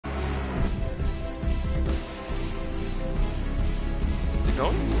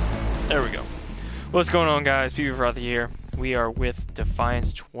going? There we go. What's going on, guys? PB Frothy here. We are with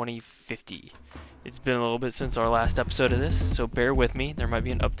Defiance 2050. It's been a little bit since our last episode of this, so bear with me. There might be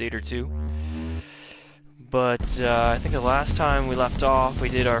an update or two. But I think the last time we left off, we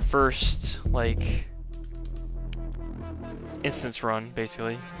did our first, like, instance run,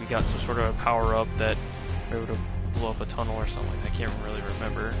 basically. We got some sort of power-up that we were able to blow up a tunnel or something. I can't really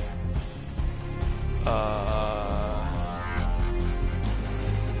remember.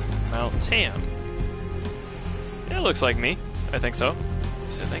 Mount Tam. Yeah, it looks like me. I think so. At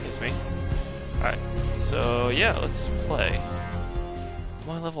least I think it's me. Alright, so yeah, let's play. Am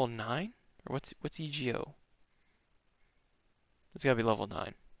I level 9? Or what's EGO? It's gotta be level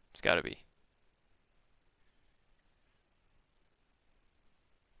 9. It's gotta be.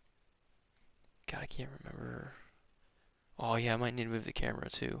 God, I can't remember. Oh yeah, I might need to move the camera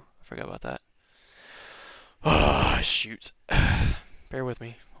too. I forgot about that. Ah, oh, shoot. Bear with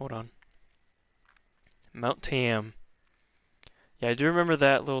me. Hold on. Mount Tam. Yeah, I do remember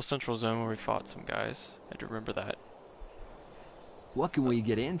that little central zone where we fought some guys. I do remember that. What can we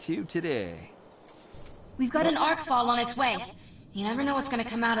get into today? We've got an arc fall on its way. You never know what's going to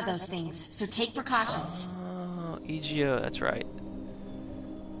come out of those things, so take precautions. Oh, EGO, that's right.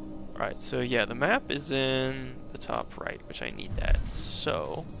 Alright, so yeah, the map is in the top right, which I need that.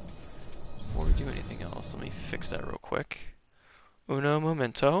 So, before we do anything else, let me fix that real quick. Uno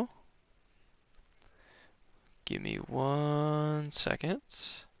momento. Give me 1 second.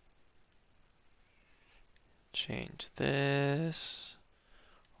 Change this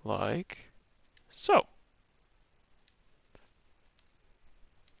like so.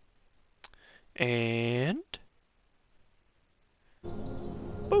 And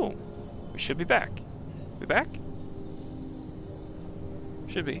boom. We should be back. We back?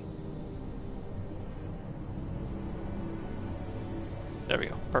 Should be. There we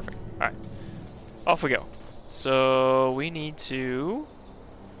go. Perfect. Alright. Off we go. So we need to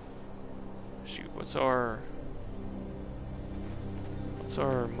shoot, what's our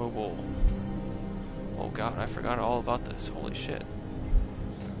mobile? Oh god, I forgot all about this. Holy shit.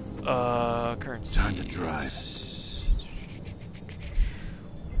 Currency. Time to drive.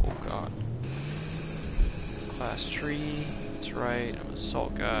 Oh god. Class tree, that's right, I'm an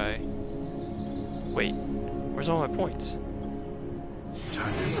assault guy. Wait, where's all my points?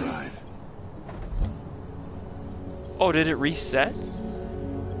 Time to drive. Oh, did it reset?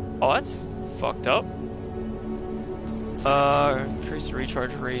 Oh, that's fucked up. Increase the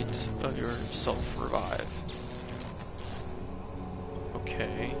recharge rate of your self-revive.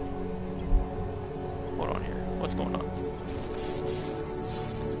 Okay. Hold on here. What's going on?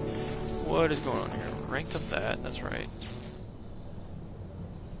 What is going on here? Ranked up that, that's right.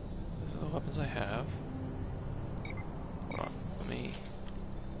 Those are the weapons I have. Hold on, let me...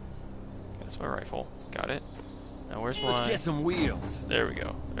 That's my rifle. Got it. Now where's my... Let's get some wheels. There we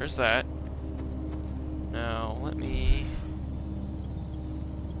go. There's that. Now let me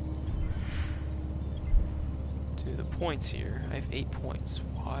do the points here. I have 8 points.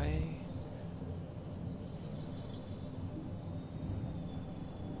 Why?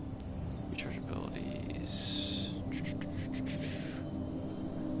 Recharge abilities.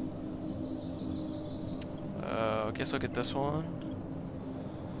 I guess I'll get this one.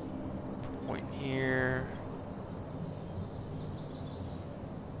 Point here.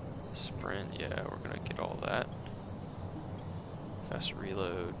 Sprint, yeah, we're gonna get all that. Fast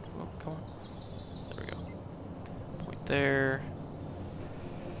reload. Oh, come on. There we go. Point there.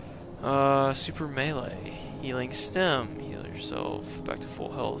 Super melee. Healing stem. Heal yourself back to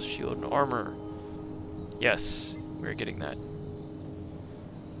full health, shield, and armor. Yes, we're getting that.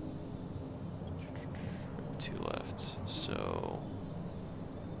 2 left. So.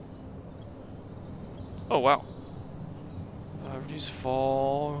 Oh, wow. Reduce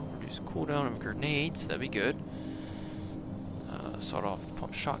fall, reduce cooldown of grenades, that'd be good. Sawed off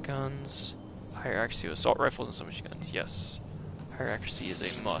pump shotguns, higher accuracy of assault rifles and submachine guns, yes. Higher accuracy is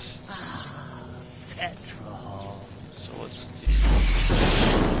a must. Petrol. So let's do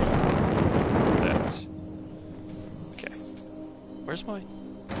that. Okay. Where's my...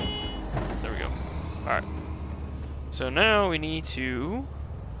 There we go. Alright. So now we need to...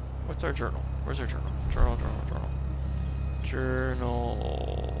 What's our journal? Where's our journal? Journal.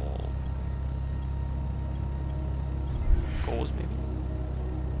 Journal. Goals, maybe?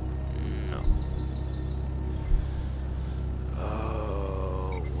 No.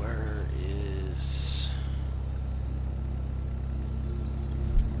 Oh, where is...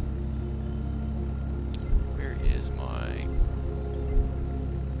 Where is my...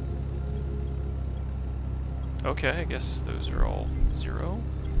 Okay, I guess those are all 0.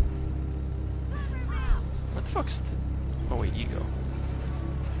 What the fuck's the... Oh wait, ego.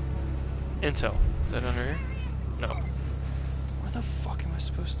 Intel. Is that under here? No. Where the fuck am I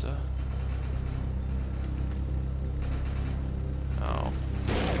supposed to... Oh.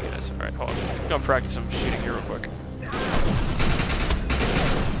 I guess. Alright, hold on. I'm gonna practice some shooting here real quick.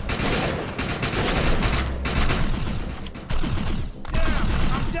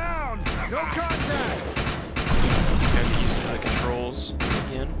 I'm down! No contact! Gotta get used to the controls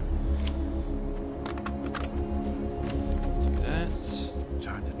again. Do that.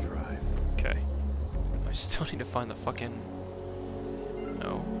 Time to drive. Okay. I still need to find the fucking...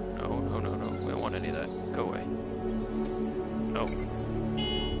 No. We don't want any of that. Go away. No.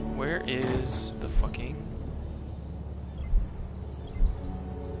 Where is the fucking...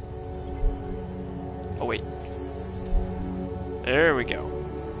 Oh, wait. There we go.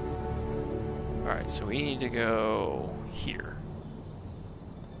 Alright, so we need to go here.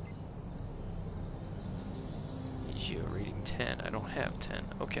 Geo reading 10. I don't have 10.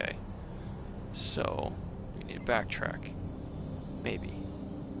 Okay. So, we need to backtrack. Maybe.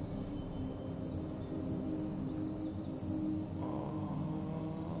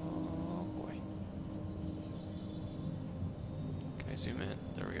 Oh boy. Can I zoom in?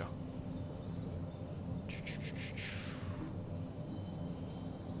 There we go.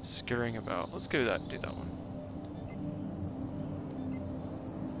 Scurrying about. Let's go do that one.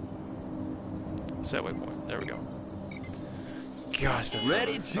 Set waypoint. There we go. God, it's been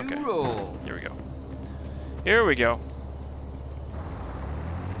Ready forever. to Okay. roll. Here we go. Here we go.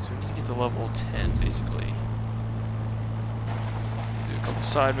 So we need to get to level 10, basically. Do a couple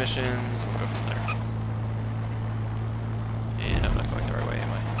side missions, and we'll go from there. And I'm not going the right way,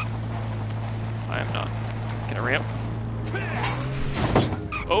 am I? I am not. Can I ramp?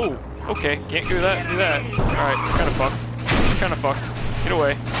 Oh, okay. Can't do that. Do that. Alright, we're kind of fucked. We're kind of fucked. Get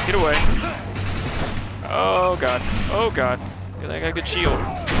away. Get away. Oh, God. Oh, God. I got a good shield.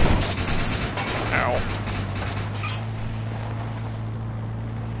 Ow.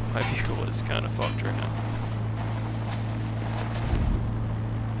 My vehicle is kind of fucked right now.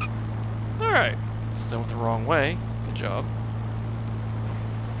 Alright. This is went the wrong way. Good job.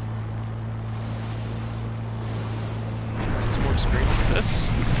 Get some more experience with this.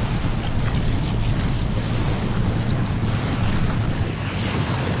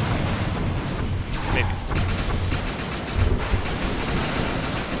 Maybe.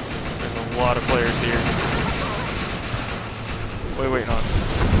 There's a lot of players here. Wait, on.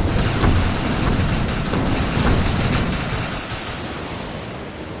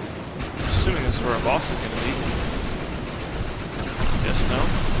 I'm assuming this is where our boss is going to be. Yes, no?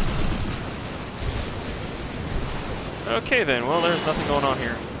 Okay then, well there's nothing going on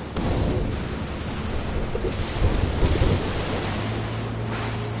here.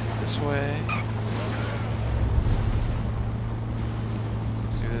 Take this way.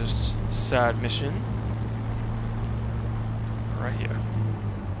 Let's do this side mission. Right here.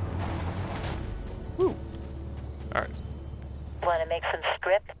 Woo! Alright. Want to make some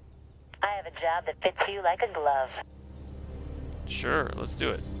script? I have a job that fits you like a glove. Sure, let's do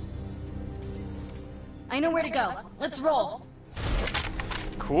it. I know where to go. Let's roll.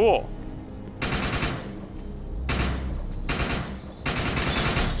 Cool.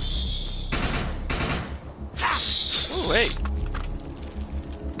 Oh, wait.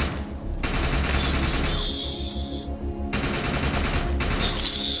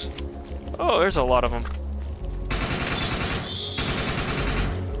 Oh, there's a lot of them.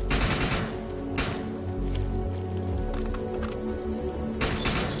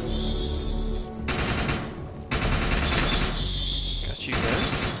 Got you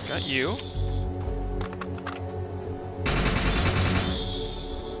guys. Got you.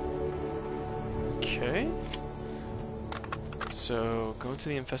 Okay. So, go into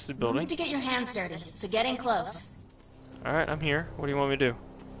the infested You building. need to get your hands dirty, so get in close. Alright, I'm here. What do you want me to do?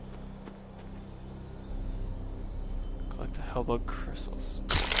 Collect the hellbug crystals.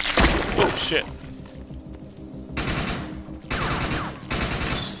 Oh, shit.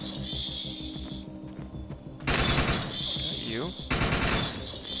 Got you.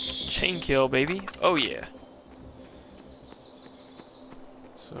 Chain kill, baby. Oh, yeah.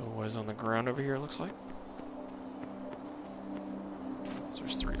 So, what is on the ground over here, it looks like? So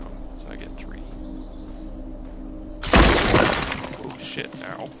there's 3 of them. So I get 3. Oh, shit.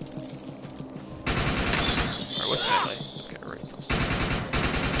 Ow. Alright, what's melee? Okay, right.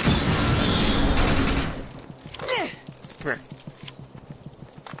 Come here.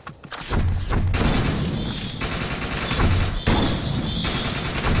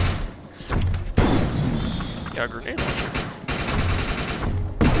 got a grenade launcher.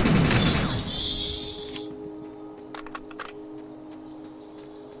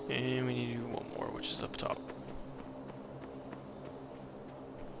 And we need to do one more, which is up top.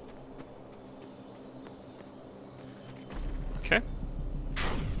 Okay.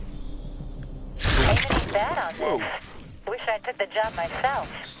 Aiming ain't bad on this. Wish I took the job myself.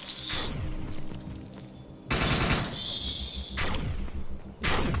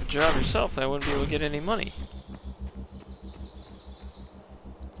 If you took the job yourself, I wouldn't be able to get any money.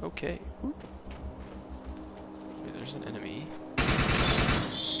 Okay. Maybe there's an enemy.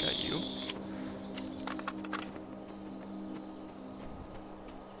 Got you.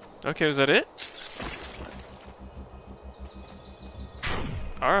 Okay, was that it?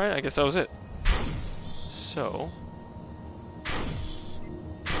 Alright, I guess that was it. So...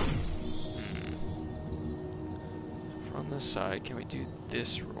 from this side, can we do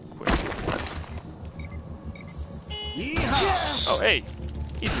this real quick? Yeehaw! Oh, hey!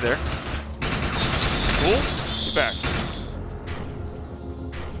 Easy there. Cool. Get back.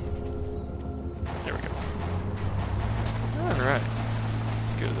 There we go. Alright.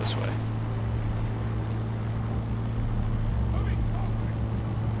 Let's go this way.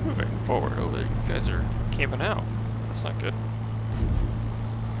 Moving forward. Oh, you guys are camping out. That's not good.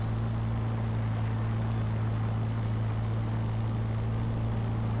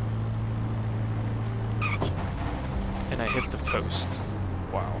 And I hit the post.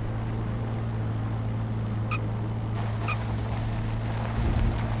 Wow.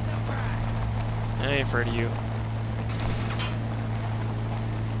 I ain't afraid of you.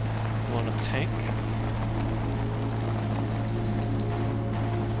 Want a tank?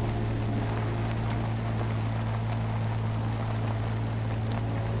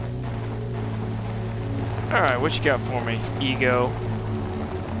 Alright, what you got for me, ego?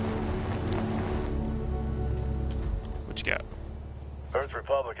 What you got? Earth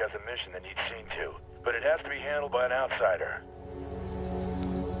Republic has a mission that needs seen to, but it has to be handled by an outsider.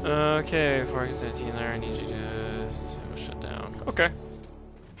 Okay, before I get 17 there, I need you to shut down. Okay.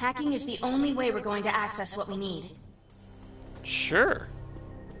 Hacking is the only way we're going to access what we need. Sure.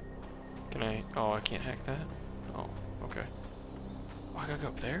 Can I? Oh, I can't hack that? Oh, okay. Oh, I gotta go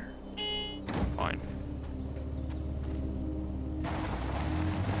up there? Fine.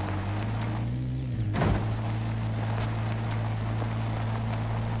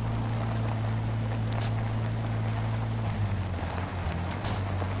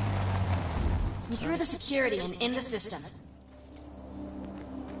 I'm through the security and in the system.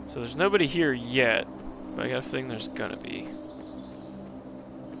 So there's nobody here yet, but I got a feeling there's gonna be.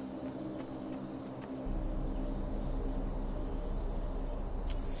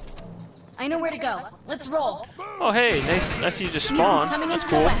 I know where to go. Let's roll. Oh hey, nice you just Mutants spawned. coming That's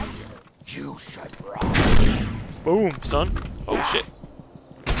into cool. the west. You should run. Boom, son. Oh shit.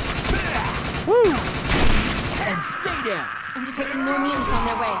 Woo! And stay down. I'm detecting more mutants on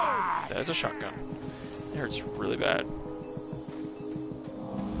their way. That is a shotgun. It hurts really bad.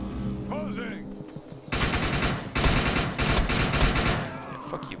 Posing. Yeah,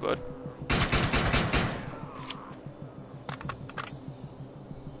 fuck you, bud.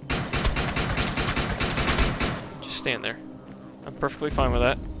 Just stand there. I'm perfectly fine with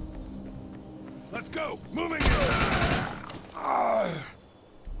that. Let's go. Moving.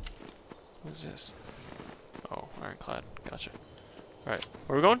 What is this? Oh, ironclad. Gotcha. Alright,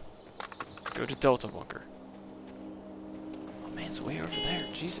 where are we going? Go to Delta Bunker. Oh man, it's way over there.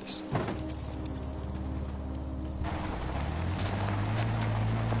 Jesus.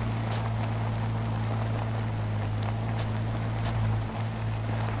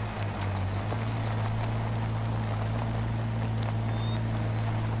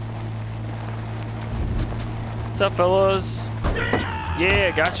 What's up, fellas?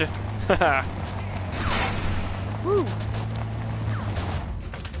 Yeah, gotcha. Haha. Woo.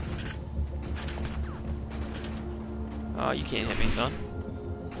 Oh, you can't hit me, son.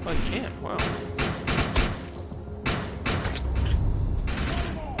 Oh, you can. Wow.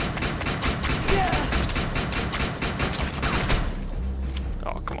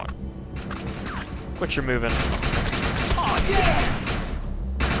 Oh, come on. Quit your moving. Oh yeah.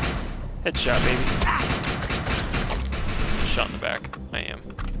 Headshot, baby. Shot in the back. I am.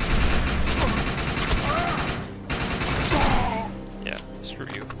 Yeah, screw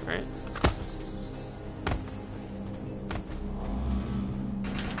you, alright?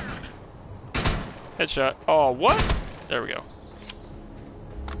 Headshot. Oh, what? There we go.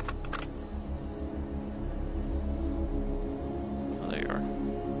 Oh, there you are.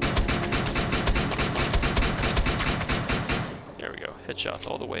 There we go. Headshots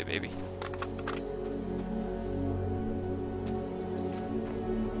all the way, baby.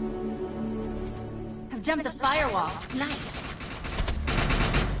 jumped the firewall. Nice.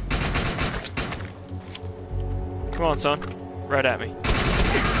 Come on, son. Right at me.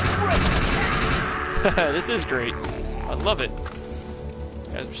 This is great. I love it.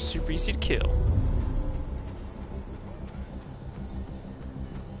 Guys are super easy to kill.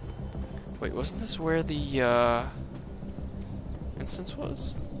 Wait, wasn't this where the instance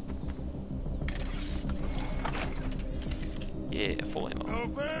was? Yeah, full ammo.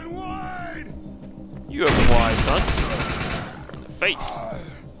 Open wide! You open wide, son. Right in the face.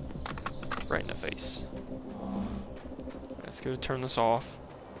 Right in the face. Let's go turn this off.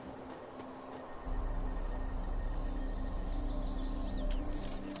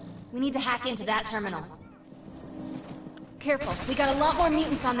 We need to hack into that terminal. Careful, we got a lot more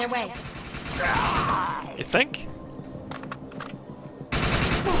mutants on their way. You think?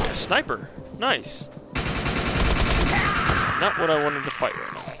 A sniper. Nice. Not what I wanted to fight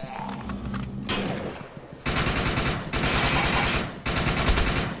right now.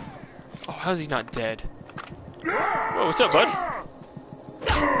 Oh, how's he not dead? Whoa, what's up, bud?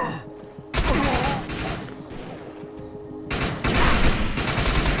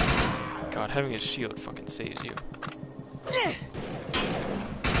 God, having a shield fucking saves you.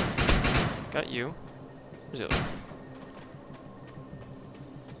 Got you. Where's the other one?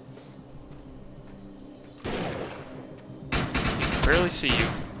 He can barely see you.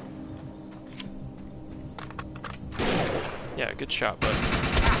 Yeah, good shot, bud.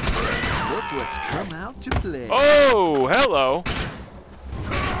 Look what's come out to play. Oh, hello.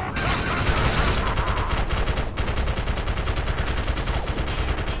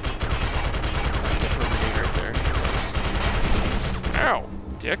 Right there. That's nice. Ow,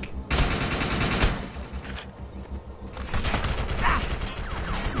 dick.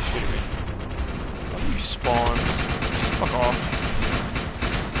 You're shooting me. Oh, you spawns. Fuck off.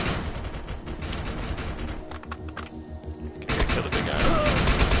 Kill the big guy.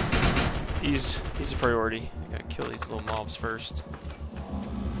 He's a priority. I gotta kill these little mobs first.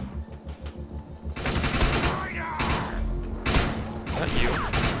 Is that you?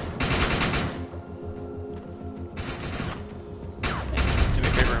 Hey, do me a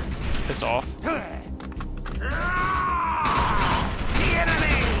favor and piss off. The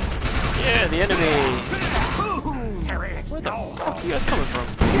enemy! Yeah, the enemy! Where the fuck are you guys coming from?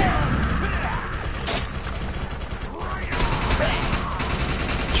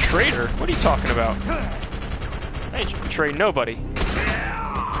 Traitor? What are you talking about? I ain't betrayed nobody.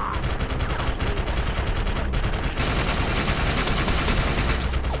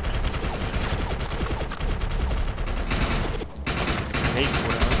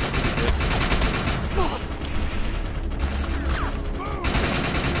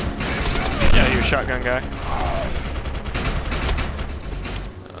 Yeah, you're a shotgun guy.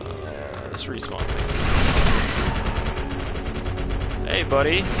 This respawn thing. Hey,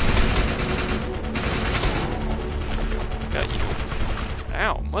 buddy. Got you.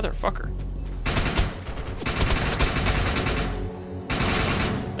 Ow, motherfucker.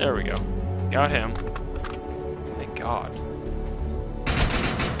 There we go. Got him. Thank God.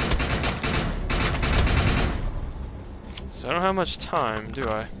 So I don't have much time, do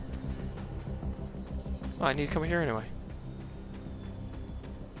I? Oh, I need to come here anyway.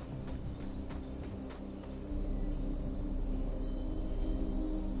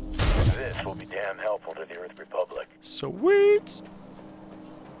 This will be damn helpful to the Earth Republic. Sweet!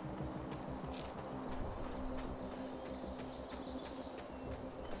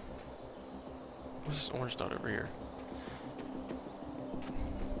 What's this orange dot over here?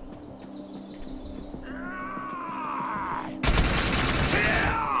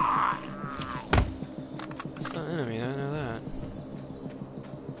 It's not an enemy, I know that.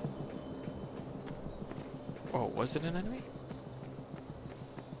 Oh, was it an enemy?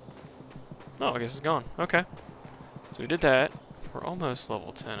 Oh, I guess it's gone. Okay. So we did that. We're almost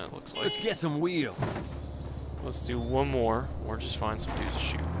level 10, it looks like. Let's get some wheels. Let's do one more, or just find some dudes to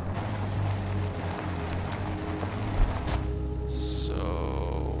shoot.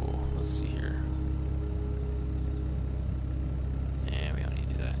 So, let's see here. Yeah, we don't need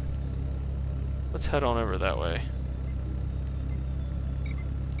to do that. Let's head on over that way.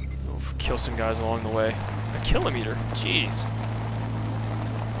 We'll kill some guys along the way. A kilometer? Jeez.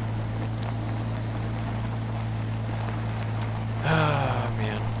 Ah,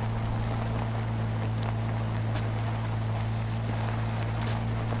 man.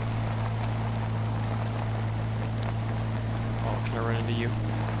 Oh, can I run into you?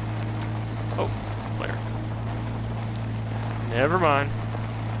 Oh, player. Never mind.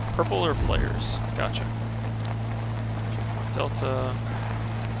 Purple or players? Gotcha. Delta.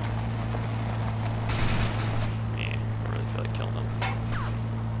 feel like killing them.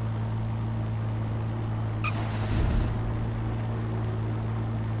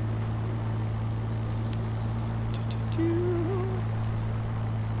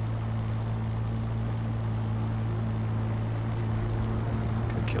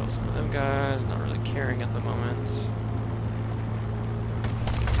 Could kill some of them guys, not really caring at the moment.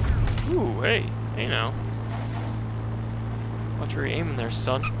 Ooh, hey, hey now. Watch where you're aiming there,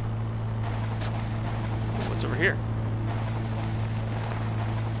 son. What's over here?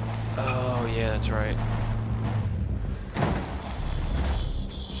 Oh, yeah, that's right.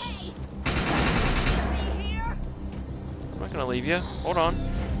 I'm not gonna leave you. Hold on.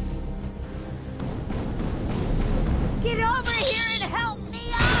 Get over here and help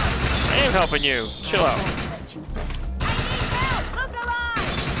me out! I am helping you. Chill out. I need help! Look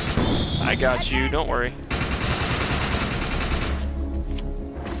alive! I got you. Don't worry.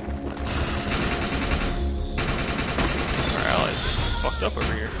 Our allies are fucked up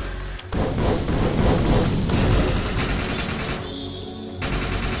over here.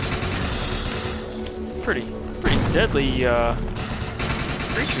 Pretty deadly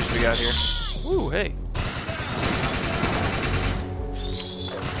creatures we got here. Ooh, hey.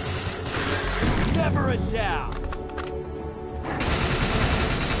 Never a doubt.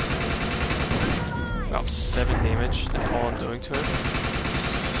 About 7 damage. That's all I'm doing to it.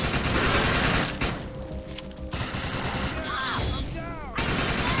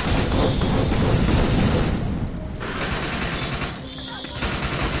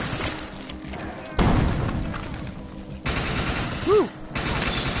 Woo!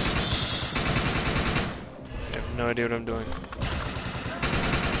 I have no idea what I'm doing.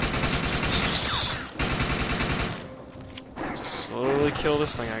 Just slowly kill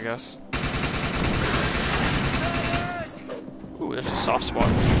this thing, I guess. Ooh, that's a soft spot.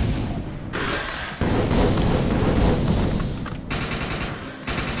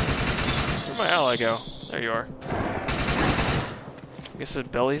 Where'd my ally go? There you are. I guess the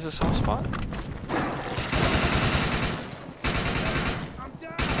belly's a soft spot?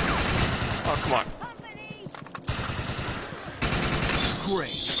 Oh, come on.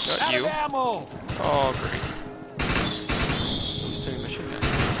 Great. Got Out you. of ammo. Oh, great. Sending machine gun.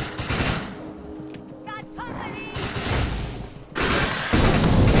 Got company!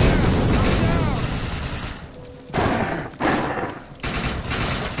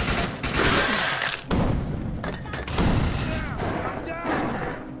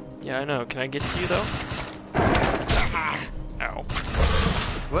 Yeah, I know. Can I get to you, though? Ow.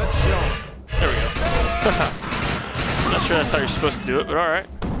 Let's show 'em. There we go. I'm not sure that's how you're supposed to do it, but alright.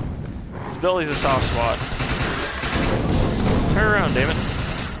 His belly's a soft spot. Turn around, damn it.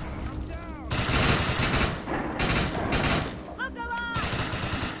 Look alive!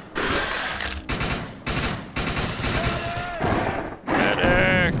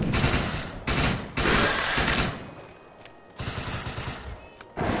 Medic!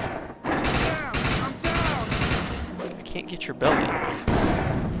 I'm down. I can't get your belly.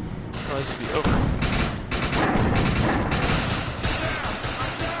 Otherwise this will be over.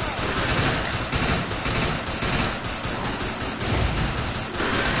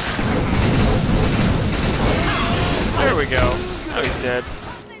 There we go. Now he's dead.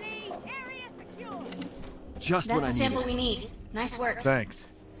 Company! Area secure! Just That's what I the sample needed. we need. Nice work. Thanks.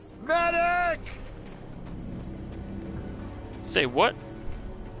 Medic! Say what?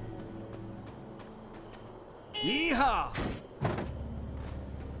 Yeehaw!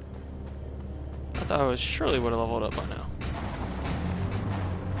 I thought I was surely would have leveled up by now.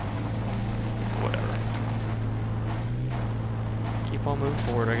 Whatever. Keep on moving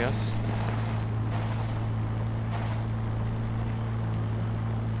forward, I guess.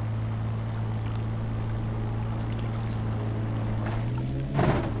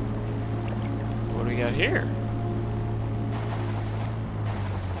 What do we got here?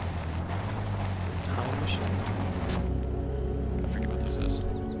 Is it a time machine? I forget what this is.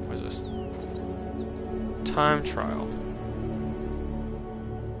 What is this? Time trial.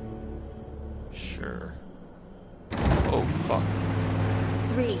 Sure. Oh, fuck.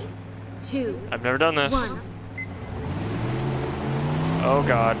 3, 2, I've never done this. 1. Oh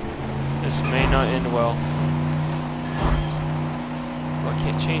god. This may not end well. Oh, I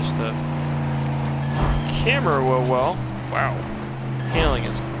can't change the camera well. Wow. Handling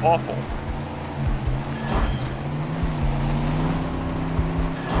is awful.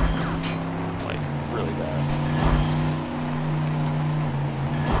 Like, really bad.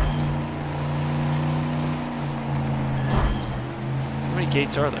 How many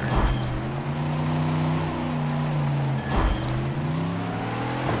gates are there?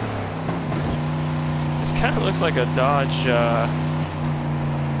 This kind of looks like a Dodge,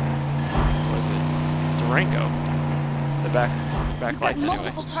 what is it? Durango. The back We've got lights anyway.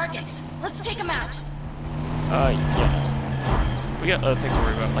 multiple targets. Let's take them out. Yeah. We got other things to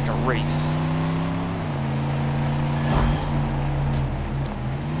worry about, like a race.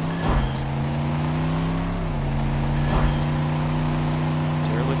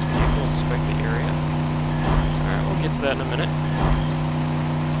 Derelict vehicle, inspect the area. Alright, we'll get to that in a minute.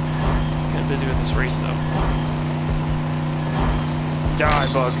 Kind of busy with this race, though.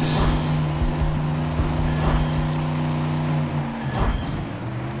 Die, bugs!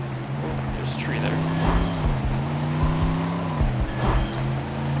 Oh, there's a tree there.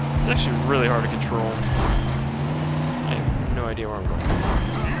 It's actually really hard to control. I have no idea where I'm going.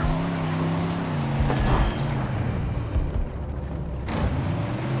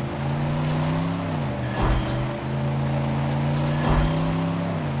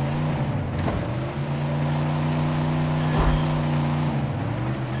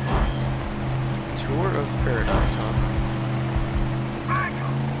 Tour of Paradise, huh?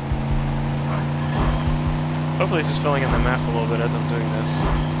 Hopefully this is filling in the map a little bit as I'm doing this.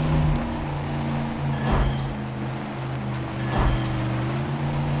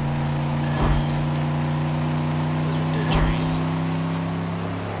 Those are dead trees.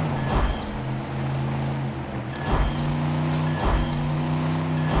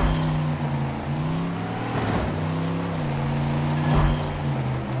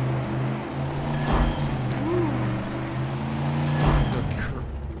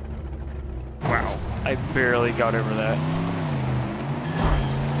 Wow, I barely got over that.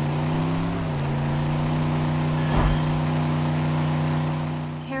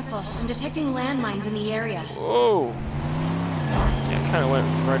 Careful, I'm detecting landmines in the area. Whoa! Yeah, I kind of went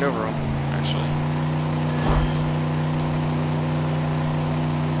right over them, actually.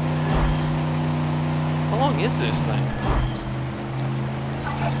 How long is this thing?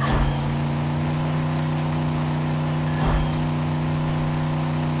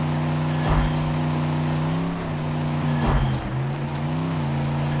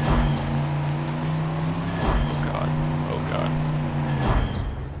 Oh god. Oh god.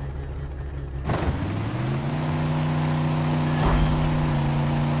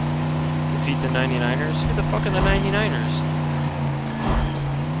 Defeat the 99ers? Who the fuck are the 99ers?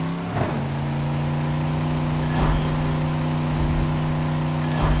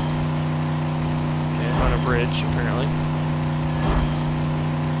 Okay, I found a bridge, apparently.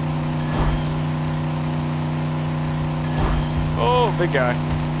 Oh, big guy.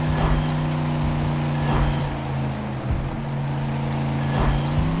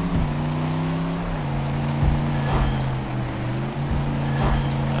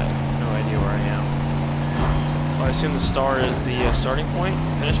 I have no idea where I am. Well, I assume the star is the starting point,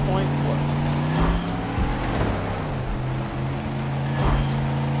 finish point? What?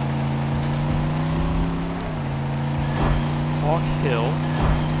 Hawk Hill.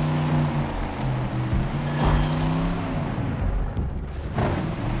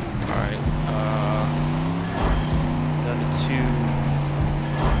 Alright, down to two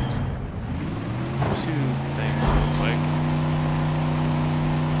things, it looks like.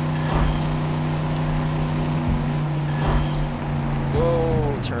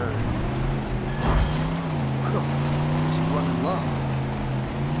 Whoa, turn. Just running low.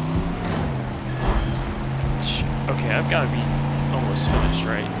 Okay, I've got to be almost finished,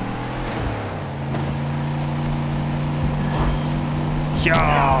 right?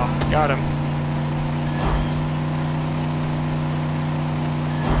 Yeah, got him.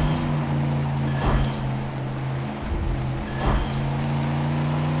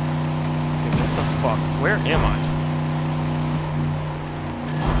 Okay, what the fuck? Where am I?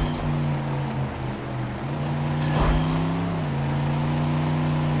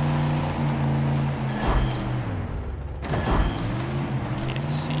 Can't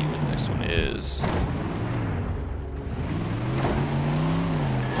see what the next one is.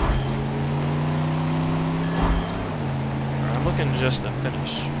 I'm looking just to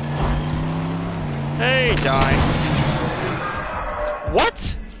finish. Hey, die.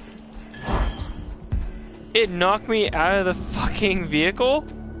 What? It knocked me out of the fucking vehicle?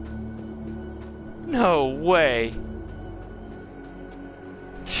 No way.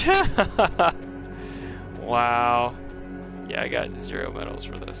 Wow. Yeah, I got 0 medals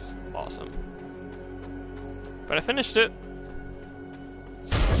for this. Awesome. But I finished it.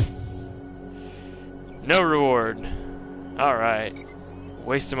 No reward. Alright.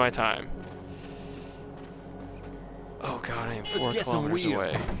 Wasting my time. Oh god, I am 4 kilometers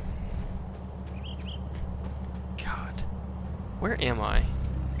away. God. Where am I?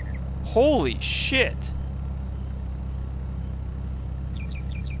 Holy shit!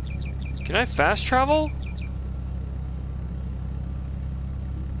 Can I fast travel?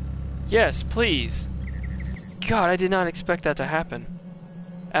 Yes, please. God, I did not expect that to happen.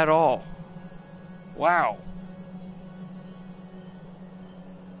 At all. Wow.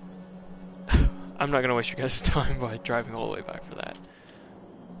 I'm not gonna waste your guys' time by driving all the way back for that.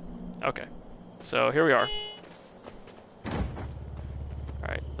 Okay. So here we are.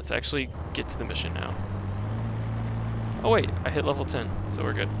 Alright, let's actually get to the mission now. Oh wait, I hit level 10, so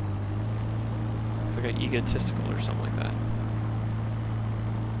we're good. Looks like I'm egotistical or something like that.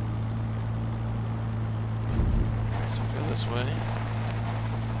 Alright, so we'll go this way.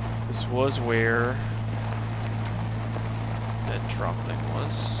 This was where that drop thing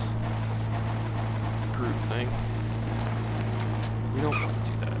was. Group thing. We don't want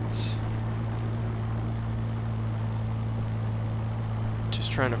to do that.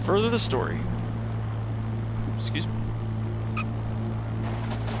 Just trying to further the story. Excuse me.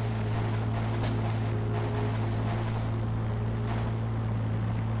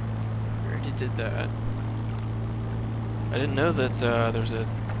 We already did that. I didn't know that there's a...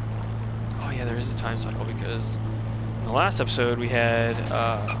 Oh yeah, there is a time cycle because in the last episode we had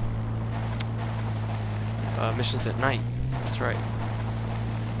missions at night. That's right.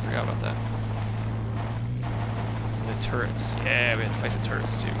 Forgot about that. The turrets. Yeah, we had to fight the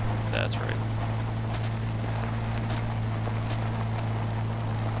turrets too. That's right.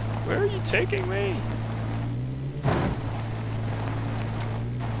 Where are you taking me? I'm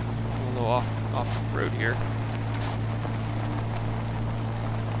a little off road here.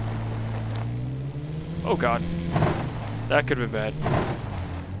 Oh god. That could have been bad.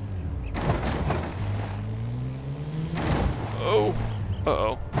 Oh.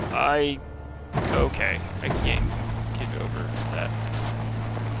 Uh-oh. Okay. I can't get over that.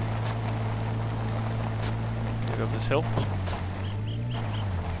 Can I go up this hill?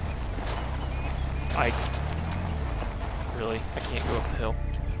 Really? I can't go up the hill.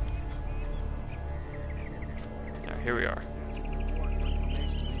 Alright, here we are.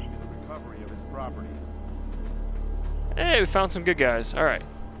 Hey, we found some good guys. Alright,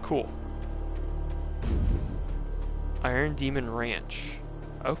 cool. Iron Demon Ranch.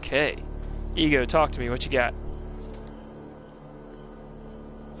 Okay. Ego, talk to me. What you got?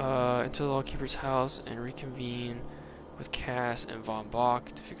 Into the Lawkeeper's house and reconvene with Cass and Von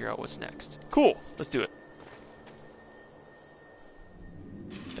Bach to figure out what's next. Cool. Let's do it.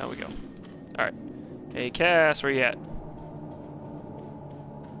 Down we go. Alright. Hey, Cass, where you at?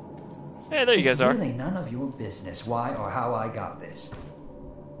 Hey, there you guys are. It's really none of your business why or how I got this.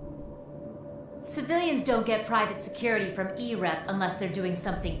 Civilians don't get private security from E-Rep unless they're doing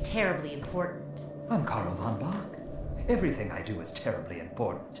something terribly important. I'm Karl von Bach. Everything I do is terribly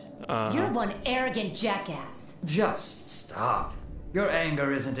important. You're one arrogant jackass. Just stop. Your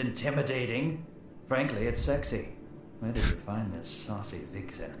anger isn't intimidating. Frankly, it's sexy. Where did you find this saucy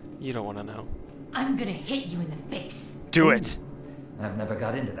vixen? You don't want to know. I'm gonna hit you in the face. Do it! I've never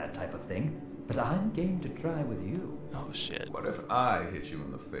got into that type of thing, but I'm game to try with you. Oh, shit. What if I hit you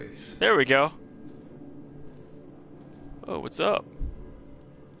in the face? There we go. Oh, what's up?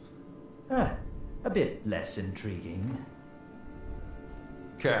 A bit less intriguing.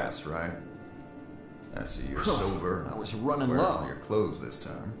 Cass, right? I see you're sober. I was running wearing low. Your clothes this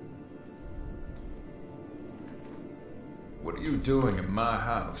time. What are you doing in my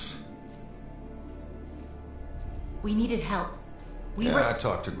house? We needed help. I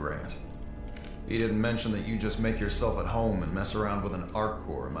talked to Grant. He didn't mention that you just make yourself at home and mess around with an arc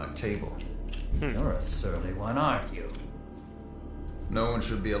core at my table. You're a surly one, aren't you? No one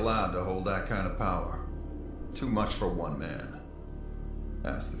should be allowed to hold that kind of power. Too much for one man.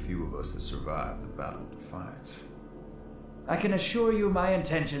 Ask the few of us that survived the Battle of Defiance. I can assure you my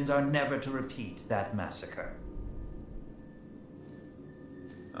intentions are never to repeat that massacre.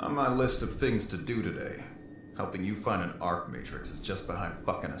 On my list of things to do today, helping you find an ark-matrix is just behind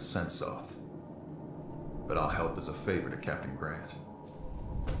fucking a sense-off. But I'll help as a favor to Captain Grant.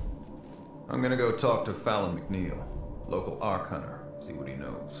 I'm gonna go talk to Fallon McNeil, local ark hunter, see what he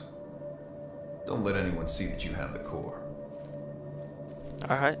knows. Don't let anyone see that you have the core.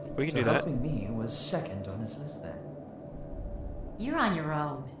 Alright, we can do that. Helping me was second on his list then. You're on your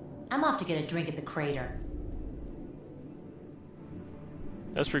own. I'm off to get a drink at the crater.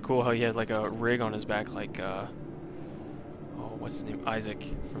 That's pretty cool how he had like a rig on his back like, what's his name? Isaac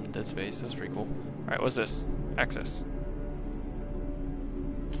from Dead Space. That was pretty cool. Alright, what's this? Access.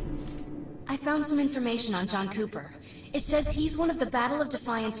 I found some information on John Cooper. It says he's one of the Battle of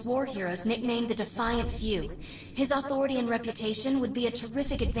Defiance war heroes nicknamed the Defiant Few. His authority and reputation would be a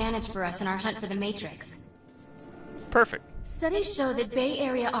terrific advantage for us in our hunt for the Matrix. Perfect. Studies show that Bay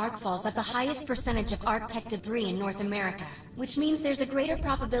Area arc falls have the highest percentage of Arctech debris in North America, which means there's a greater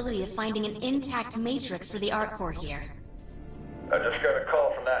probability of finding an intact matrix for the arc core here. I just got a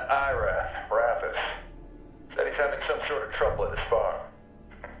call from that Rathis. Said he's having some sort of trouble at his farm.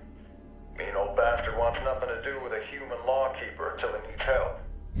 Mean old bastard wants nothing to do with a human law keeper until he needs help.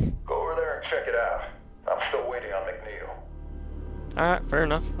 Go over there and check it out. I'm still waiting on McNeil. Alright, fair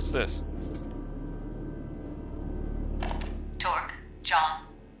enough. What's this? Torque, John,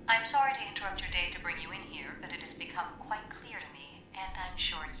 I'm sorry to interrupt your day to bring you in here, but it has become quite clear to me, and I'm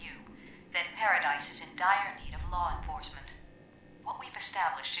sure you, that Paradise is in dire need of law enforcement. What we've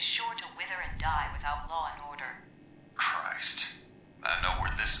established is sure to wither and die without law and order. Christ. I know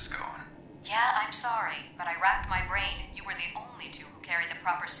where this is going. Yeah, I'm sorry, but I racked my brain and you were the only two who carry the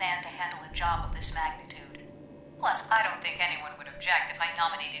proper sand to handle a job of this magnitude. Plus, I don't think anyone would object if I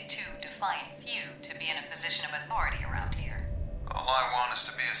nominated two Defiant few to be in a position of authority around here. All I want is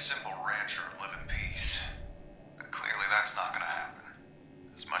to be a simple rancher and live in peace. But clearly that's not gonna happen.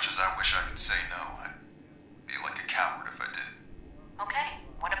 As much as I wish I could say no, I'd feel like a coward if I did. Okay,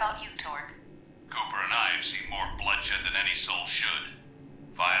 what about you, Torque? Cooper and I have seen more bloodshed than any soul should.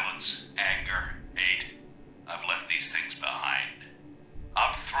 Violence, anger, hate. I've left these things behind.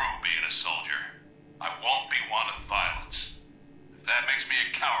 I'm through being a soldier. I won't be one of violence. If that makes me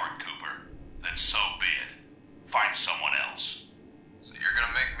a coward, Cooper, then so be it. Find someone else. So you're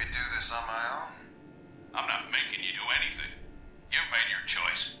gonna make me do this on my own? I'm not making you do anything. You've made your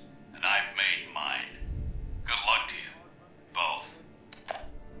choice, and I've made mine. Good luck to you. Both.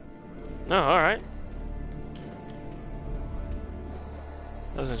 No, alright.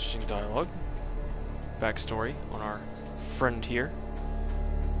 That was interesting dialogue. Backstory on our friend here.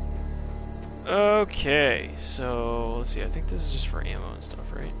 Okay, so let's see. I think this is just for ammo and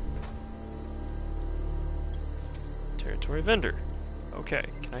stuff, right? Territory vendor. Okay,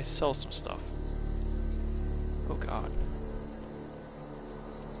 can I sell some stuff? Oh god.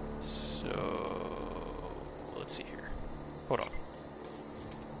 So let's see here. Hold on.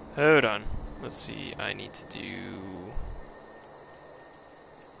 Hold on. Let's see. I need to do.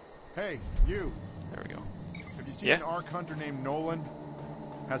 Hey, you. There we go. Have you seen an Ark hunter named Nolan?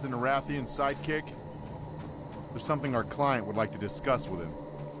 Has an Arathian sidekick? There's something our client would like to discuss with him.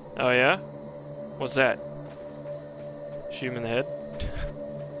 Oh yeah? What's that? Shoot him in the head?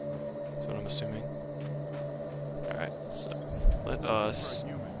 That's what I'm assuming. Alright, so let us...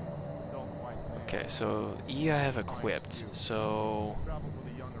 Okay, so E I have equipped, so...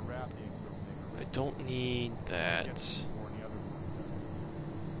 I don't need that.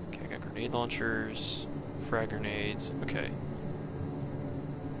 Okay, I got grenade launchers, frag grenades, okay.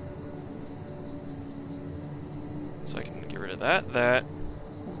 So I can get rid of that.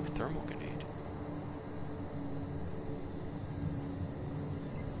 Ooh, thermal grenade.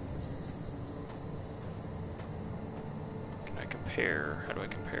 Can I compare? How do I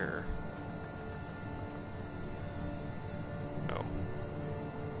compare? No.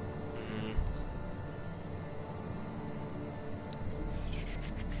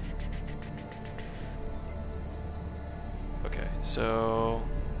 Okay, so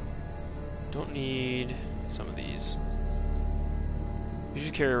don't need some of these. You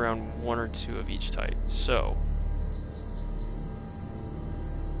should carry around one or two of each type. So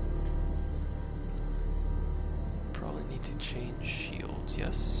probably need to change shields,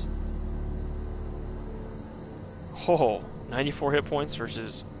 yes. Oh, 94 hit points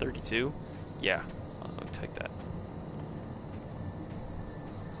versus 32? Yeah, I'll take that.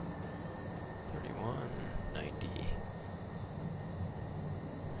 31, 90,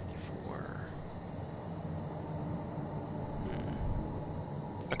 94.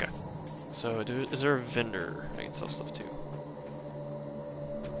 Okay, so is there a vendor I can sell stuff to?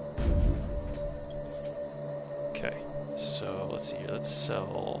 Okay, so let's see here. Let's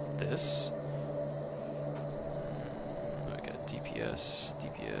sell this. I got DPS.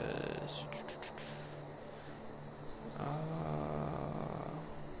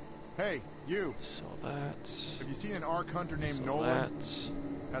 Hey, you. Sell that. Have you seen an Ark hunter named Sell Nolan? that.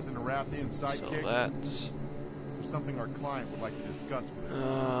 Has an Arathian sidekick? Sell that. There's something our client would like to discuss with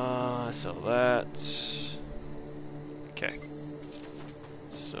him. Sell that. Okay.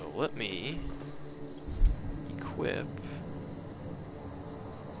 So let me equip.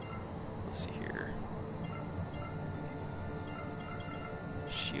 Let's see here.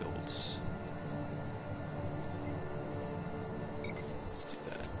 Shields. Let's do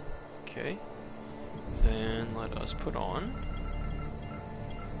that. Okay. Then let us put on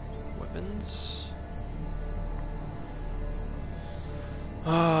weapons.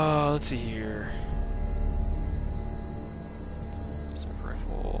 Let's see here.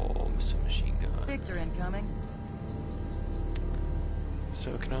 submachine gun. Victor incoming.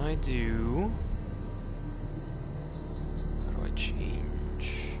 So can I do... How do I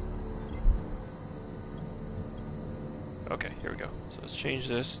change? Okay, here we go. So let's change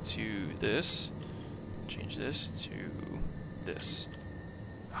this to this. Change this to this.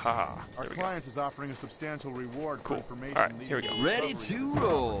 Ha! Our client is offering a substantial reward for information. Alright, here we go. Ready to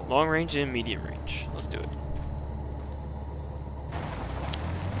roll. Long range and medium range. Let's do it.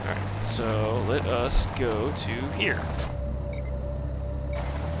 Alright, so let us go to here.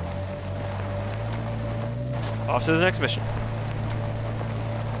 Off to the next mission.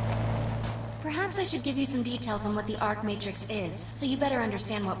 Perhaps I should give you some details on what the ark-matrix is, so you better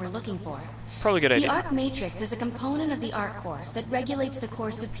understand what we're looking for. Probably a good idea. The ark-matrix is a component of the ark core that regulates the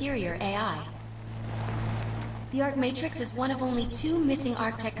core's superior AI. The ark-matrix is one of only 2 missing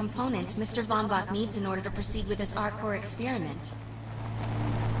arc-tech components Mr. Von Bach needs in order to proceed with his ark core experiment.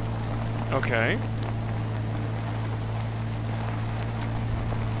 Okay.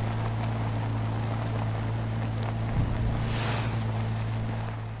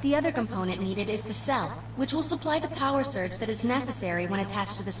 The other component needed is the cell, which will supply the power surge that is necessary when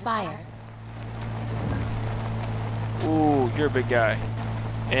attached to the spire. Ooh, you're a big guy.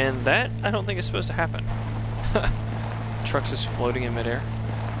 And that, I don't think is supposed to happen. Truck's just floating in midair.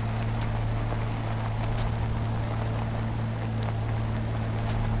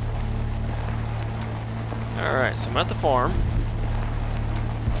 Alright, so I'm at the farm.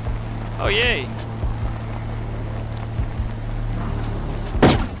 Oh, yay!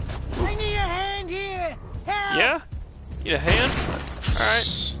 I need a hand here! Help! Yeah? Need a hand? Alright,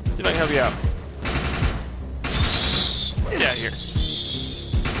 see if I can help you out. Get out of here.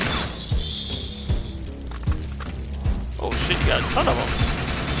 Oh shit, you got a ton of them.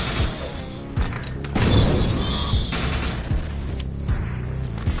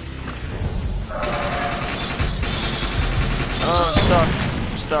 Oh, I'm stuck.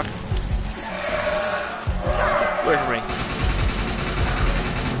 I'm stuck. Away from me.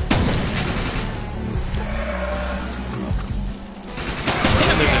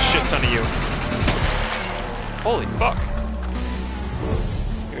 Damn, there's a shit ton of you. Holy fuck.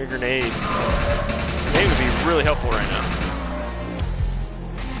 Give me a grenade. Grenade would be really helpful right now.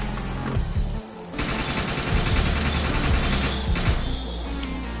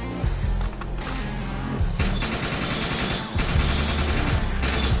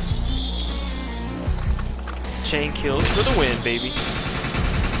 Chain kills for the win, baby.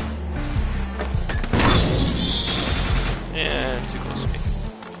 And too close to me.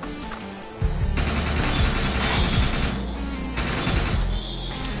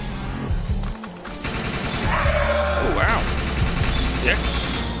 Oh, wow. Dick.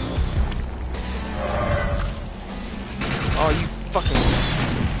 Oh, you fucking...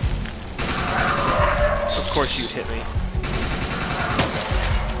 Of course you'd hit me.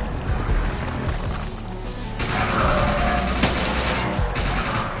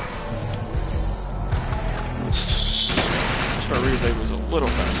 Our relay was a little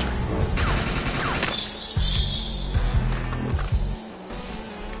faster.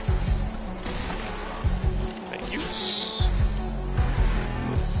 Thank you.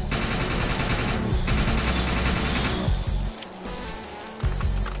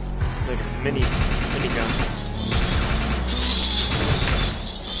 Like a mini gun.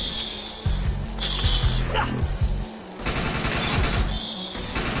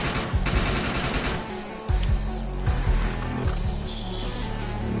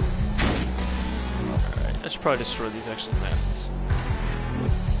 I should probably destroy these actual nests.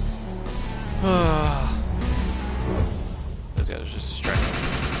 Those guys are just distracting.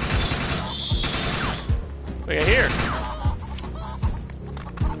 What do we got here?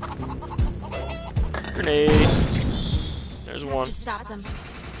 Grenade. There's one. Should stop them.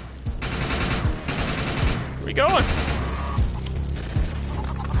 Where are you going?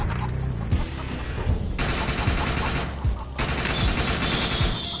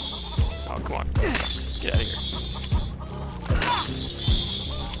 Oh, come on. Get out of here.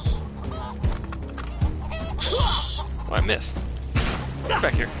 Oh, I missed. Get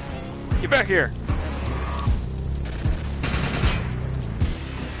back here. Get back here.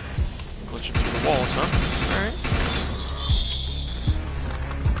 Glitching through the walls, huh? Alright.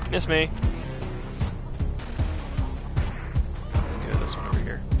 Miss me. Let's go this one over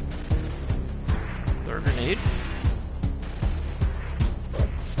here. Third grenade.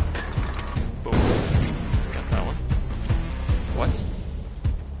 Boom. Got that one. What?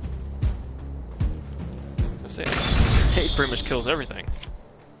 I was gonna say, grenade pretty much kills everything.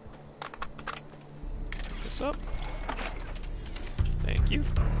 Pick this up. Thank you.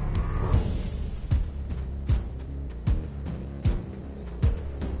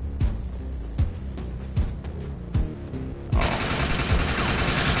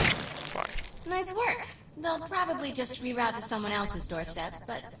 They'll probably just reroute to someone else's doorstep,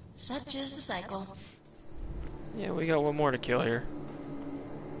 but such is the cycle. Yeah, we got one more to kill here.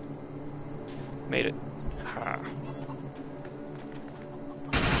 Made it. Ha.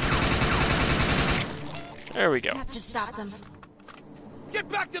 There we go. That should stop them. Get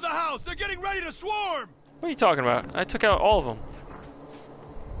back to the house! They're getting ready to swarm! What are you talking about? I took out all of them.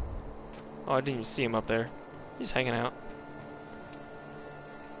 Oh, I didn't even see him up there. He's hanging out.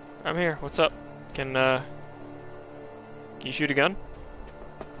 I'm here. What's up? Can you shoot a gun?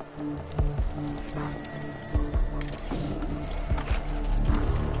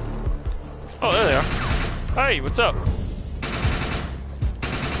 Oh, there they are. Hey, what's up? Oh,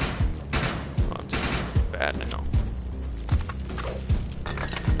 I'm just bad now.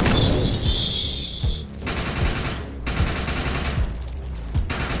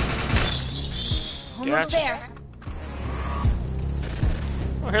 Almost there.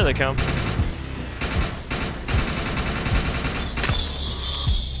 Oh, here they come.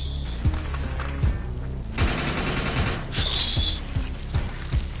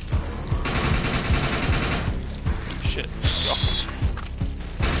 Shit. Oh.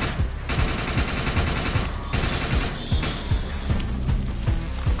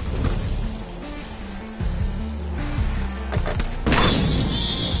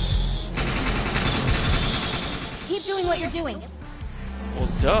 Keep doing what you're doing. Well,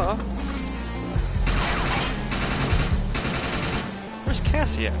 duh. Where's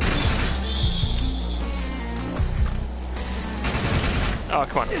Cassie at? Oh,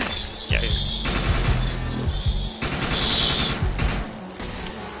 come on. Yeah, here.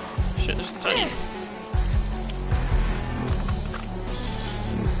 Shit, there's a tiny.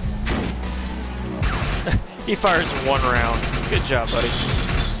 He fires one round. Good job, buddy.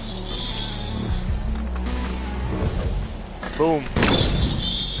 Boom.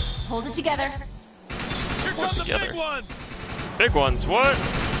 Hold it together. Here Hold come the together. big ones! Big ones, what?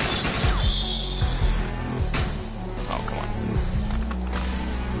 Oh, come on.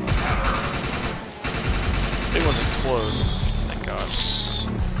 Big ones explode. Thank God.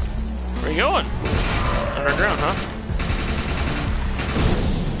 Where are you going? Underground, huh?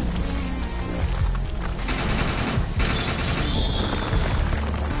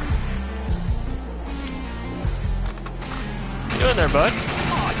 What you doing there, bud?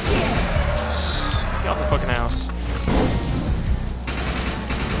 Get off the fucking house.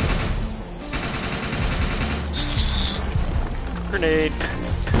 Grenade.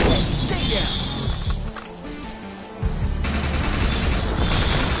 Stay down!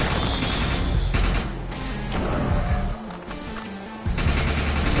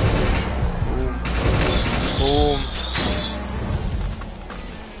 Boom.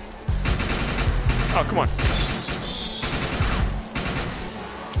 Oh, come on.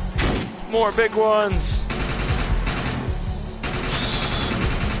 More big ones.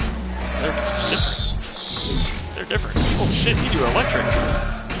 They're different. They're different. Oh shit, you do electric.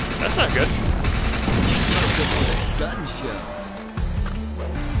 That's not good. Gun show.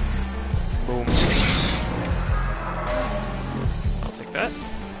 Boom. I'll take that.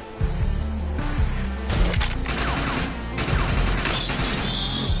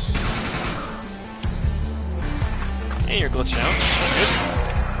 And you're glitching out. That's good.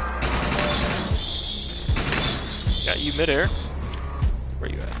 Got you midair. Where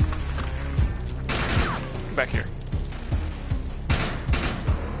you at? Come back here.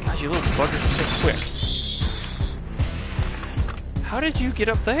 God, you little buggers are so quick. How did you get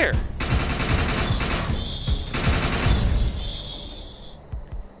up there?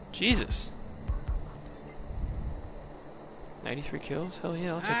 Jesus. 93 kills? Hell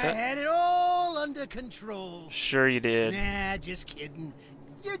yeah, I'll take I that. had it all under control. Sure you did. Nah, just kidding.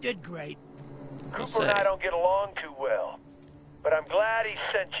 You did great. Cooper and I don't get along too well, but I'm glad he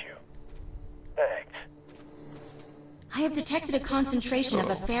sent you. Thanks. I have detected a concentration of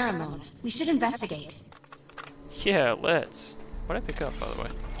a pheromone. We should investigate. Yeah, let's. What'd I pick up, by the way?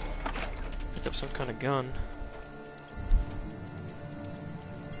 Picked up some kind of gun.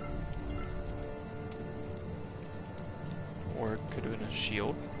 Or it could have been a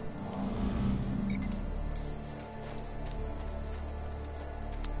shield.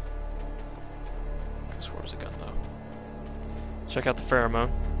 I swear it was a gun, though. Check out the pheromone.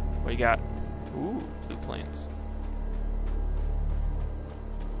 What you got? Ooh, blue planes.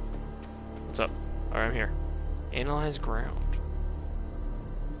 What's up? Alright, I'm here. Analyze ground.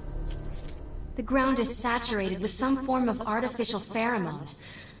 The ground is saturated with some form of artificial pheromone.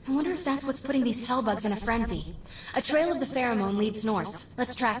 I wonder if that's what's putting these hellbugs in a frenzy. A trail of the pheromone leads north.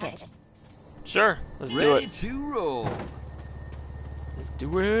 Let's track it. Sure, let's do Ready it. to roll. Let's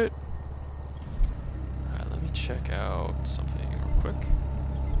do it. check out something real quick.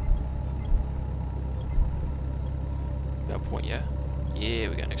 Got a point, yeah? Yeah,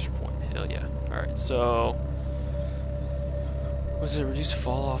 we got an extra point. Hell yeah. Alright, so... was it reduce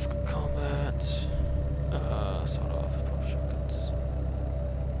fall off combat? Sawed off. Shotguns.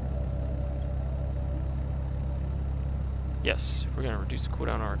 Yes, we're gonna reduce the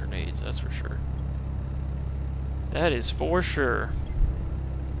cooldown on our grenades, that's for sure. That is for sure.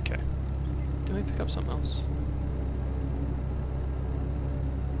 Okay. Did we pick up something else?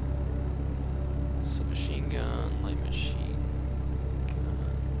 Submachine gun, light machine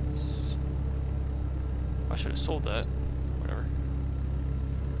guns. I should have sold that. Whatever.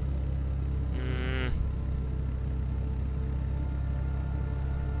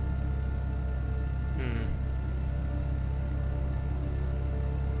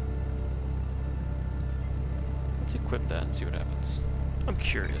 Let's equip that and see what happens. I'm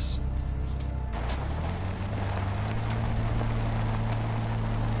curious.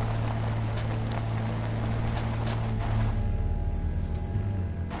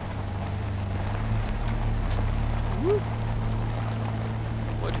 Woo.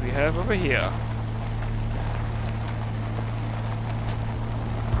 What do we have over here?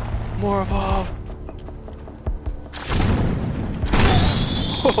 More of a...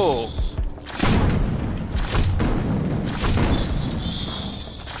 Whoa!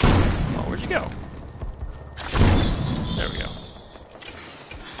 Oh, where'd you go? There we go.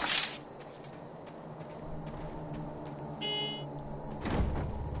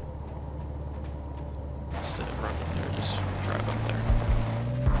 Instead of running up there, just drive up there.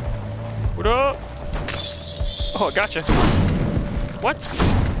 What up? Oh, I gotcha. What?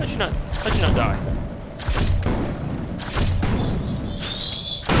 How'd you not die?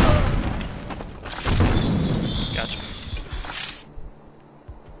 Gotcha.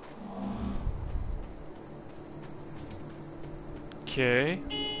 Okay.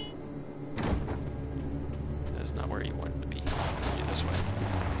 That's not where you wanted to be. Do this way.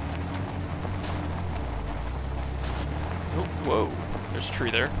 Oh, whoa. There's a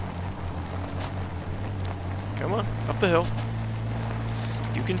tree there. Come on, up the hill.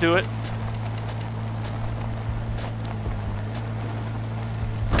 You can do it.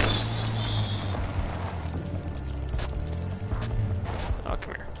 Oh,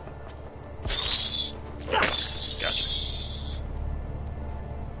 come here. Gotcha.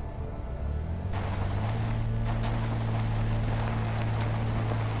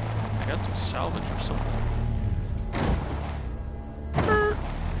 I got some salvage or something.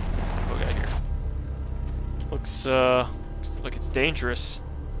 What we got here? Looks like it's dangerous.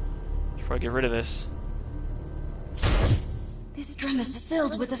 Should probably get rid of this. This drum is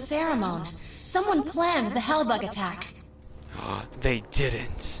filled with a pheromone. Someone planned the Hellbug attack. They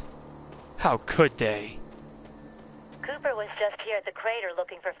didn't. How could they? Cooper was just here at the crater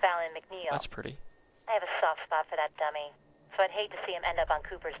looking for Fallon McNeil. That's pretty. I have a soft spot for that dummy, so I'd hate to see him end up on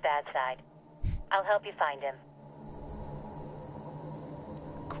Cooper's bad side. I'll help you find him.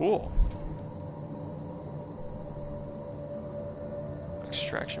 Cool.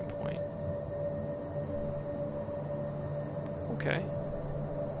 Extraction point. Okay.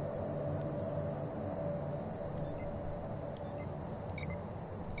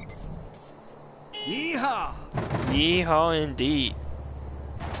 Yeehaw! Yeehaw indeed.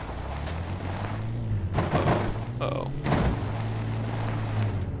 Uh-oh.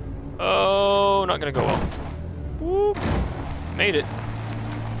 Oh, not gonna go well. Whoop. Made it.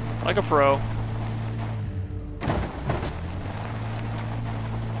 Like a pro.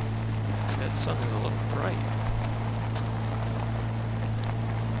 That sun is a little bright.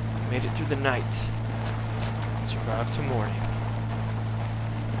 Made it through the night. Survived to morning.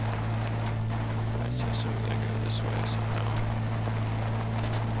 Alright, so we're gonna go this way somehow.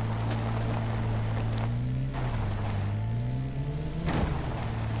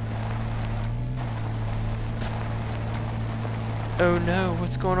 Oh no,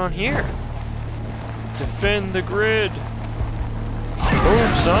 what's going on here? Defend the grid!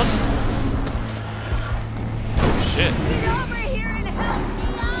 Boom, son! Oh shit. Get over here and help me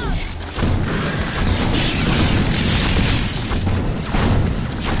out!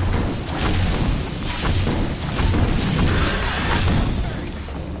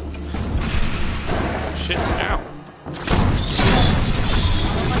 Shit, now.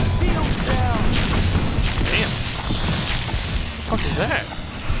 My shield's down! Damn. What the fuck is that?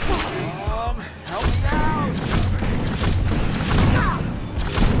 Help me out!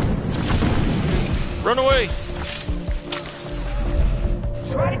 Run away!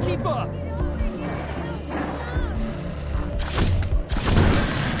 Try to keep up!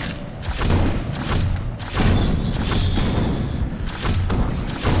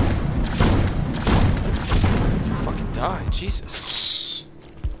 Jesus.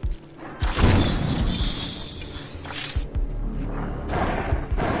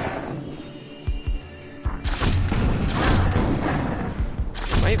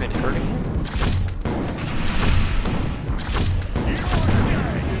 Am I even hurting him?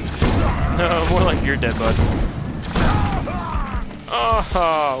 No, more like you're dead, bud.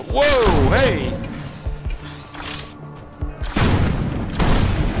 Oh, whoa, hey!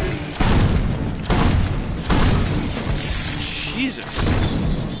 Jesus.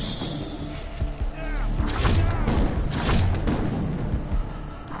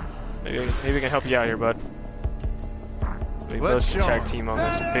 Maybe I can help you out here, bud. We both can tag team on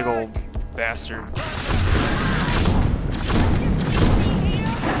this big old bastard.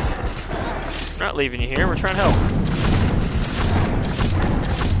 We're not leaving you here, we're trying to help.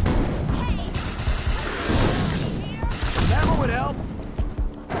 That would help.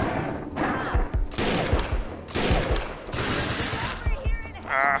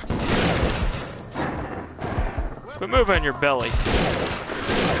 Ah. Quit moving your belly.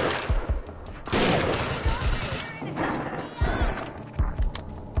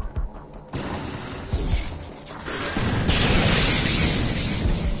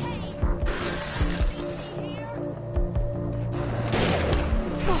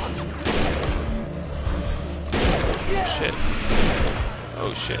 Shit.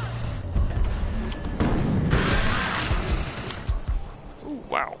 Oh shit. Ooh,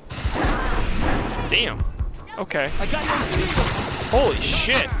 wow. Damn. Okay. I got no shield. Holy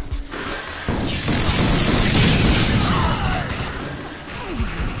shit.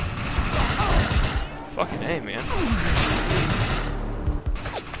 Fucking A, man.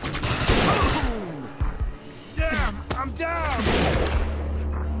 Damn, I'm down.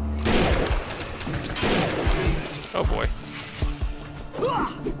 Oh boy.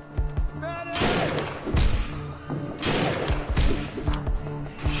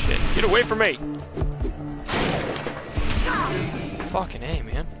 Shit, get away from me! Fucking A,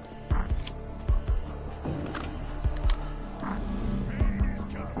 man.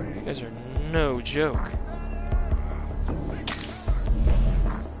 These guys are no joke.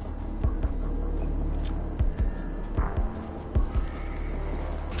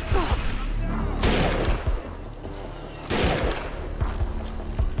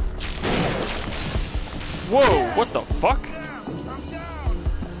 Whoa, what the fuck?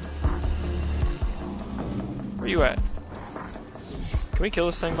 Where you at? Can we kill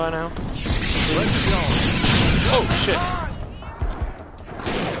this thing by now? Let's go. Oh, shit.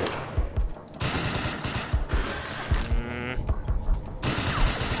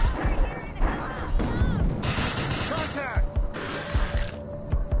 Contact.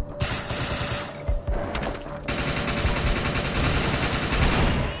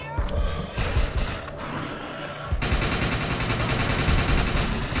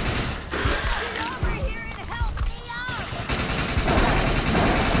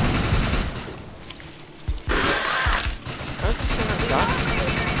 How's this thing not dying?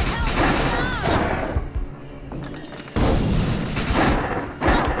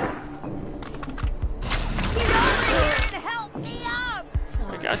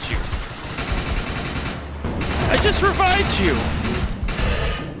 I got you. I just revived you!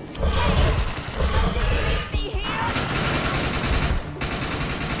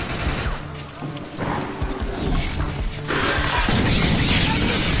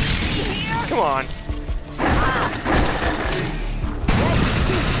 Come on.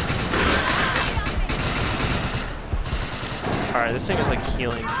 Alright, this thing is like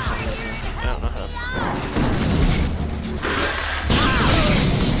healing for some reason. I don't know how.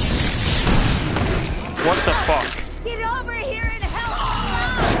 What the fuck? Get over here and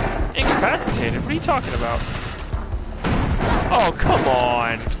help! Incapacitated? What are you talking about? Oh, come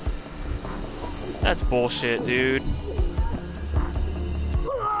on. That's bullshit, dude.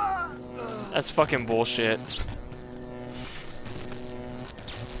 That's fucking bullshit.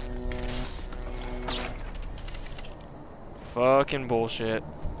 Fucking bullshit.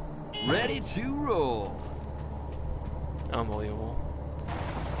 Ready to roll. Unbelievable.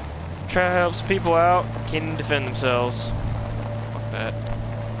 Try to help some people out, can't defend themselves. Fuck that.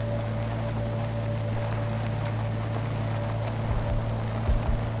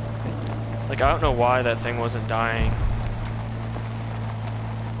 Like, I don't know why that thing wasn't dying.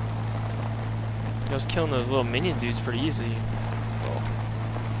 I was killing those little minion dudes pretty easy. Well,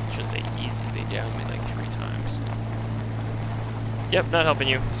 I shouldn't say easy, they downed me like 3 times. Yep, not helping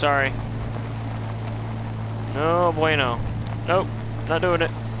you. Sorry. No bueno. Nope, not doing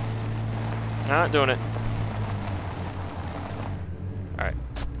it. Not doing it. Alright,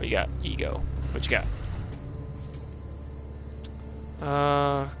 what you got? Ego. What you got?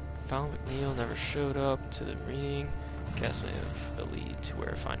 Fallon McNeil never showed up to the meeting. Cast me of a lead to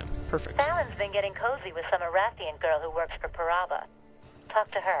where I find him. Perfect. Fallon's been getting cozy with some Arathian girl who works for Paraba. Talk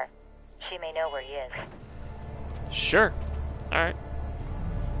to her. She may know where he is. Sure. Alright.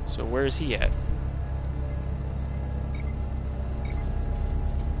 So where is he at?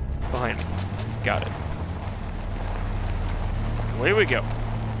 Behind me. Got it. Away we go.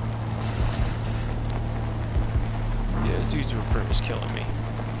 Yeah, those dudes were pretty much killing me.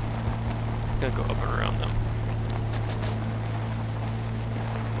 Gotta go up and around them.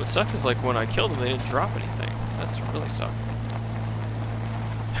 What sucks is like when I killed them, they didn't drop anything. That's really sucked.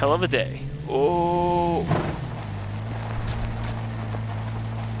 Hell of a day. Oh.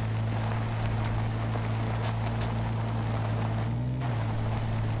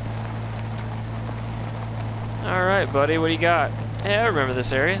 Alright, buddy, what do you got? Hey, I remember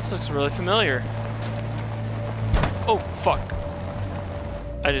this area. This looks really familiar. Oh, fuck.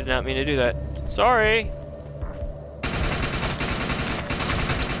 I did not mean to do that. Sorry.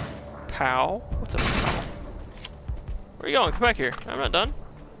 Pow? What's up, Pow? Where are you going? Come back here. I'm not done.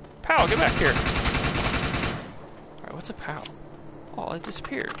 Pow, get back here. Alright, what's a Pow? Oh, it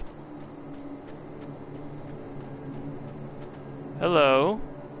disappeared. Hello,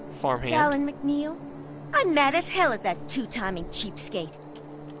 farmhand. Fallon McNeil, I'm mad as hell at that two-timing cheapskate.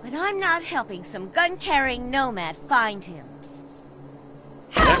 But I'm not helping some gun-carrying nomad find him.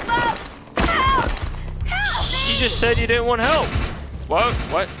 Help us! Help! Help me! You just said you didn't want help. What?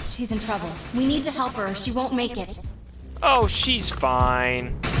 What? She's in trouble. We need to help her or she won't make it. Oh, she's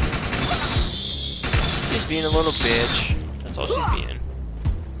fine. She's being a little bitch. That's all she's being.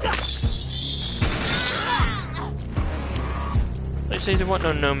 They say they want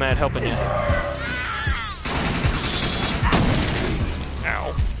no nomad helping you.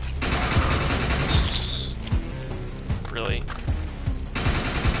 Ow. Really?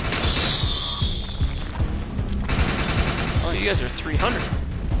 Oh, you guys are 300. You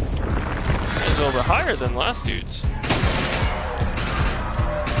guys are a little bit higher than last dude's.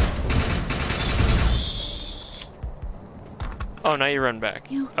 Oh, now you run back.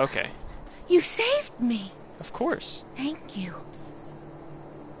 Okay. You saved me. Of course. Thank you.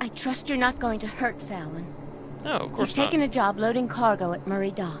 I trust you're not going to hurt Fallon. No, of course He's not. taken a job loading cargo at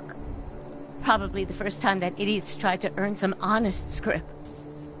Murray Dock. Probably the first time that idiot's tried to earn some honest scrip.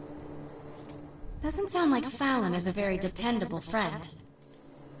 Doesn't sound like Fallon is a very dependable friend.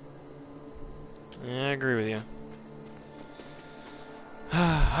 Yeah, I agree with you.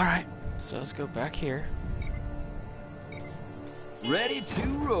 Alright, so let's go back here. Ready to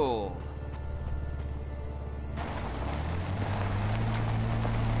roll.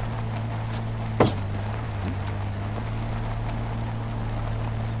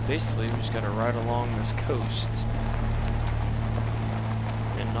 So basically, we just gotta ride along this coast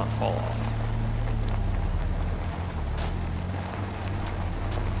and not fall off.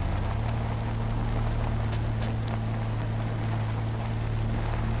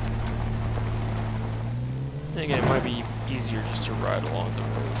 And again, it might be easier just to ride along the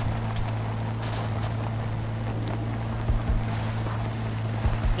road.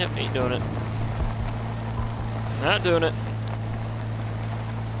 Yep, ain't doing it. Not doing it.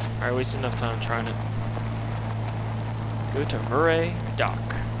 Alright, wasted enough time trying it. Go to Murray Dock.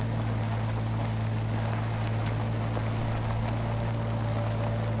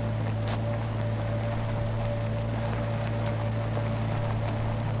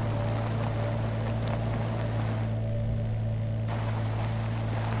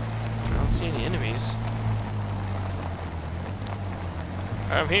 I don't see any enemies.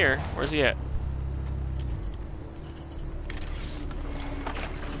 I'm here. Where's he at?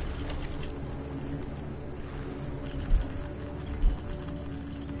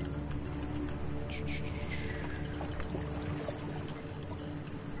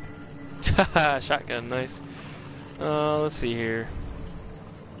 Shotgun, nice. Let's see here.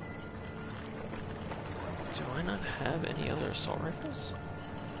 Do I not have any other assault rifles?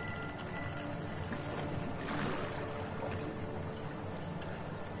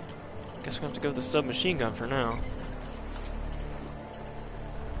 Guess we're gonna have to go with the submachine gun for now.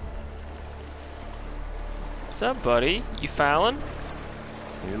 What's up, buddy? You Fallon?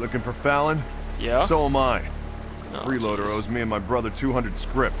 You looking for Fallon? Yeah. So am I. Oh, Freeloader geez. owes me and my brother 200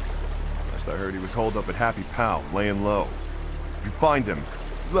 script. Last I heard he was holed up at Happy Pow, laying low. If you find him,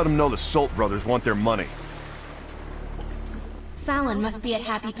 let him know the Salt brothers want their money. Fallon must be at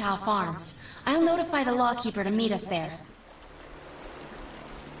Happy Pow Farms. I'll notify the lawkeeper to meet us there.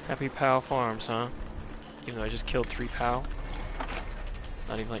 Happy Pow Farms, huh? Even though I just killed 3 Pow.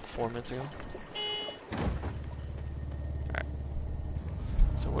 Not even like 4 minutes ago. Alright.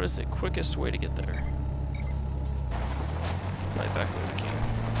 So what is the quickest way to get there? Right back where we came.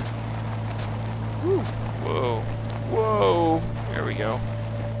 Woo! Whoa! Whoa! There we go.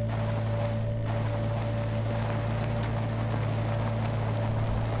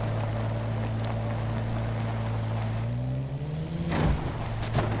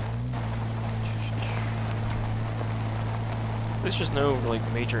 There's just no like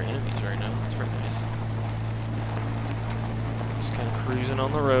major enemies right now. It's very nice. Just kind of cruising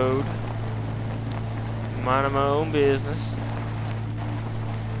on the road, minding my own business.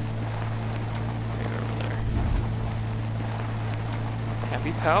 Right over there.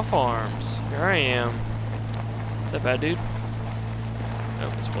 Happy Pow Farms. Here I am. Is that bad dude?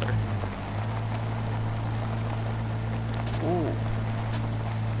 Nope, it's Blair. Ooh.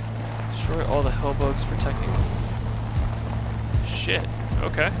 Destroy all the hellbugs protecting. Shit.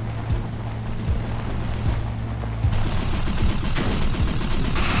 Okay.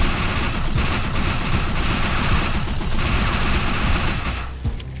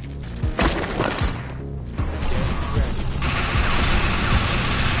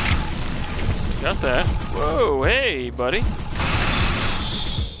 Got that. Whoa, hey, buddy.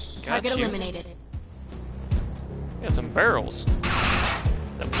 Got Target you. eliminated. Got some barrels.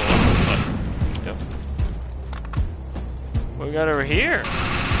 That blow up looks like. Yep. What we got over here?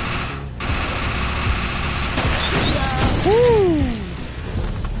 Woo!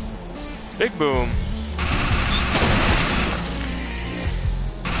 Big boom.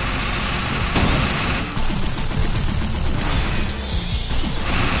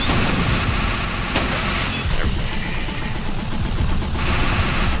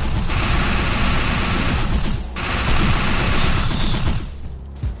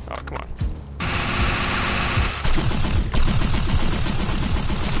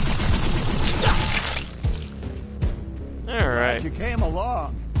 You came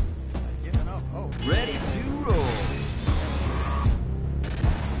along. Giving up hope. Ready to roll.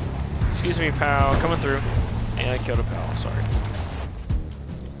 Excuse me, pal. Coming through. Yeah, I killed a pal. Sorry.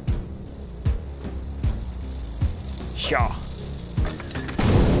 Shaw.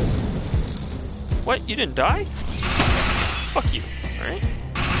 What? You didn't die? Fuck you. Alright.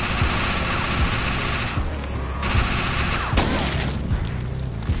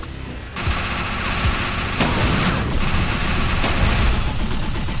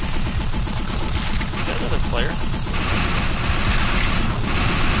 Player.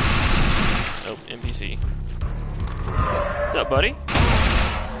 Nope, NPC. What's up, buddy?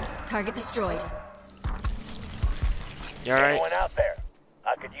 Target destroyed. You alright? Anyone out there?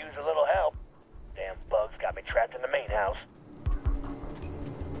 I could use a little help. Damn bugs got me trapped in the main house.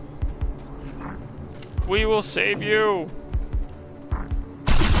 We will save you.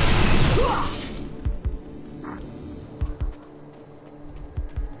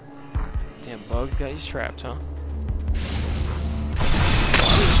 Damn bugs got you trapped, huh?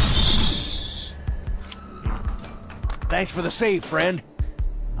 Thanks for the save, friend.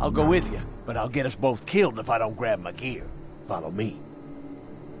 I'll go with you, but I'll get us both killed if I don't grab my gear. Follow me.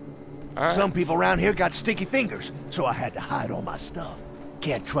 All right. Some people around here got sticky fingers, so I had to hide all my stuff.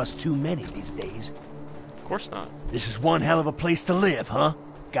 Can't trust too many these days. Of course not. This is one hell of a place to live, huh?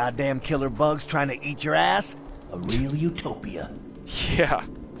 Goddamn killer bugs trying to eat your ass? A real utopia. Yeah,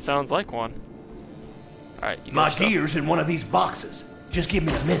 sounds like one. Alright, you My got stuff? gear's in one of these boxes. Just give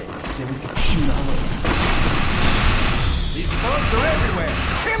me a minute, then we can shoot all over. These bugs are everywhere.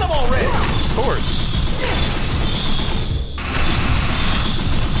 Kill them already! Of course.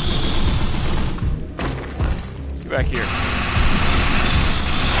 Get back here.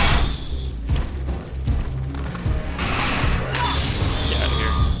 Get out of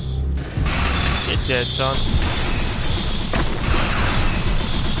here. Get dead, son.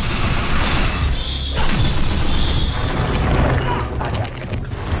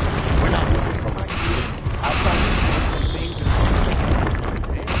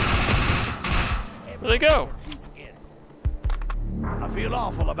 Where'd they go? I feel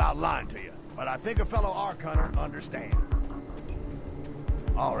awful about lying to you, but I think a fellow Ark hunter understands.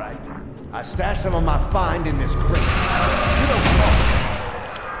 All right, I stashed some of my find in this crate. You don't talk.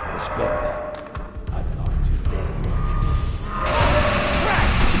 I respect that. I talk too damn much. Trash!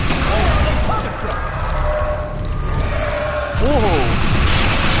 Oh, the truck! Whoa!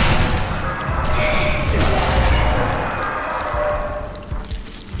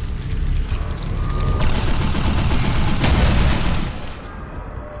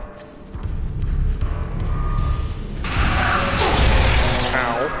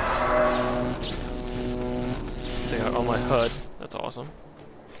 On my HUD. That's awesome.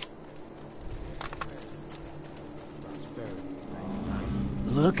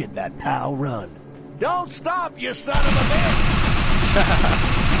 look at that Pow run. Don't stop, you son of a bitch!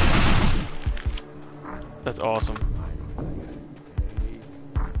 That's awesome.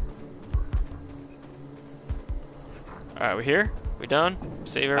 Alright, we here? We done?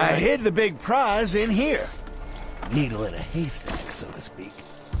 Save everything? I hid the big prize in here. Needle in a haystack, so to speak.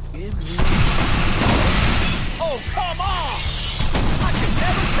 Give me... Oh, come on! I can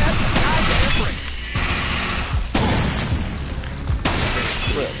never catch a goddamn break.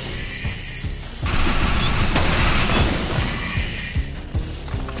 Look.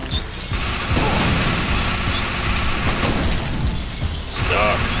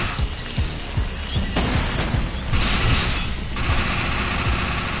 Stop.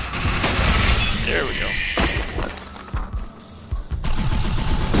 There we go.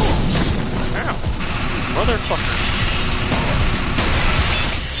 Ow. Motherfucker.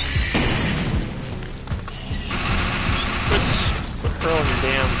 Quit hurling your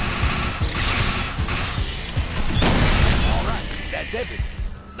damn... Alright, that's everything.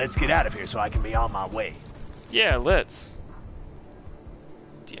 Let's get out of here so I can be on my way. Yeah, let's.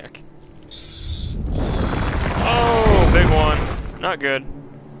 Dick. Oh, big one. Not good.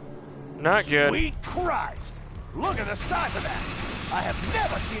 Not good. Sweet Christ! Look at the size of that! I have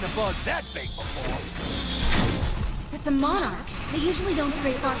never seen a bug that big before. It's a monarch. They usually don't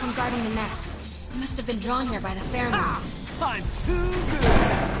stray far from guarding the nest. It must have been drawn here by the pheromones. I'm too good.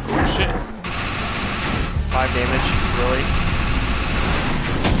 Oh shit. 5 damage. Really?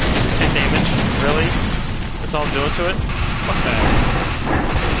 10 damage. Really? That's all I'm doing to it? Fuck that.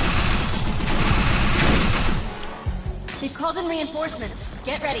 They've called in reinforcements.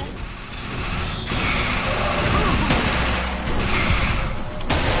 Get ready.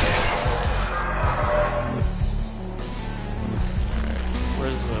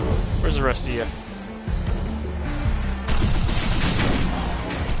 Where's the rest of you?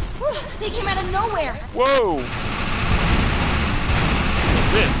 Whew, they came out of nowhere. Whoa!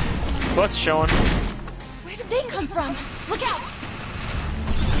 What's this? Butt's showing. Where did they come from? Look out!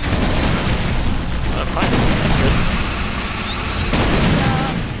 Fine. That's good.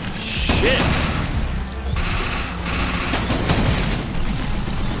 Shit!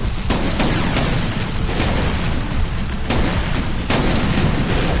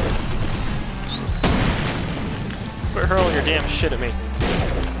 Quit hurling your damn shit at me.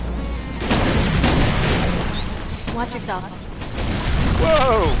 Watch yourself.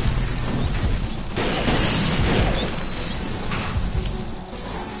 Whoa!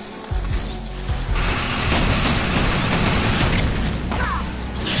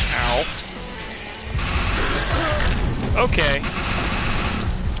 Ow. Okay.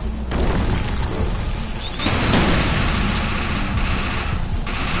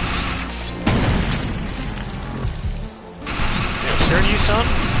 Scared of you, son?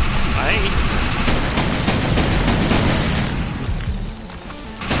 I ain't.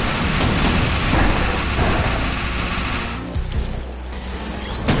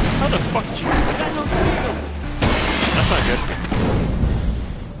 How the fuck did you... I got no shield. That's not good.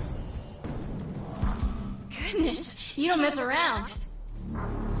 Goodness, you don't mess around.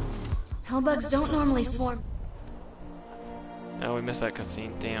 Hellbugs don't normally swarm. No, we missed that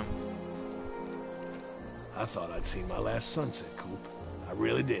cutscene. Damn. I thought I'd seen my last sunset, Coop. I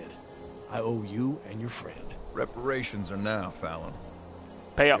really did. I owe you and your friend. Reparations are now, Fallon.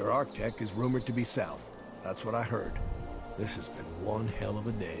 Pay up. Your architect is rumored to be south. That's what I heard. This has been one hell of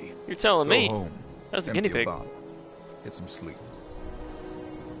a day. You're telling Go me. home. That's the Empty guinea pig. your bottle. Get some sleep.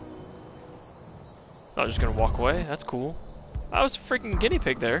 I was just gonna walk away. That's cool. I was a freaking guinea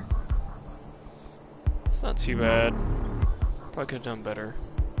pig there. It's not too bad. Probably could have done better.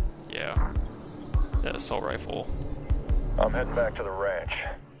 Yeah. That assault rifle. I'm heading back to the ranch.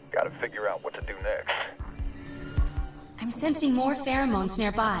 Gotta figure out what to do next. I'm sensing more pheromones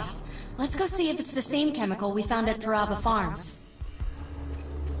nearby. Let's go see if it's the same chemical we found at Paraba Farms.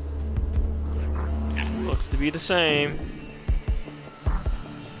 Looks to be the same.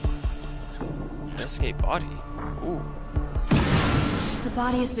 Investigate body. Ooh. The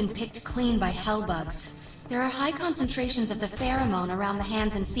body has been picked clean by hellbugs. There are high concentrations of the pheromone around the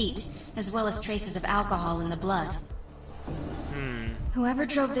hands and feet, as well as traces of alcohol in the blood. Whoever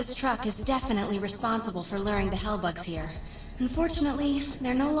drove this truck is definitely responsible for luring the hellbugs here. Unfortunately,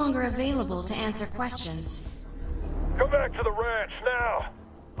 they're no longer available to answer questions. Come back to the ranch now.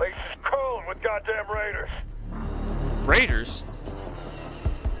 Place is crawling with goddamn raiders. Raiders?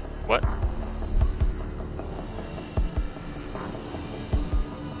 What?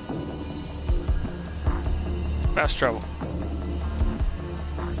 Fast travel.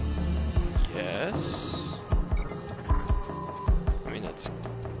 Yes. I mean, that's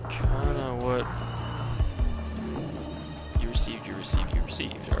Kinda what you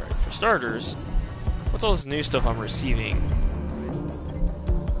received. Alright, for starters, what's all this new stuff I'm receiving?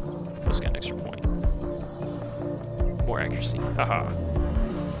 Those got an extra point. More accuracy. Haha.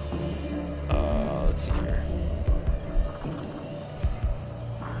 Let's see here.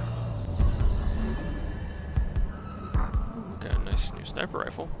 Got a nice new sniper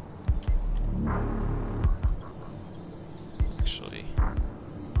rifle. Actually,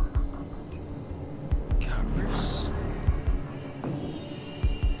 God, where's...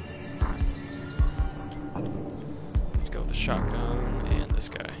 Let's go with the shotgun and this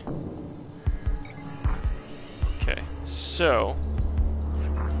guy. Okay, so...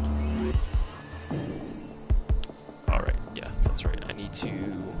 Alright, yeah, that's right. I need to...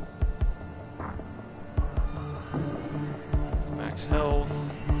 Max health.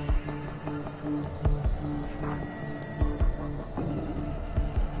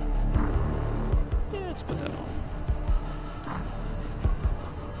 Yeah, let's put that on.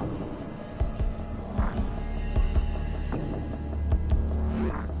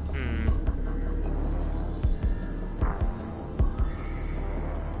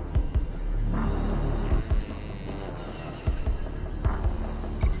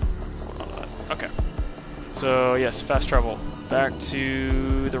 Okay. So, yes, fast travel. Back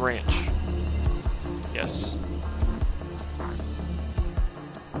to the ranch. Yes.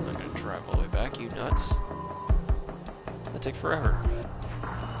 I'm not gonna drive all the way back, you nuts. That'll take forever.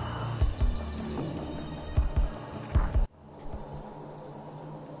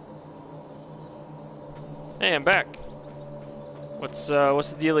 Hey, I'm back. What's the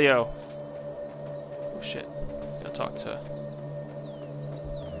dealio? Oh shit. Gotta talk to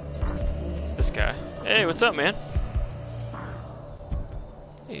this guy. Hey, what's up, man?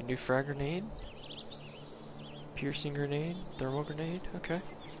 Hey, new frag grenade. Piercing grenade. Thermal grenade. Okay.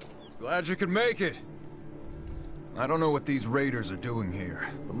 Glad you could make it. I don't know what these raiders are doing here,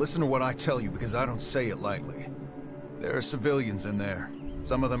 but listen to what I tell you because I don't say it lightly. There are civilians in there.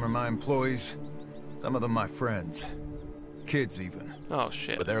 Some of them are my employees, some of them my friends. Kids even. Oh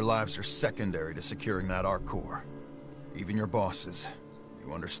shit. But their lives are secondary to securing that ark core. Even your bosses.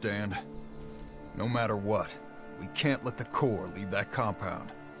 You understand? No matter what, we can't let the core leave that compound.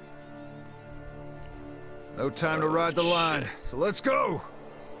 No time to ride the line, so let's go!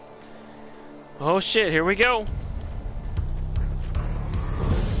 Oh shit, here we go!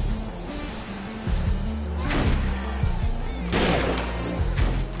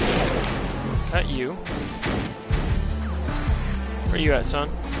 Got you. Where you at, son?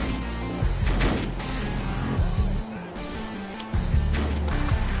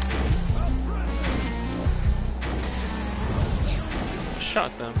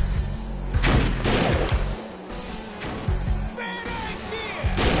 Shot them.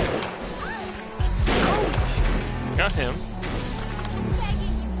 Got him.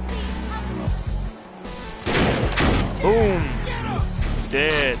 Boom.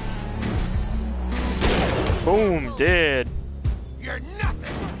 Dead. Boom. Dead. You're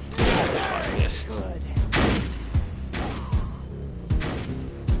nothing. I missed.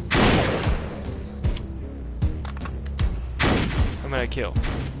 I'm gonna kill.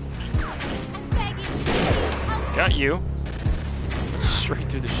 Got you. Straight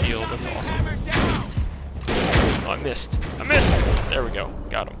through the shield. That's awesome. Oh, I missed. I missed. There we go.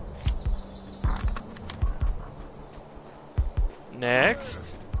 Got him.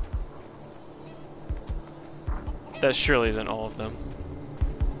 Next. That surely isn't all of them.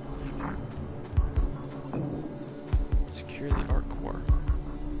 Secure the ark core.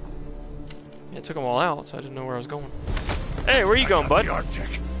 Yeah, I took them all out, so I didn't know where I was going. Hey, where you going, bud? The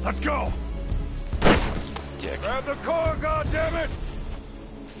Arctic. Let's go. Dick. Grab the core, goddammit!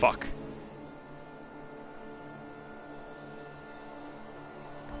 Fuck.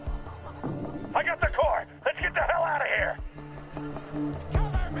 I got the core. Let's get the hell out of here.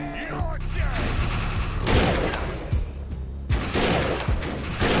 Cover me!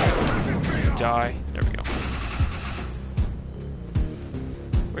 Die. There we go.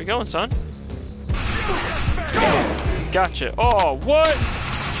 Where you going, son? Gotcha. Oh, what?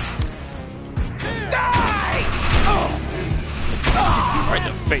 Die! Right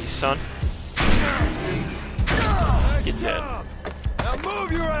in the face, son. Get dead. Now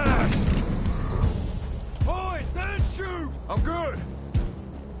move your ass! Point, then shoot! I'm good!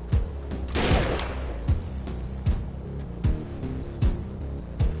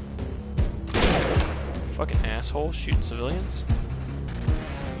 Fucking asshole shooting civilians.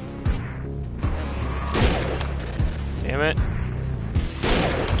 Damn it.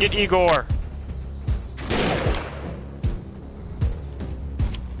 Get Igor.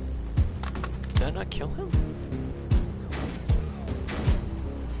 I not kill him?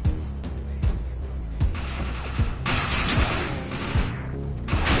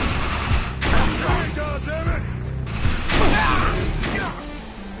 God damn it!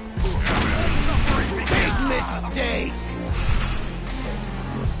 Mistake!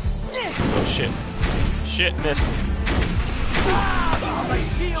 Oh shit. Shit, missed.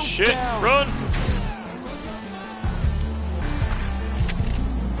 Shit, run!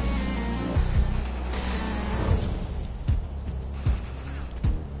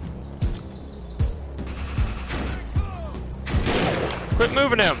 Quit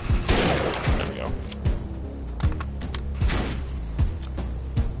moving him! There we go.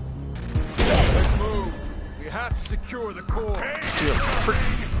 Let's move. We have to secure the core.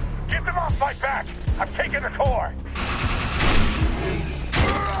 Get them off my back! I'm taking the core!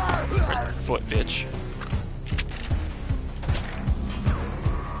 Right foot, bitch.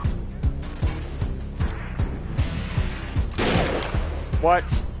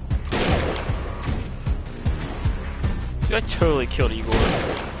 What? Dude, I totally killed Igor.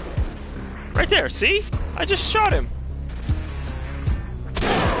 Right there, see? I just shot him.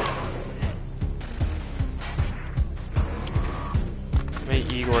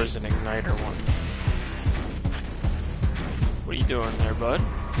 Maybe Igor's an igniter one. What are you doing there, bud?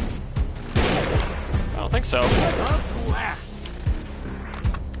 I don't think so.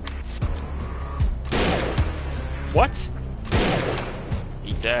 What?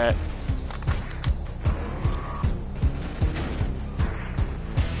 Eat that.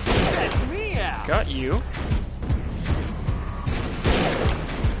 Got you.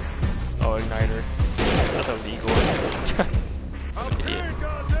 Oh, igniter. I thought that was Igor. Idiot.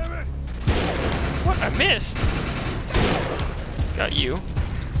 What? I missed. Got you.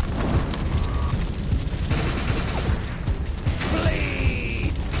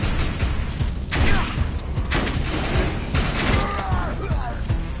 Bleed!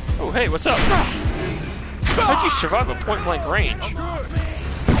 Oh, hey, what's up? How'd you survive a point-blank range?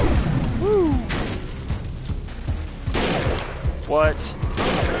 Woo! What?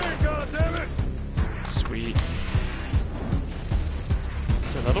 Sweet.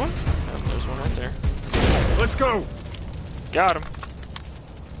 Is there another one? Oh, there's one right there. Let's go! Got him.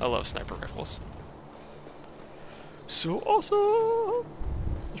 I love sniper rifles. So awesome!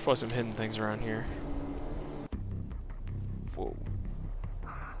 There's probably some hidden things around here. Whoa.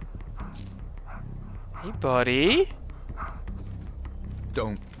 Hey, buddy.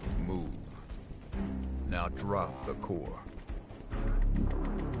 Don't move. Now drop the core.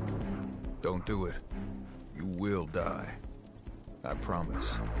 Don't do it. You will die. I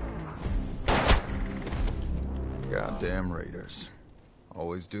promise. Goddamn raiders.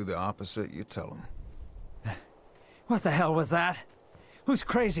 Always do the opposite you tell them. What the hell was that? Who's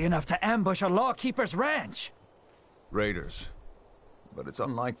crazy enough to ambush a lawkeeper's ranch? Raiders. But it's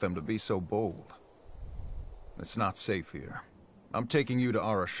unlike them to be so bold. It's not safe here. I'm taking you to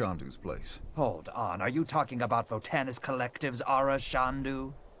Ara Shandu's place. Hold on, are you talking about Votanus Collective's Ara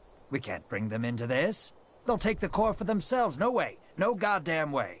Shandu? We can't bring them into this. They'll take the core for themselves. No way. No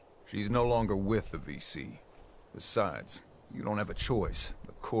goddamn way. She's no longer with the VC. Besides, you don't have a choice.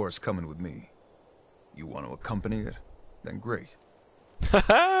 The core's coming with me. You want to accompany it? Then great.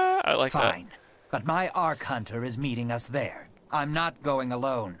 I like that. Fine. But my Ark Hunter is meeting us there. I'm not going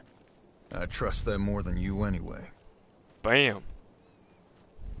alone. I trust them more than you anyway. Bam.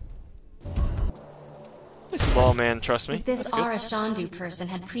 This lawman trusts me. If this That's good. Ara Shandu person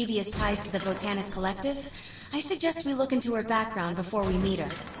had previous ties to the Votanus Collective, I suggest we look into her background before we meet her.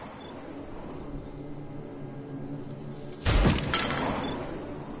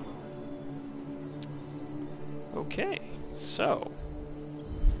 Okay, so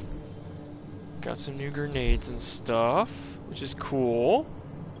got some new grenades and stuff, which is cool.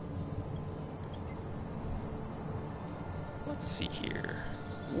 Let's see here.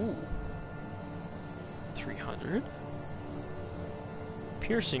 Ooh. 300.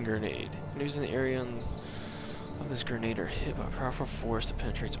 Piercing grenade. Enemies in the area of this grenade are hit by a powerful force that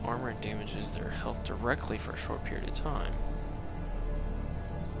penetrates armor and damages their health directly for a short period of time.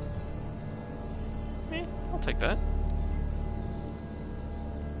 I'll take that.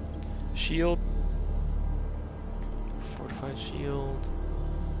 Shield. Fortified shield.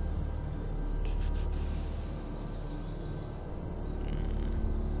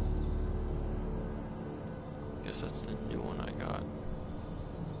 Guess that's the new one I got.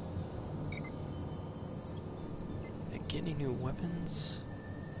 Did I get any new weapons?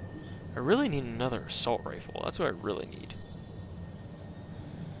 I really need another assault rifle. That's what I really need.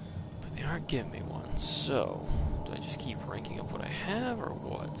 But they aren't giving me one, so do I just keep ranking up what I have or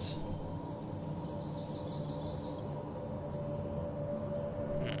what?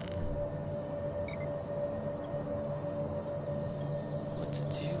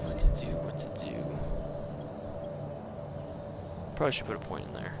 Probably should put a point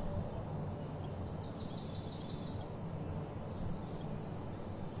in there.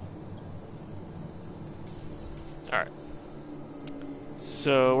 Alright.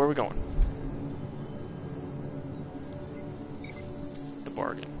 So, where are we going? The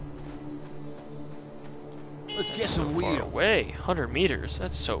bargain. Let's That's get so some far wheels. away. 100 meters.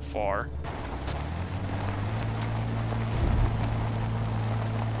 That's so far.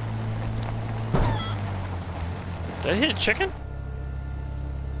 Did I hit a chicken?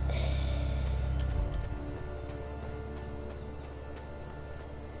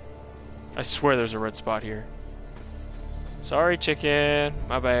 I swear there's a red spot here. Sorry, chicken.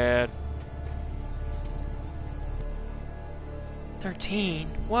 My bad. 13?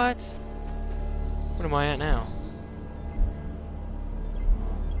 What? What am I at now?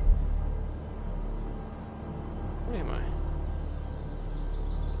 What am I?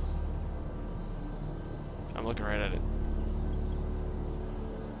 I'm looking right at it.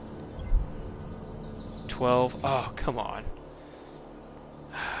 12. Oh, come on.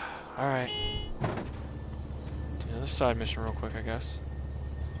 Alright. Do another side mission real quick, I guess.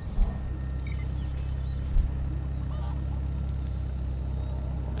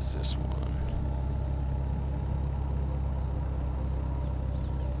 What is this one?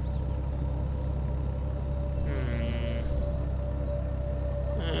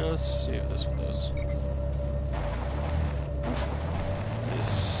 Let's see if this one does.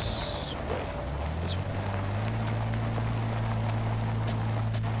 This way. This way.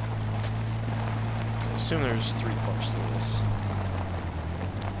 So I assume there's 3 parts to this.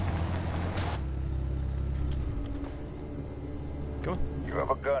 Go on. You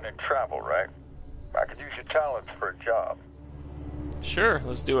have a gun in travel, right? I could use your talents for a job. Sure,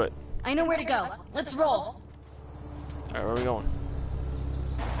 let's do it. I know where to go. Let's roll. Alright, where are we going?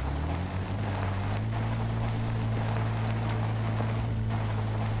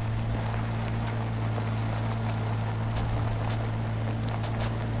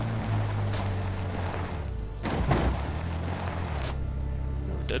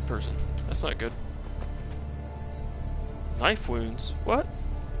 Dead person. That's not good. Knife wounds? What?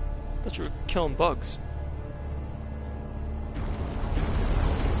 I thought you were killing bugs.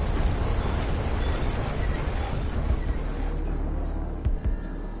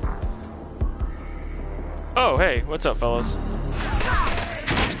 Oh, hey, what's up, fellas?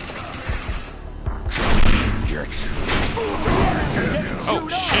 Oh,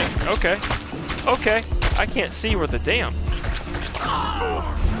 shit. Okay. Okay. I can't see worth a damn.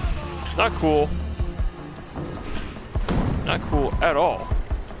 Not cool. Not cool at all.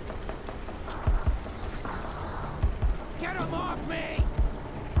 Get him off me!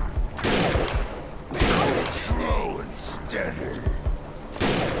 Slow and steady.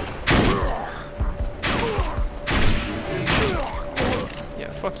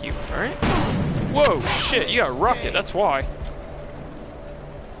 Yeah, fuck you, alright? Whoa, shit, you got a rocket, that's why.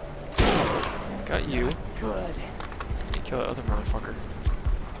 Got you. Good. You kill that other motherfucker.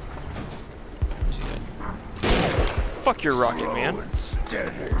 Where's he at? Fuck your rocket, man.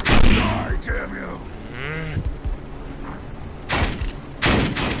 Steady. Die, damn you.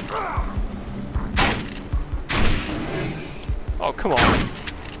 Oh, come on.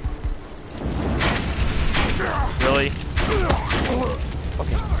 Really?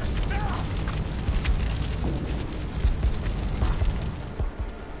 Okay.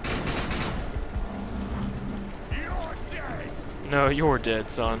 No, you're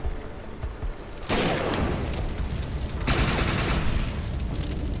dead, son.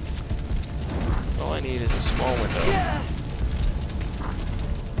 So all I need is a small window.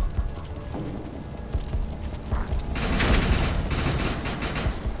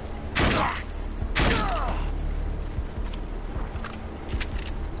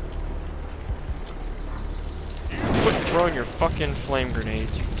 Quit throwing your fucking flame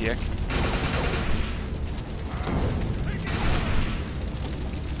grenades, you dick.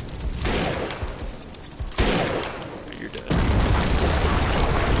 You're dead.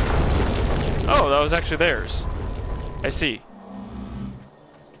 Oh, that was actually theirs. I see.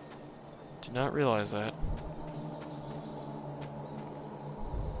 Did not realize that.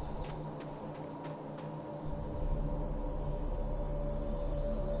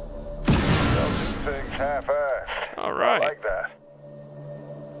 Things half-assed. All right. I like that.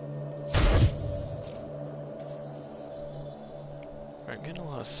 Alright, getting a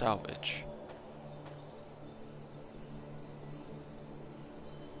lot of salvage.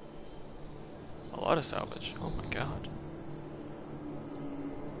 A lot of salvage. Oh my god.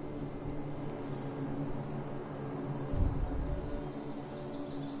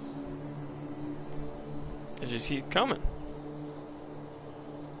 They just keep coming.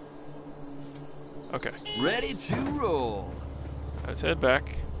 Okay. Ready to roll. Let's head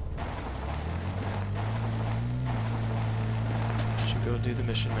back. Should go do the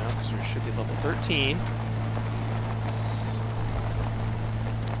mission now because we should be level 13.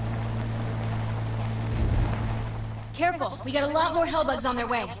 Careful, we got a lot more hellbugs on their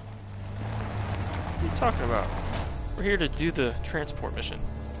way. What are you talking about? We're here to do the transport mission.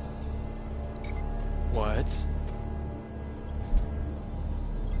 What?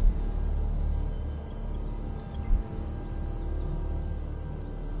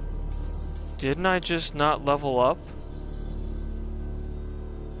 Didn't I just not level up?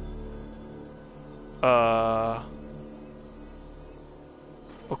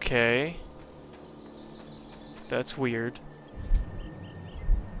 Okay. That's weird.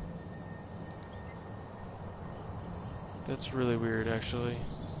 That's really weird, actually.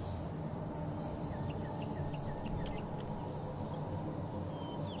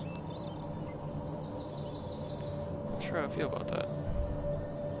 Not sure how I feel about that.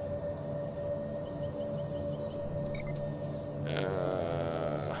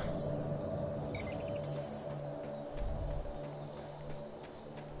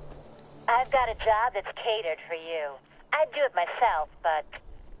 I've got a job that's catered for you. I'd do it myself, but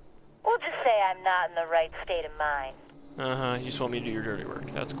we'll just say I'm not in the right state of mind. Uh-huh, you just want me to do your dirty work.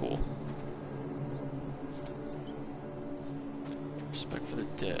 That's cool. Respect for the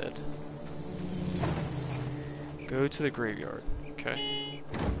dead. Go to the graveyard. Okay.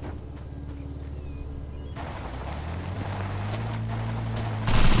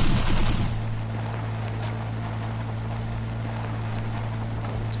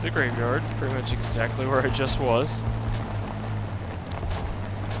 Going to the graveyard. Pretty much exactly where I just was.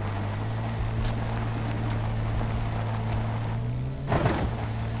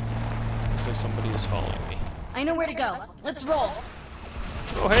 Looks like somebody is following me. I know where to go. Let's roll.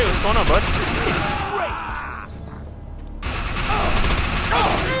 Oh, hey, what's going on, bud?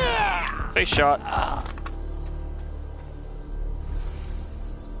 Face shot.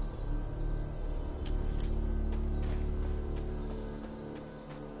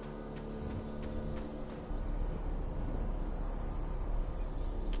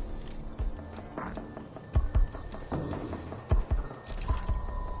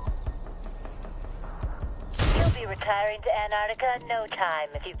 You'll be retiring to Antarctica in no time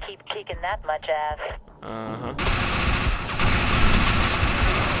if you keep kicking that much ass. Uh-huh.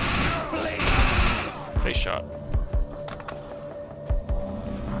 Face shot.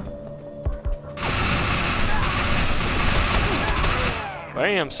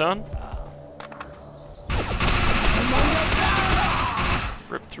 Bam, son.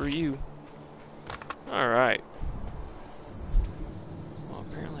 Rip through you. Alright. Well,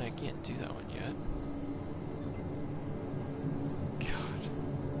 apparently I can't do that one yet. God.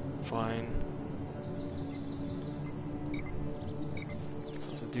 Fine.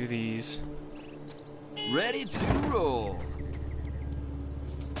 So to do these. Ready to roll.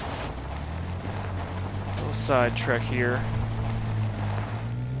 Little side trek here.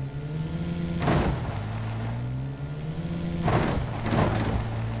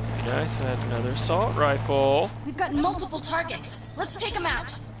 Be nice to have another assault rifle. We've got multiple targets. Let's take them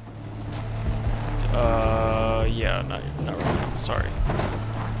out. Yeah, not right now. Sorry.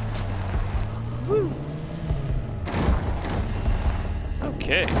 Woo.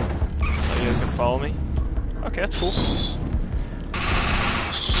 Okay. Are you guys gonna follow me? Okay, that's cool.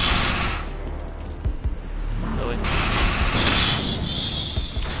 Really?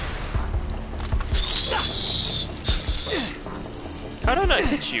 How did I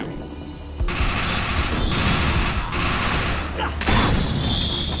hit you?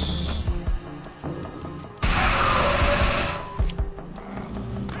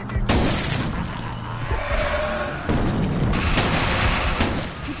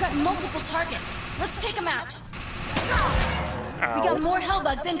 We've got multiple targets. Let's take them out. Ow. We got more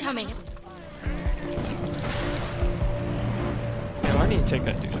hellbugs incoming. No, I need to take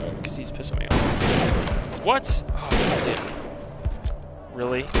that dude out because he's pissing me off. What? Oh, dick.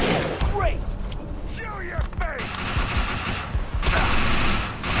 Really? This is great! Show your face!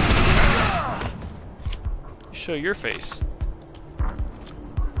 Show your face.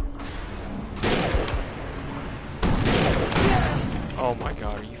 Oh my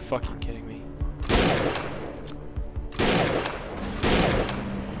god, are you fucking kidding me?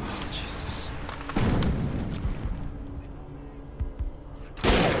 Oh, Jesus.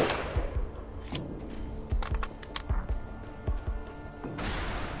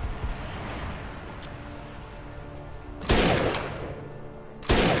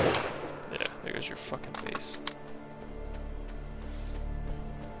 Yeah, there goes your fucking face.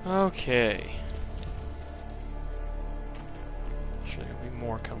 Okay.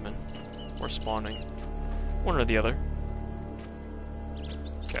 more coming. Or spawning. One or the other.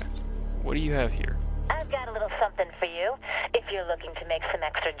 Okay. What do you have here? I've got a little something for you, if you're looking to make some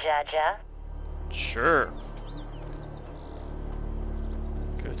extra jaja. Sure.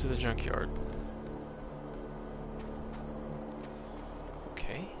 Go to the junkyard.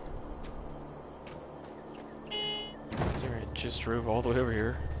 Okay. It just drove all the way over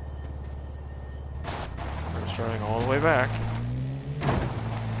here. I was driving all the way back.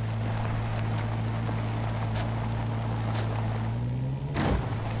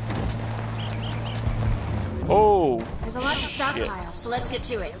 Oh! There's a lot to stockpile, so let's get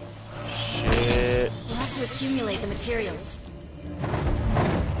to it. Shit. We'll have to accumulate the materials.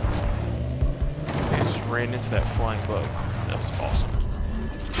 I just ran into that flying bug. That was awesome.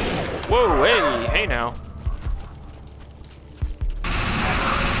 Whoa, hey! Hey now.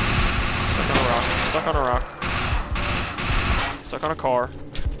 Stuck on a rock. Stuck on a rock. Stuck on a car.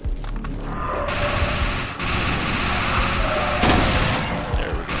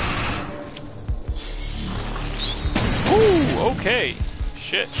 There we go. Ooh, okay.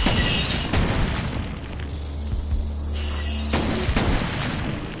 Shit.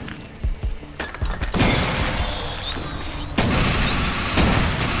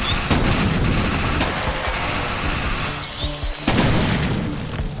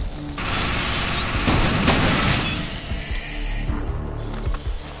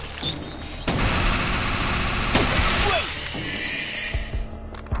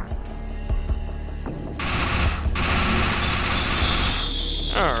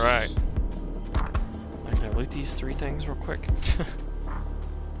 Alright. Can I loot these 3 things real quick?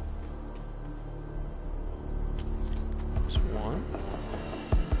 There's one.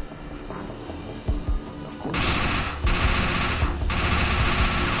 Of course.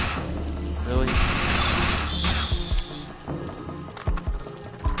 Really?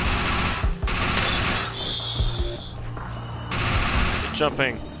 Good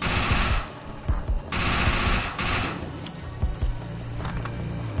jumping.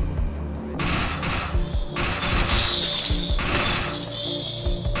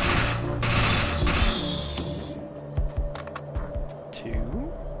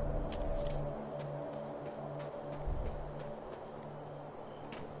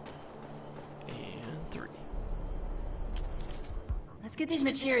 Let's get these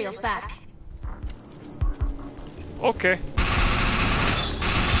materials back. Okay.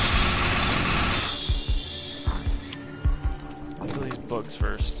 Kill these bugs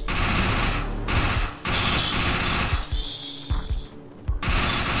first.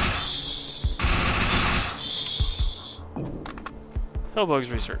 Hell bugs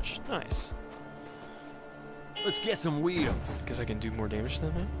research. Nice. Let's get some wheels. Because I can do more damage to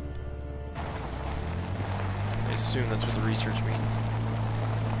them now? I assume that's what the research means.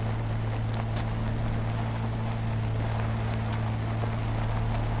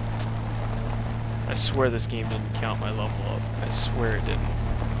 I swear this game didn't count my level up. I swear it didn't.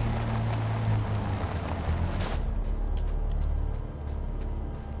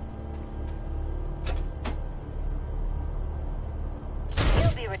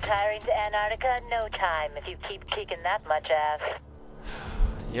 You'll be retiring to Antarctica in no time if you keep kicking that much ass.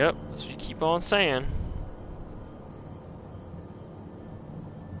 Yep, that's what you keep on saying.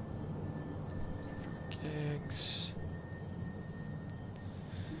 Gigs.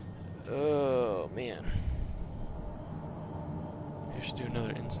 Oh man. I should do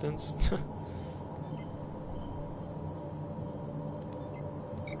another instance.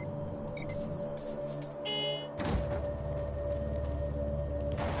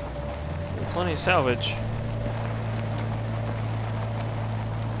 Plenty of salvage.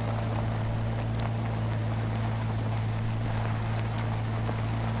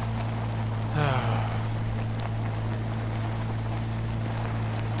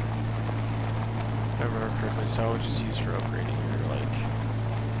 If I remember correctly, salvage is used for upgrading your like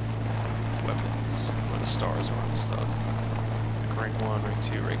weapons, where the stars are and stuff. Like rank 1, rank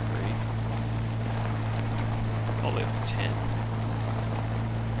 2, rank 3. All the way up to 10.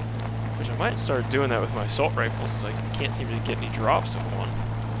 Which I might start doing that with my assault rifles, since I can't seem to get any drops of one.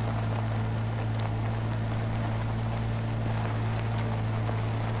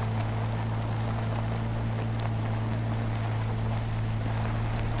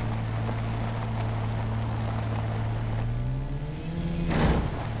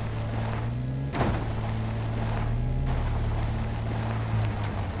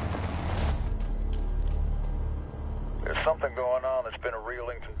 There's something going on that's been a real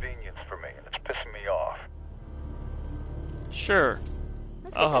inconvenience for me, and it's pissing me off. Sure.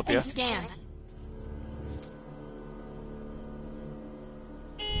 Let's I'll get help that you. thing scanned.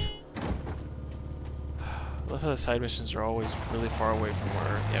 I love how the side missions are always really far away from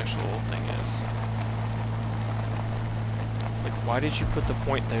where the actual thing is. It's like, why did you put the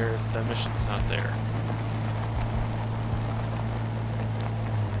point there if the mission's not there?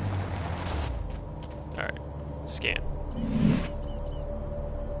 Alright, scan.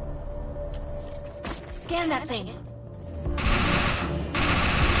 Scan that thing.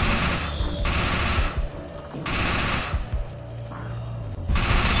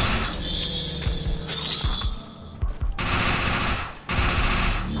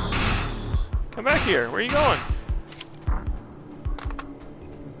 Come back here. Where are you going? I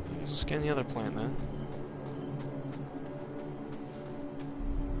guess we'll scan the other plant then.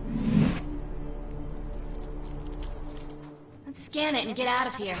 Let's scan it and get out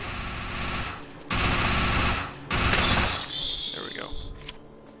of here. There we go.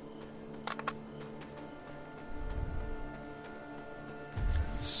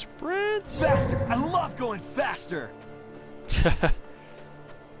 Sprint! Faster! I love going faster!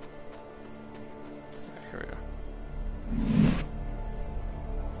 Here we go.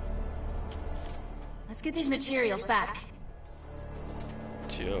 Let's get these materials back.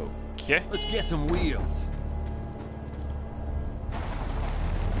 Okay. Let's get some wheels.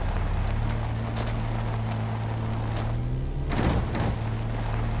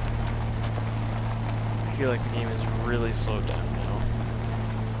 I feel like the game is really slowed down now.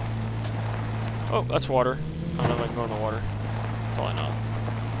 Oh, that's water. I don't know if I can go in the water. Probably not.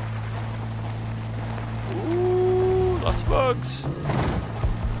 Ooh, lots of bugs.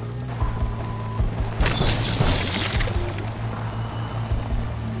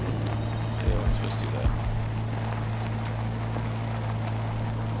 Maybe I wasn't supposed to do that.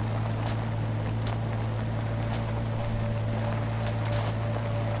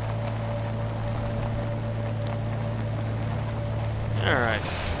 Alright.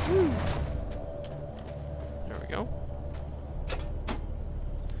 There we go.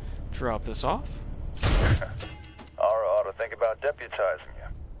 Drop this off. Ara ought to think about deputizing you.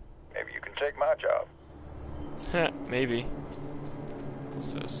 Maybe you can take my job. Maybe.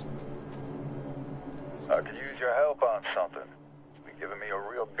 What's this? I could use your help on something. It's been giving me a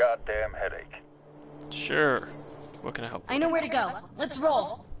real goddamn headache. Sure. What can I help with? I know where to go. Let's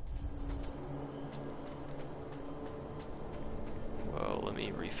roll. Well, let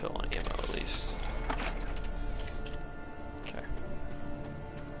me refill on ammo at least. Okay.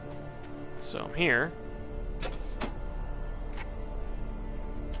 So I'm here.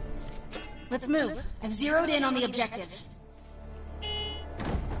 Let's move. I've zeroed in on the objective.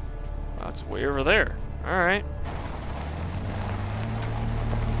 That's way over there. Alright.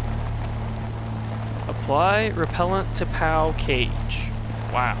 Apply repellent to Pow cage.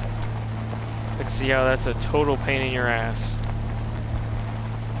 Wow. I can see how that's a total pain in your ass.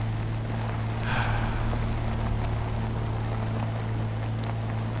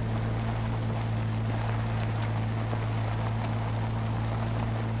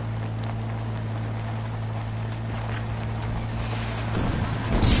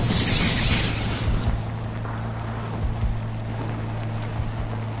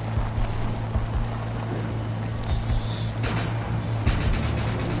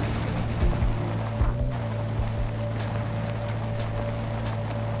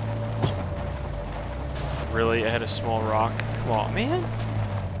 Really? I had a small rock? Come on, man.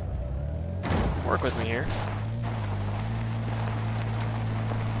 Work with me here.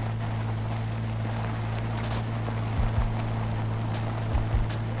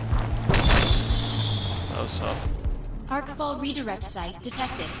 That was tough. Arcfall redirect site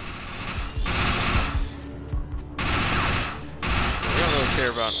detected. We don't really care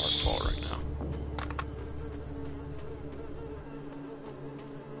about Arcfall right now.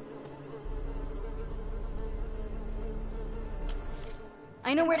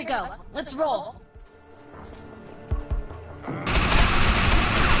 I know where to go. Let's roll.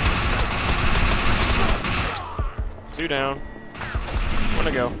 Two down. One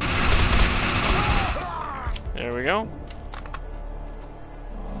to go. There we go.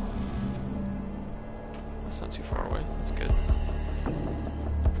 That's not too far away. That's good.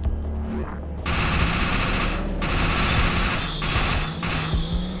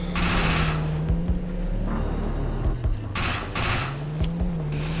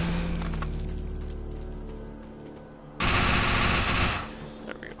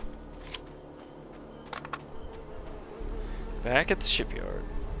 Back at the shipyard.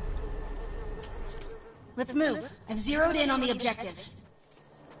 Let's move. I've zeroed in on the objective.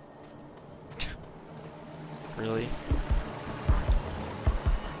 Really?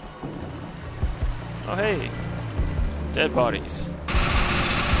 Oh hey! Dead bodies.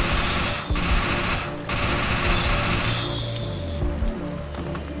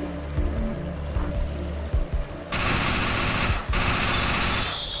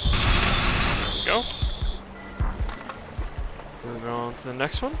 go. Moving on to the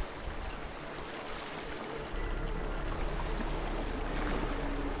next one.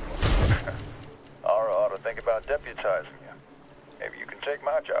 Ara ought to think about deputizing you. Maybe you can take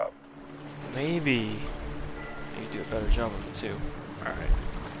my job. Maybe you do a better job of it too. Alright.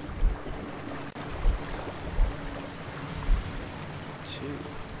 2.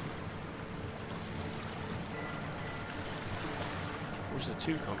 Where's the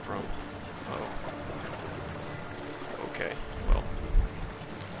 2 come from? Oh. Okay, well.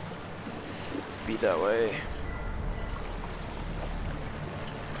 Be that way.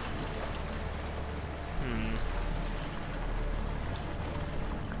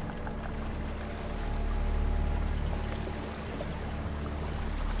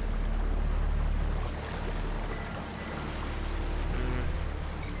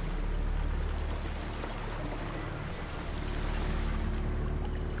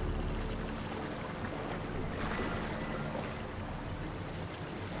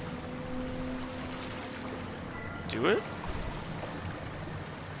 Do it?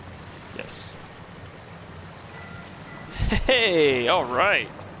 Yes. Hey, alright.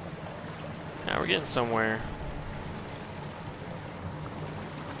 Now we're getting somewhere.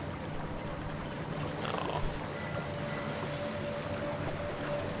 Oh.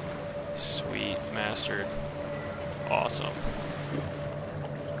 Sweet, mastered. Awesome.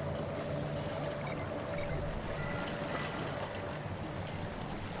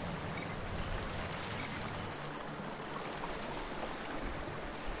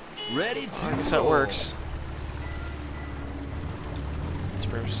 Ready to I guess that works. It's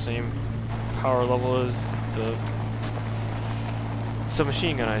pretty much the same power level as the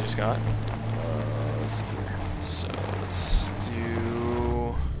submachine gun I just got. Let's see here. So let's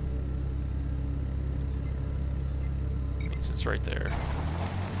do. Means it's right there.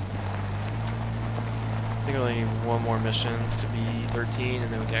 I think I only need one more mission to be 13,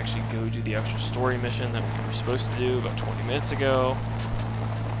 and then we can actually go do the extra story mission that we were supposed to do about 20 minutes ago.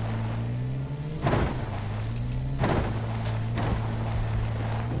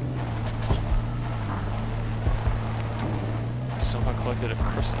 Somehow collected a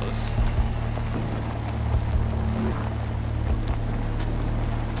chrysalis.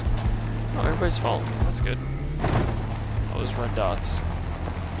 Oh, everybody's following me. That's good. All those red dots.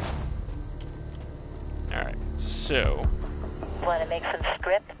 Alright, so. Want to make some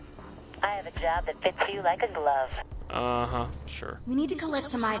script? I have a job that fits you like a glove. Uh-huh, sure. We need to collect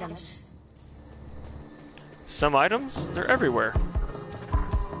some items. Some items? They're everywhere.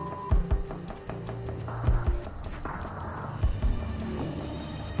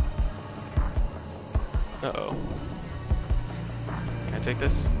 Uh-oh. Can I take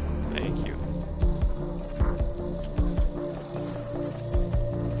this? Thank you.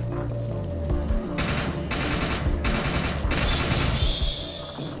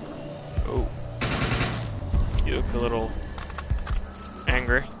 Oh. You look a little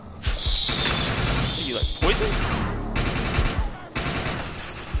angry. You like poison?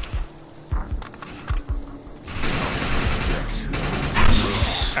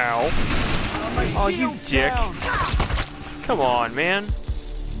 Ow. Oh, you dick. Come on, man.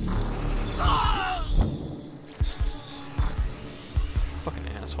 Fucking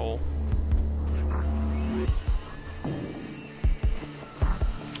asshole.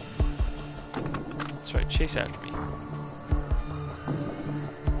 That's right, chase after me.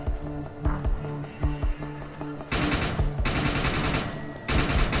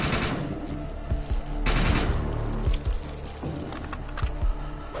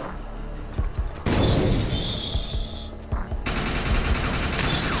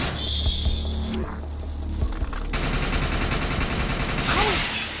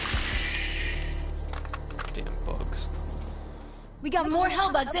 We got more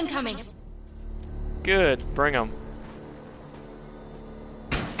hellbugs incoming. Good, bring them.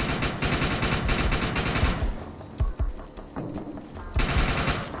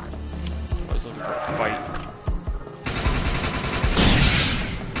 I was looking for a fight.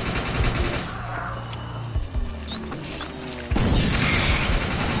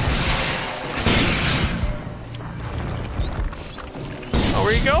 Oh,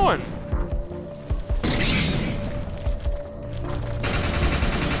 where are you going?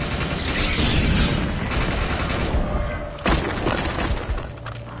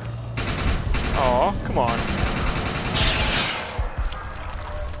 Oh, come on.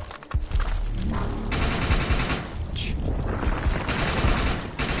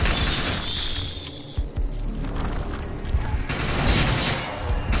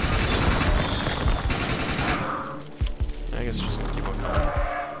 I guess we're just gonna keep on going.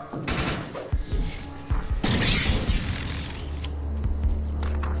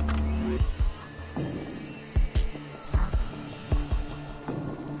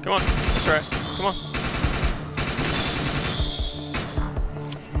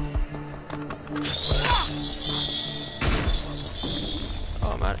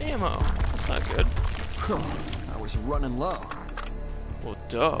 ammo. That's not good. I was running low. Well,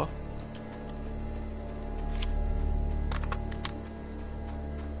 duh.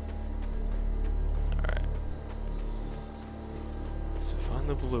 Alright. So find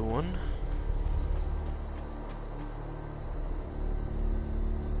the blue one.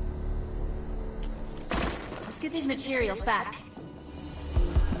 Let's get these materials back.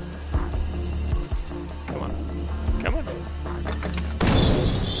 Come on. Come on.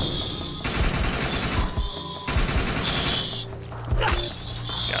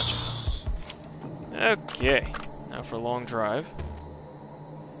 Gotcha. Okay. Now for a long drive.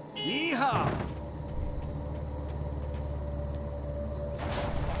 Yeehaw!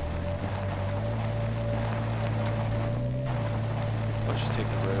 I should take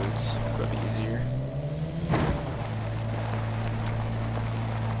the roads. Probably easier.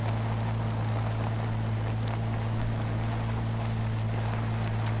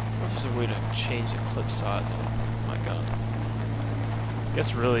 There's a way to change the clip size on my gun. I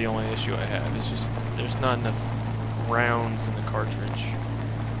guess really the only issue I have is just there's not enough rounds in the cartridge.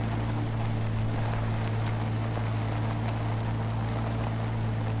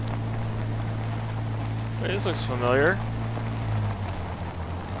 Wait, this looks familiar.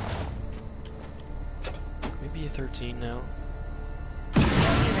 Maybe a 13 now.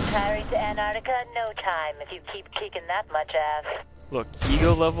 Retiring to Antarctica, no time if you keep kicking that much ass. Look,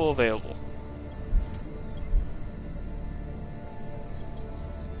 ego level available.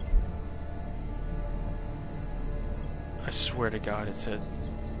 I swear to God it said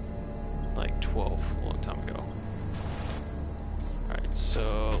like 12 a long time ago. Alright,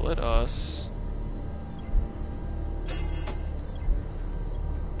 so let us pick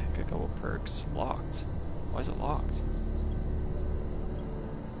a couple perks. Locked. Why is it locked?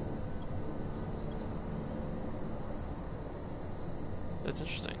 That's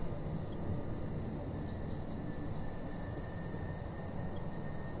interesting.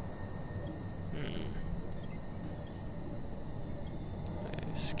 Okay,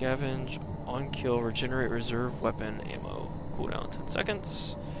 scavenge, on kill, regenerate reserve weapon ammo. Cooldown 10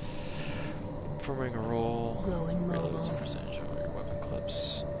 seconds. Performing a roll. Reloads a percentage of your weapon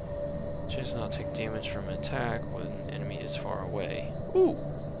clips. Chance to not take damage from an attack when an enemy is far away. Ooh!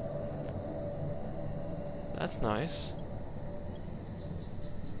 That's nice.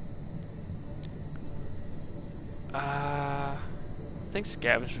 I think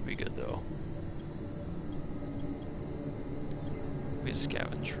scavenge would be good though. We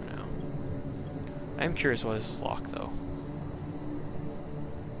scavenge for now. I am curious why this is locked though.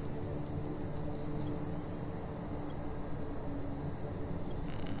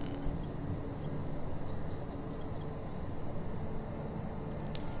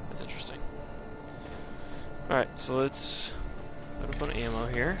 That's interesting. Alright, so let's load up on ammo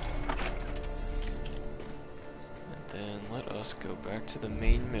here. Then let us go back to the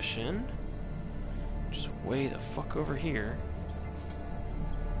main mission. Just way the fuck over here.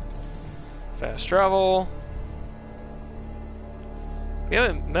 Fast travel. We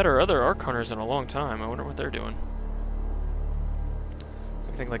haven't met our other Ark Hunters in a long time. I wonder what they're doing.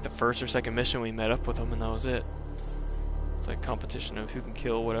 I think like the first or second mission we met up with them and that was it. It's like competition of who can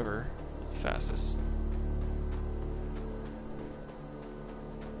kill whatever fastest.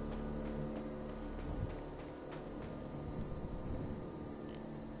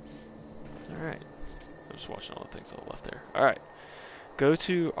 Alright. I'm just watching all the things on the left there. Alright. Go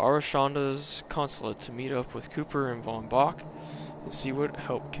to Arashanda's consulate to meet up with Cooper and Von Bach and see what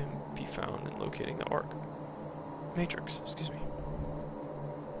help can be found in locating the ark-matrix. Excuse me.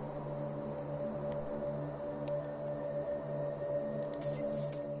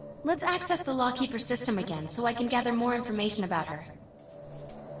 Let's access the Law Keeper system again so I can gather more information about her.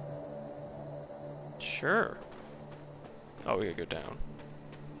 Sure. Oh, we gotta go down.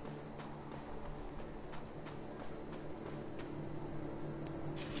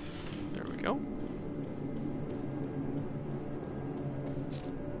 There we go.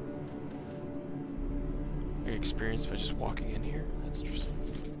 Your experience by just walking in here? That's interesting.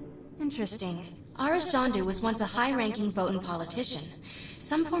 Interesting. Arashandu was once a high-ranking Votan politician.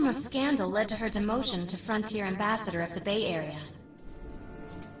 Some form of scandal led to her demotion to Frontier Ambassador of the Bay Area.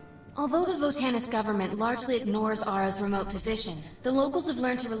 Although the Votanist government largely ignores Ara's remote position, the locals have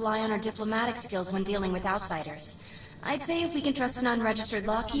learned to rely on her diplomatic skills when dealing with outsiders. I'd say if we can trust an unregistered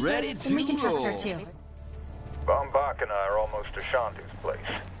lawkeeper, then we can trust her too. Von Bach and I are almost to Shanti's place.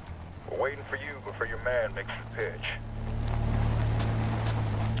 We're waiting for you before your man makes the pitch.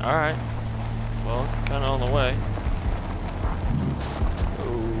 Alright. Well, kinda on the way.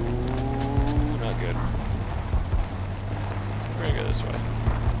 Oh, not good. We're gonna go this way.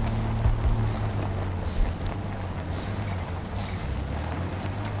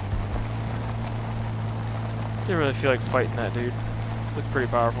 Didn't really feel like fighting that dude. Looked pretty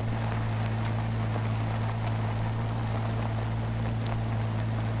powerful.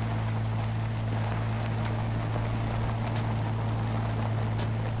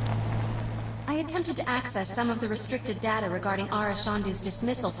 I attempted to access some of the restricted data regarding Ara Shandu's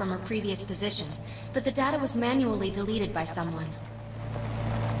dismissal from her previous position, but the data was manually deleted by someone.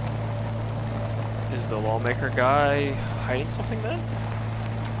 Is the lawmaker guy hiding something then?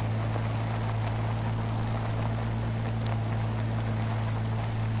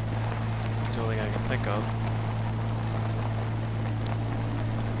 That's the only thing I can think of.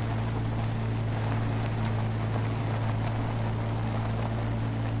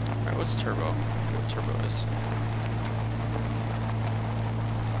 Alright, what's turbo? I forget what turbo is.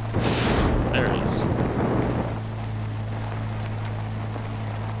 There it is.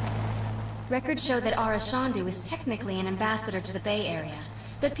 Records show that Ara Shandu is technically an ambassador to the Bay Area,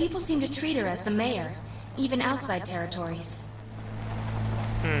 but people seem to treat her as the mayor, even outside territories.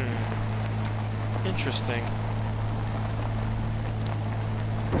 Interesting.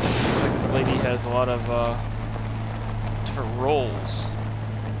 Looks like this lady has a lot of different roles.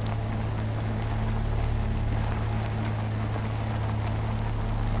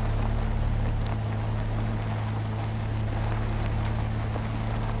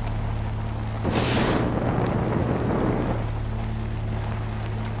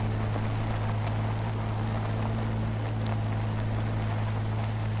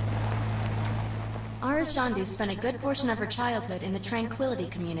 Ara Shandu spent a good portion of her childhood in the Tranquility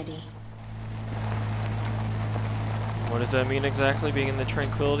community. What does that mean exactly, being in the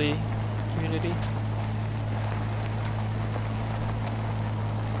Tranquility community?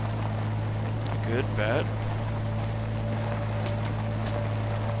 Is it good, bad?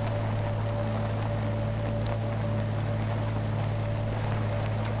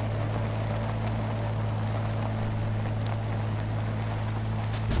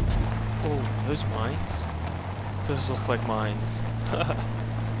 Oh, those mines? Those look like mines.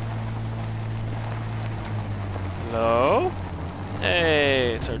 Hello?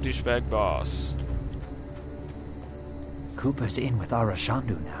 Hey, it's our douchebag boss. Cooper's in with Ara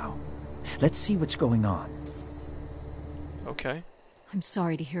Shandu now. Let's see what's going on. Okay. I'm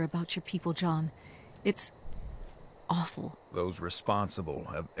sorry to hear about your people, John. It's awful. Those responsible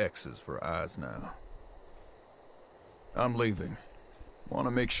have X's for eyes now. I'm leaving. Want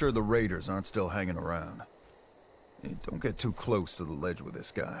to make sure the raiders aren't still hanging around. Hey, don't get too close to the ledge with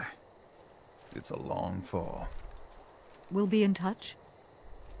this guy. It's a long fall. We'll be in touch.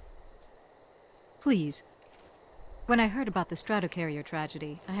 Please. When I heard about the Stratocarrier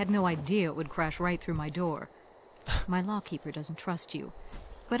tragedy, I had no idea it would crash right through my door. My lawkeeper doesn't trust you,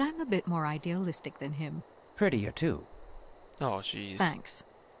 but I'm a bit more idealistic than him. Prettier, too. Oh, jeez. Thanks.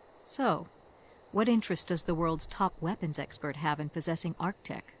 So, what interest does the world's top weapons expert have in possessing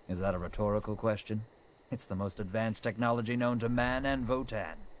Arc-Tech? Is that a rhetorical question? It's the most advanced technology known to man and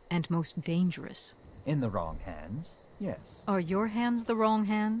Votan. And most dangerous. In the wrong hands, yes. Are your hands the wrong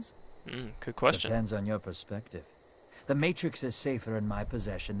hands? Good question. Depends on your perspective. The Matrix is safer in my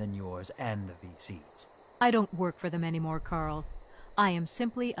possession than yours and the VC's. I don't work for them anymore, Carl. I am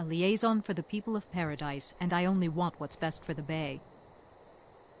simply a liaison for the people of Paradise, and I only want what's best for the Bay.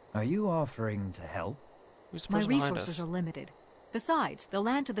 Are you offering to help? My resources are limited. Besides, the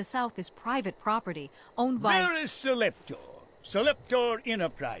land to the south is private property, owned by... Where is Soleptor? Soleptor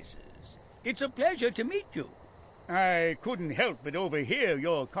Enterprises. It's a pleasure to meet you. I couldn't help but overhear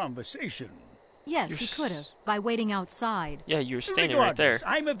your conversation. Yes, he could have, by waiting outside. Yeah, you were standing right there.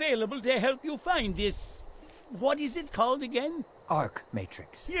 I'm available to help you find this... What is it called again?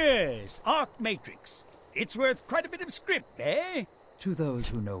 Ark-matrix. Yes, ark-matrix. It's worth quite a bit of script, eh? To those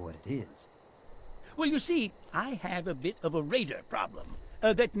who know what it is. Well, you see, I have a bit of a radar problem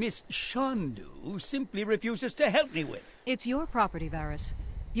that Miss Shandu simply refuses to help me with. It's your property, Varys.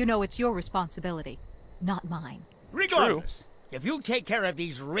 You know it's your responsibility, not mine. Regardless, if you take care of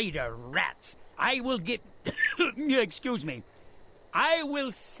these radar rats, I will get... Excuse me. I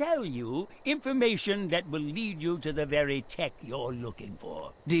will sell you information that will lead you to the very tech you're looking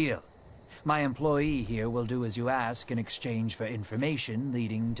for. Deal. My employee here will do as you ask in exchange for information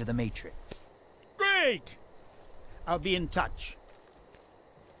leading to the Matrix. Great! I'll be in touch.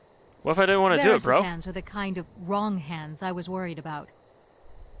 What if I didn't want to do it, bro? Varys' hands are the kind of wrong hands I was worried about.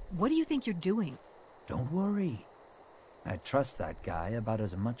 What do you think you're doing? Don't worry. I trust that guy about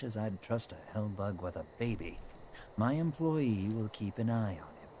as much as I'd trust a hellbug with a baby. My employee will keep an eye on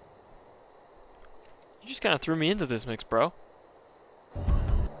him. You just kind of threw me into this mix, bro.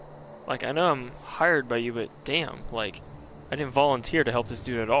 Like, I know I'm hired by you, but damn, like, I didn't volunteer to help this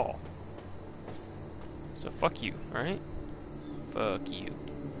dude at all. So fuck you, alright? Fuck you.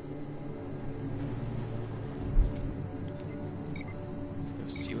 Let's go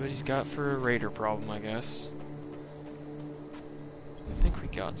see what he's got for a raider problem, I guess. I think we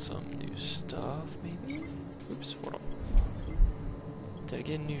got some new stuff, maybe? Oops, hold on. Did I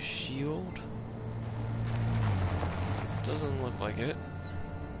get a new shield? Doesn't look like it.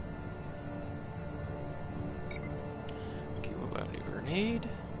 Okay, what about a new grenade?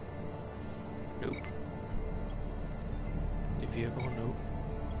 Nope. New vehicle? Nope.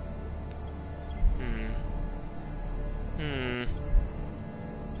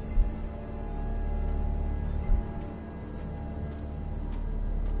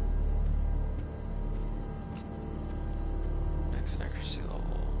 Max accuracy level,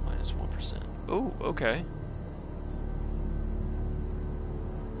 -1%. Oh, okay.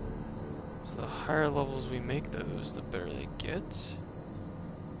 So the higher levels we make those, the better they get.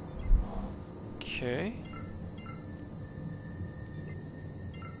 Okay.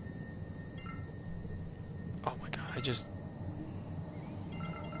 Oh my god, I just...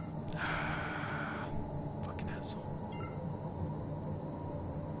 Fucking asshole.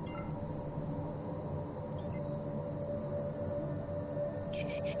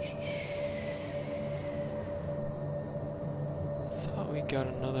 Thought we got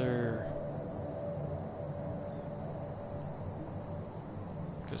another...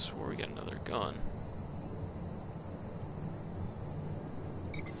 Could have swore we got another gun.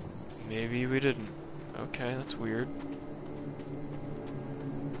 Maybe we didn't. Okay, that's weird.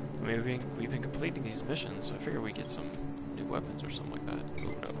 Maybe we've been completing these missions, so I figure we get some new weapons or something like that.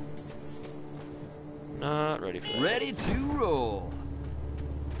 Oh no. Not ready for that. Ready to roll.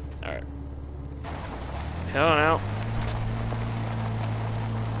 Alright. Hell on out.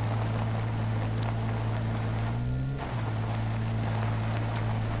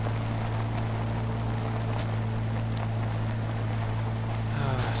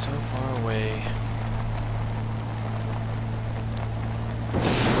 So far away.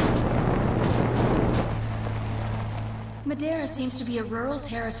 Madeira seems to be a rural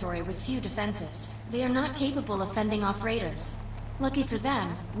territory with few defenses. They are not capable of fending off raiders. Lucky for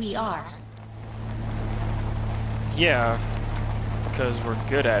them, we are. Yeah, because we're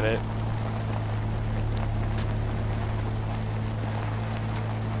good at it.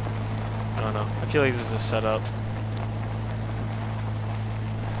 I don't know. I feel like this is a setup.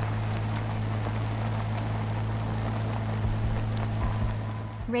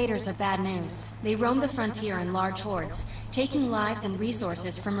 Raiders are bad news. They roam the frontier in large hordes, taking lives and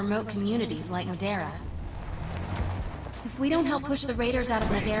resources from remote communities like Madeira. If we don't help push the raiders out of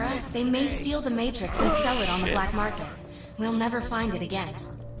Madeira, they may steal the Matrix and sell it on the black market. We'll never find it again.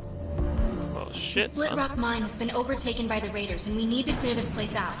 Oh shit, The Split son. Rock mine has been overtaken by the raiders, and we need to clear this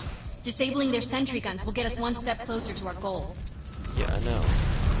place out. Disabling their sentry guns will get us one step closer to our goal. Yeah, I know.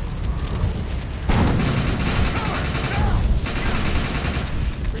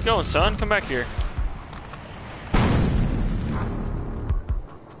 Where you going, son? Come back here.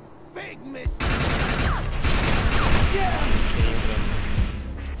 Big miss.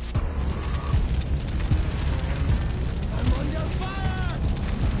 I'm under fire.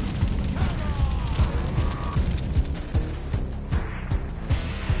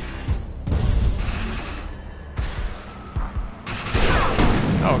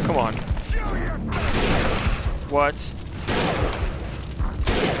 Oh, come on. What?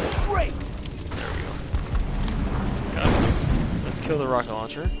 Great. There we go. Got it. Let's kill the rocket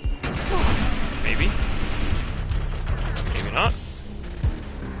launcher. Maybe. Maybe not.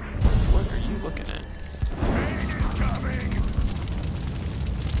 What are you looking at?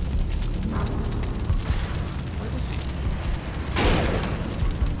 Where is he?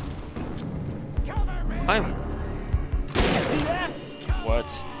 I'm... See that? What?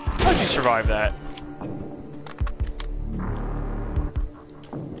 How'd you survive that?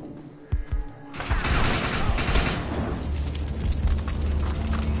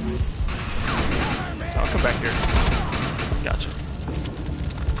 Oh, come back here. Gotcha.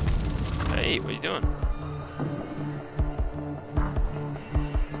 Hey, what are you doing?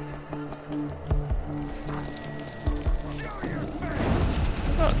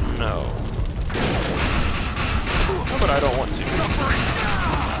 Oh, no. How about I don't want to?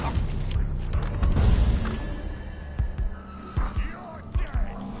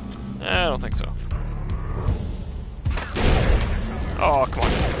 I don't think so. Oh, come on.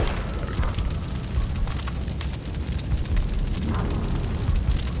 There we go.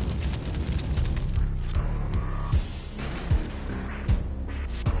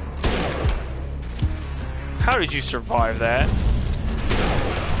 How did you survive that?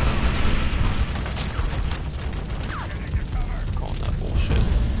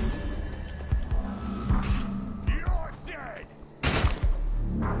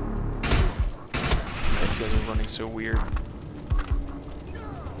 so weird.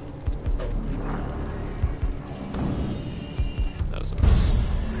 That was a miss.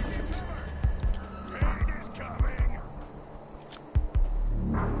 Perfect.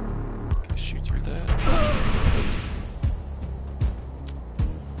 Okay, shoot through that.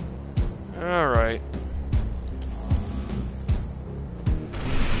 Alright.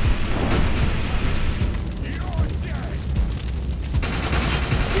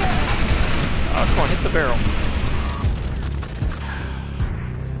 Oh, come on, hit the barrel.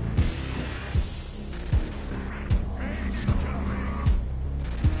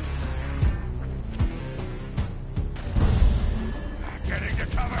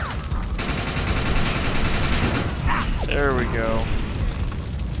 There we go.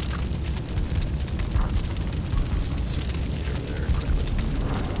 Get over there quickly.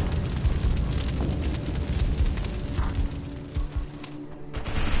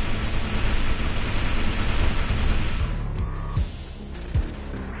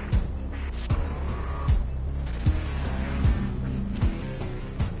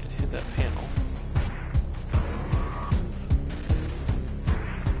 Let's hit that panel.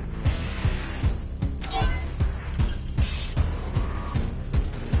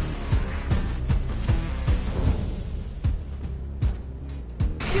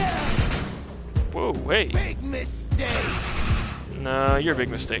 Whoa, wait. Big mistake. No, you're a big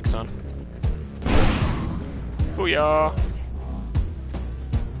mistake, son. Booyah!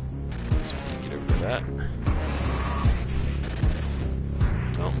 So we need to get over to that.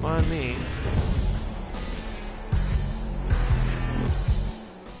 Don't mind me.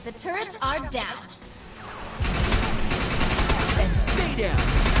 The turrets are down. And stay down.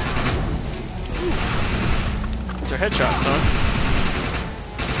 Those are headshots, son.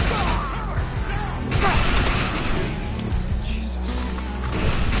 Jesus.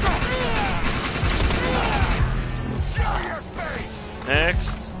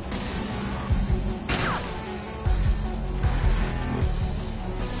 Next.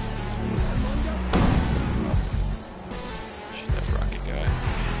 Shoot that rocket guy.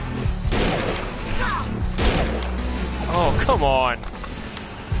 Oh, come on.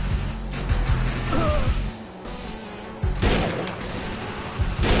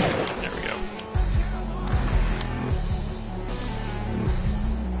 There we go.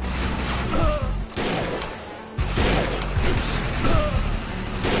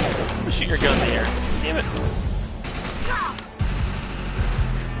 Oops. Shoot your gun in the air. Damn it.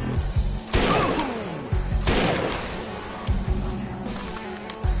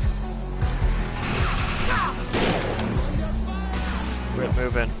 Quit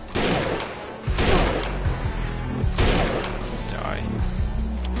moving. Die.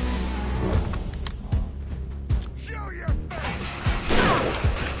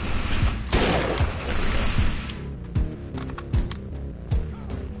 There we go.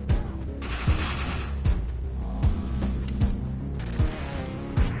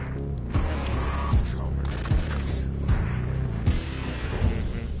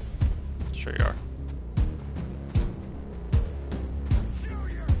 Sure you are.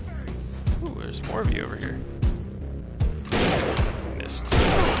 Ooh, there's more of you over here. Missed.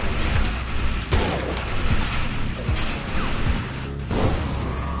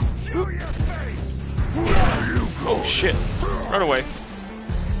 Oh shit! Run away.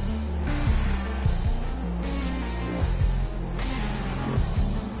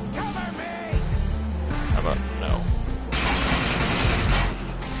 How about no?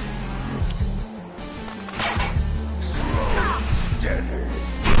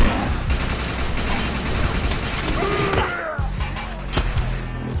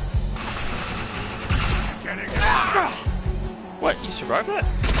 What? You survived that?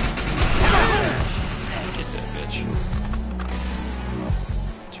 Get that bitch.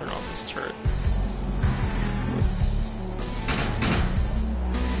 Turn off this turret.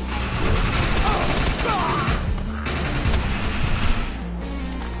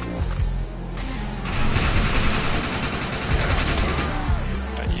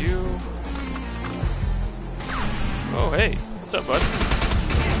 Got you. Oh, hey. What's up, bud?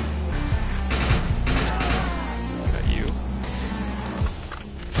 Got you.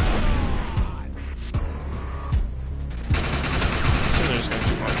 So they're just gonna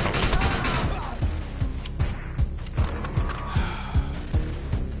keep on coming.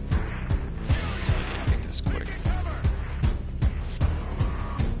 So I need to make this quick.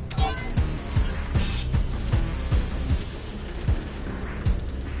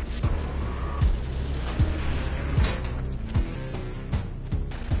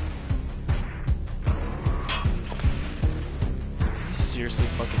 Did he seriously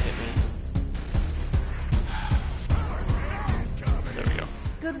fucking hit me?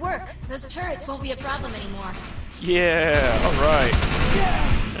 Good work. Those turrets won't be a problem anymore. Yeah, alright.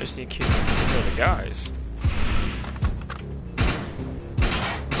 I just need to kill the guys.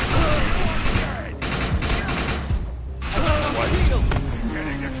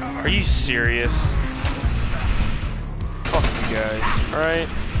 What? Are you serious? Fuck you guys, alright?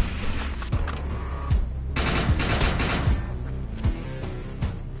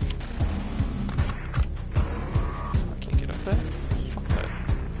 I can't get up there? Fuck that.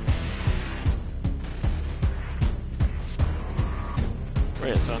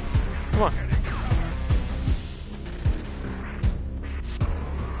 Right, son. Come on.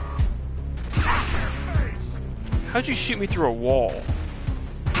 How'd you shoot me through a wall?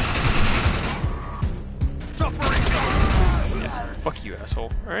 Yeah, fuck you,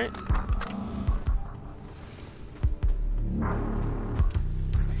 asshole. Alright?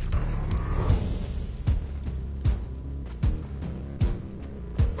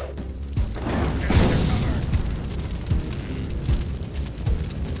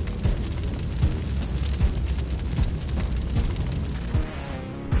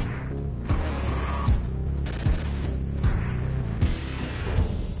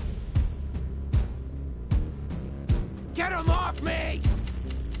 Get him off me!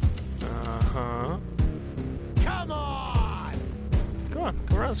 Uh-huh. Come on! Come on,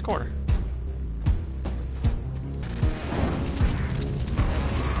 come around this corner.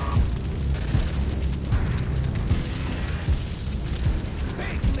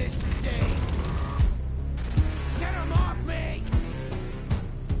 Big mistake! Get him off me!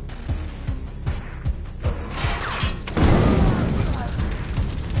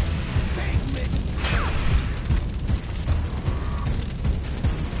 Big mistake!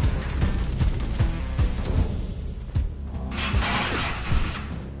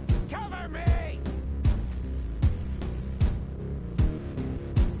 Cover me!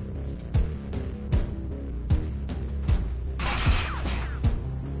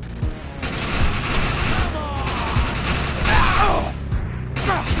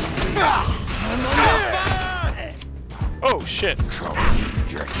 Oh shit.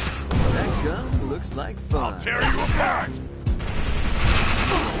 That gun looks like fun. I'll tear you apart!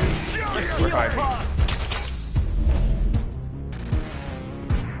 Yes, we're hiding.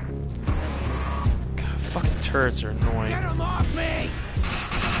 God, fucking turrets are annoying. Get him off me!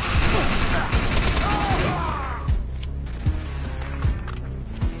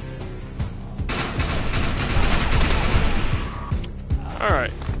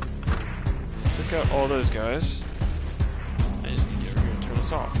 Alright. So took out all those guys. I just need to get over here and turn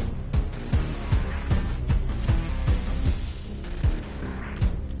this off.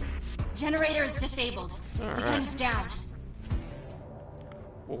 Generator is disabled. The Alright. gun's down.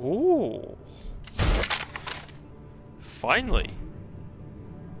 Ooh. Finally.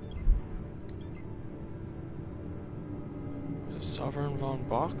 Is it Sovereign von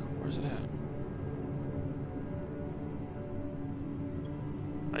Bach? Where's it at?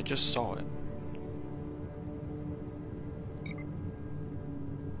 I just saw it.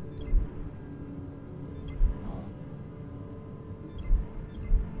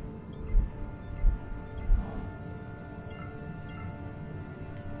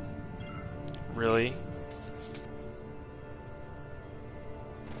 Really?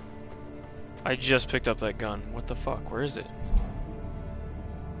 I just picked up that gun. What the fuck? Where is it?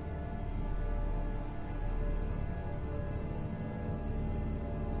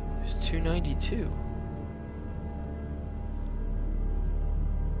 It's 292.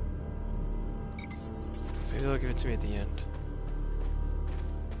 Maybe they'll give it to me at the end.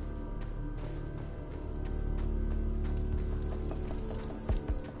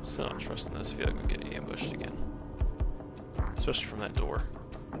 Still not trusting this. I feel like I'm getting ambushed again. Especially from that door.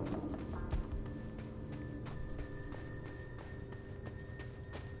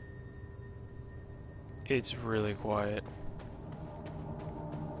 It's really quiet.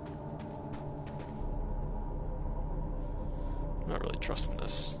 I'm not really trusting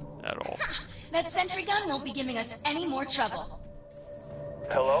this at all. That sentry gun won't be giving us any more trouble.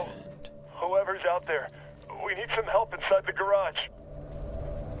 Hello? Whoever's out there, we need some help inside the garage.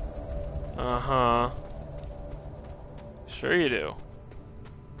 Uh-huh. Sure you do.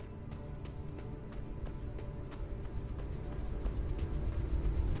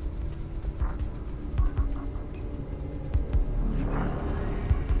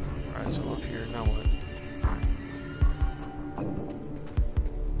 Alright, so I'm up here, now what?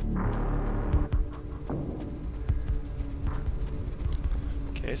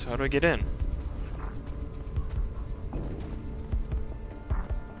 Okay, so how do I get in?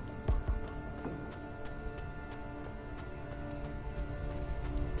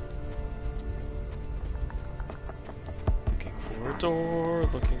 door,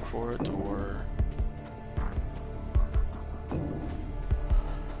 looking for a door.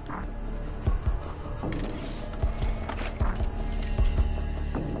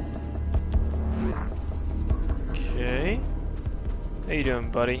 Okay. How you doing,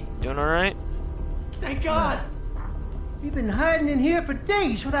 buddy? Doing alright? Thank God! We've been hiding in here for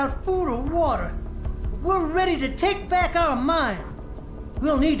days without food or water. We're ready to take back our mine.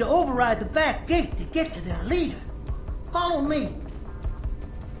 We'll need to override the back gate to get to their leader. Follow me.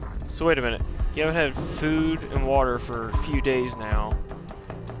 So wait a minute. You haven't had food and water for a few days now,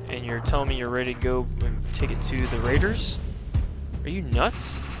 and you're telling me you're ready to go and take it to the raiders? Are you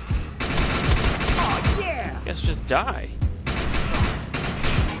nuts? Oh, yeah! I guess just die.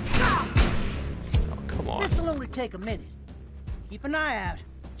 Oh, come on. This'll only take a minute. Keep an eye out,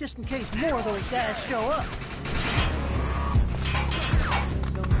 just in case more of those guys show up.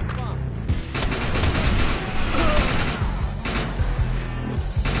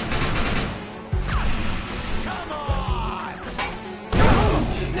 Come on!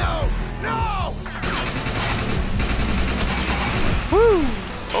 No! No! Woo!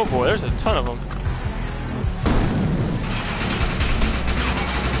 Oh boy, there's a ton of them.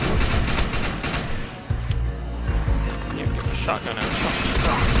 Yeah, give him a shotgun out.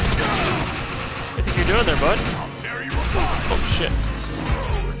 What do you think you're doing there, bud? Oh shit.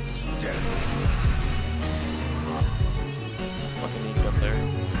 Fucking need it up there.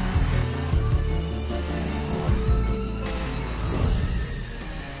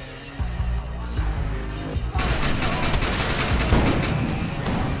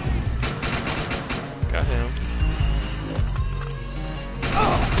 Got him.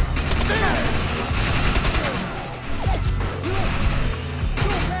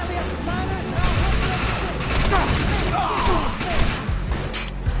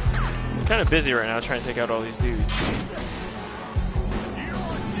 I'm kind of busy right now trying to take out all these dudes.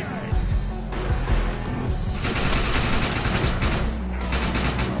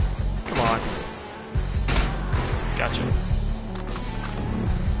 Come on. Gotcha.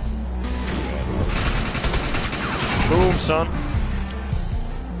 Boom, son.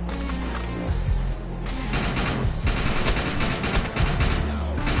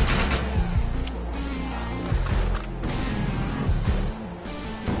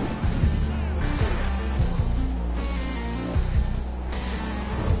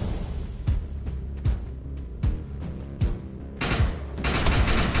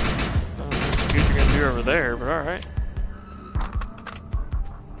 What you're gonna do over there, but alright.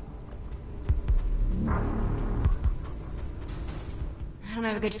 I don't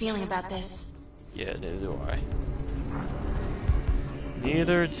have a good feeling about this. Yeah, neither do I.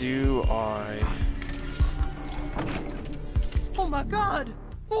 Neither do I. Oh my God!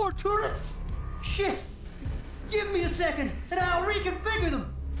 More turrets! Shit! Give me a second, and I'll reconfigure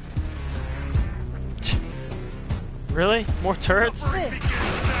them! Really? More turrets? Sick.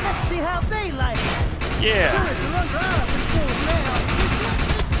 Let's see how they like it! Yeah! Turrets are under our control now!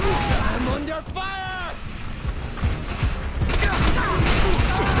 I'm under fire!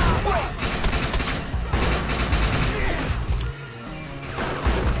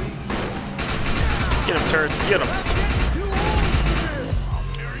 Get him, turrets, get him!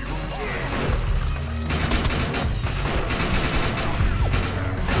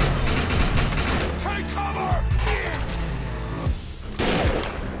 Take cover!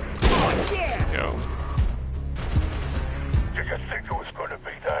 Go. Did you think it was gonna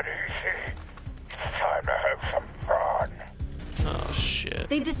be that easy? It's time to have some fun. Oh shit.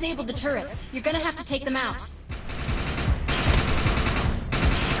 They've disabled the turrets. You're gonna have to take them out.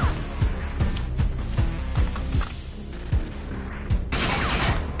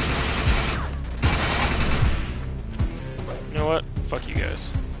 You know what? Fuck you guys.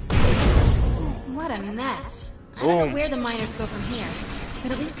 What a mess. I don't know where the miners go from here,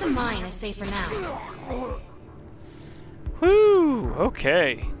 but at least the mine is safer now. Whew!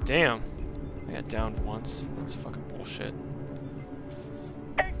 Okay. Damn. I got downed once. That's fucking bullshit.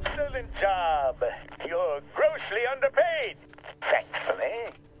 Excellent job. You're grossly underpaid.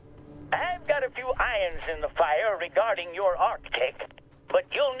 Thankfully. I've got a few irons in the fire regarding your ark-tech, but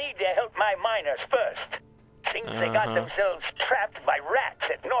you'll need to help my miners first. Seems they got themselves trapped by rats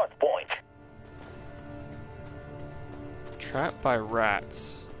at North Point. Trapped by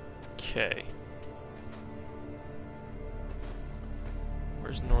rats. Okay.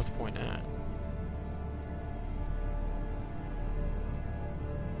 Where's North Point at?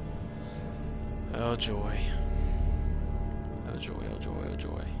 Oh joy. Oh joy, oh joy, oh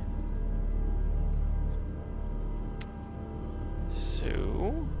joy.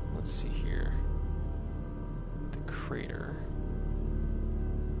 So, let's see here. The crater.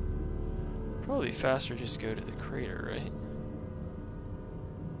 Probably faster just go to the crater, right?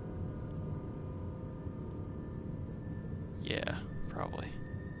 Yeah, probably.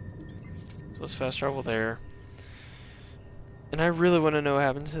 So let's fast travel there. And I really want to know what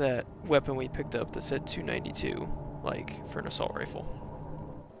happened to that weapon we picked up that said 292, like, for an assault rifle.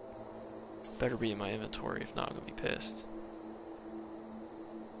 Better be in my inventory, if not I'm gonna be pissed.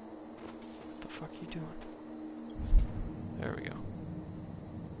 What the fuck are you doing? There we go.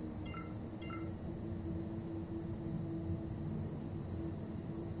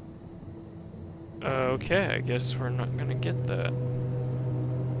 Okay, I guess we're not gonna get that.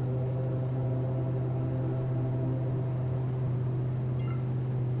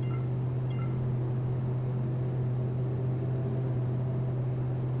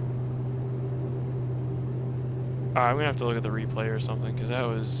 I'm gonna have to look at the replay or something, because that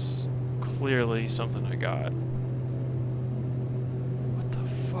was clearly something I got. What the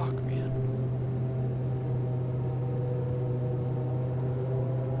fuck, man?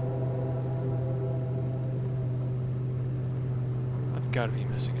 I've gotta be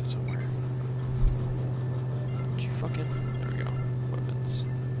missing it somewhere. Did you fucking... There we go. Weapons.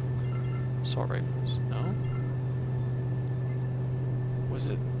 Assault rifles. No? Was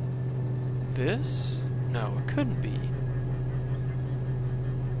it... this? No, it couldn't be.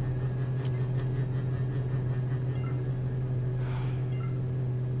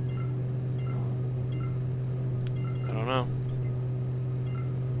 I don't know.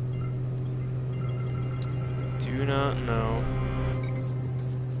 Do not know.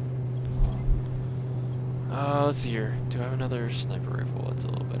 Let's see here. Do I have another sniper rifle? That's a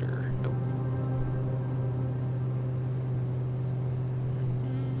little better. Nope.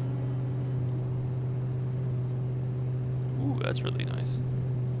 Ooh, that's really nice.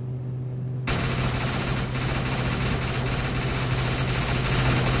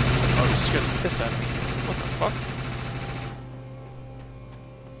 Oh, you scared the piss out of me. What the fuck?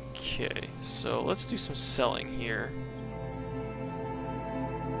 Okay, so let's do some selling here.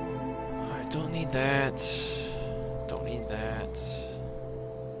 I don't need that. Don't need that.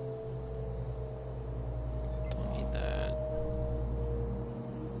 Don't need that.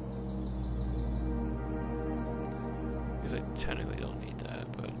 Because I technically don't need that,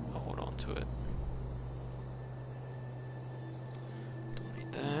 but I'll hold on to it. Don't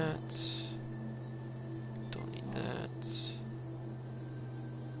need that. Don't need that.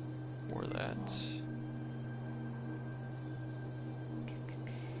 Or that.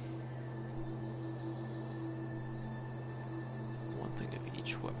 One thing of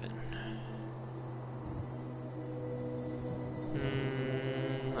each weapon.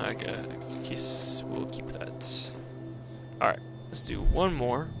 I guess we'll keep that. Alright, let's do one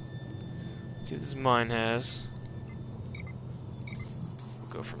more. See what this mine has. We'll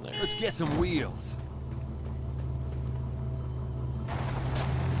go from there. Let's get some wheels.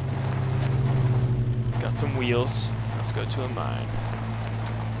 Got some wheels. Let's go to a mine.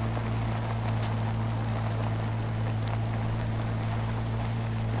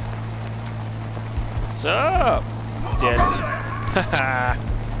 What's up? Dead. Haha.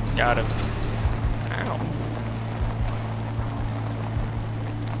 Got him. Ow.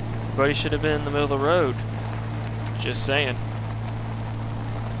 Everybody should have been in the middle of the road. Just saying.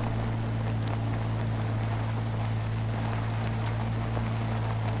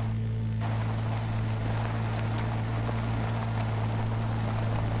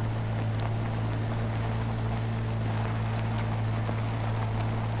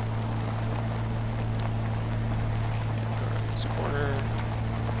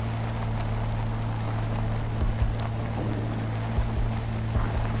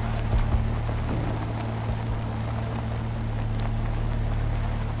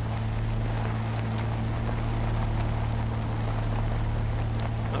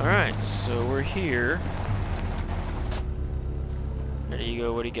 Alright, so we're here. There you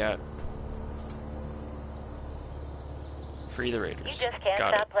go, what do you got? Free the Raiders. You just can't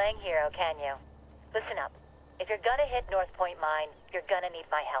got stop it. playing hero, can you? Listen up. If you're gonna hit North Point Mine, you're gonna need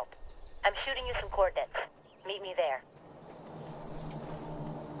my help. I'm shooting you some coordinates. Meet me there.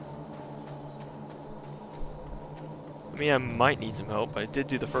 I mean, I might need some help. I did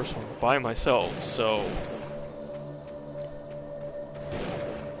do the first one by myself, so...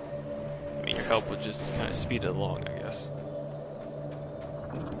 I mean, your help would just kind of speed it along, I guess.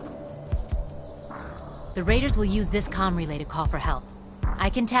 The Raiders will use this comm relay to call for help. I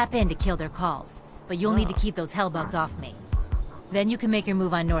can tap in to kill their calls, but you'll need to keep those hellbugs off me. Then you can make your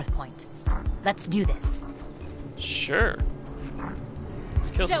move on North Point. Let's do this. Sure.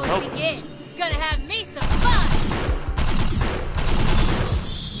 Let's kill some So it hellbugs. begins. Gonna have me some fun.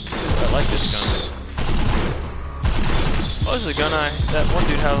 I like this gun. Oh, this is a gun that one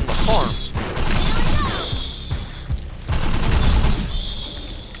dude had on the farm.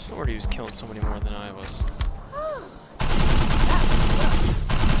 No wonder he was killing so many more than I was.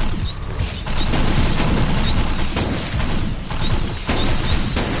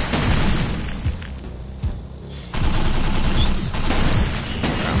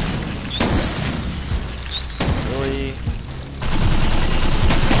 Really?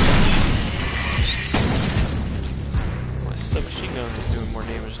 My submachine gun is doing more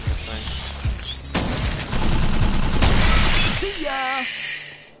damage than this thing. See ya!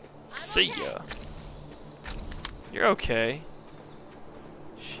 See ya. You're okay.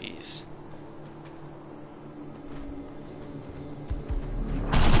 Jeez.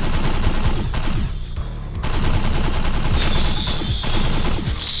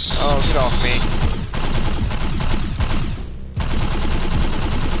 Oh, get off me.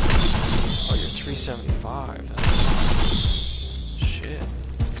 Oh, you're 375. That's... Shit.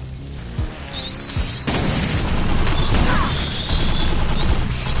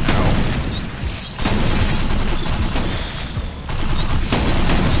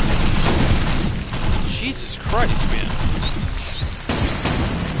 Jesus Christ, man.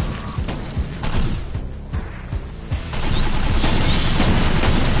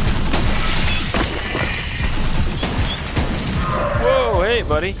 Whoa, hey,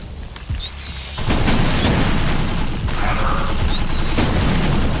 buddy.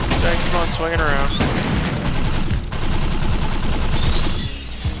 Keep on swinging around.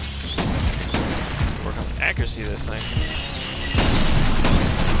 Work on the accuracy of this thing.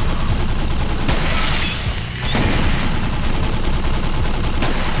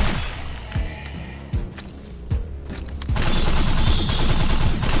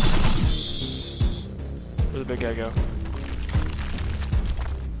 Where'd the big guy go?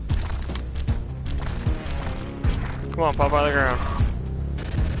 Come on, pop out of the ground.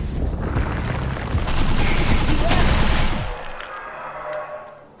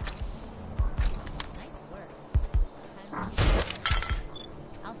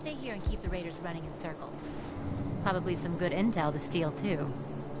 I'll stay here and keep the raiders running in circles. Probably some good intel to steal, too.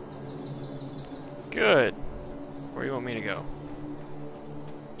 Good. Where do you want me to go?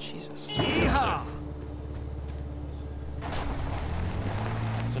 Jesus. Yeehaw!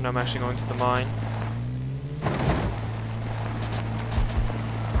 So now I'm actually going to the mine.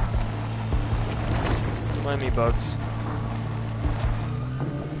 Don't mind me, bugs.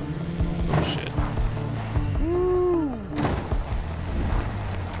 Oh shit.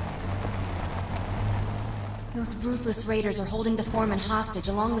 Those ruthless raiders are holding the foreman hostage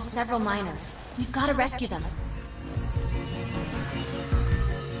along with several miners. We've got to rescue them.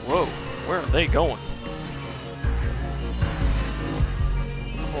 Whoa, where are they going?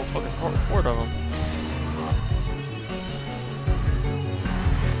 A whole fucking horde of them.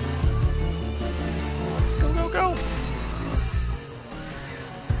 Go, go, go!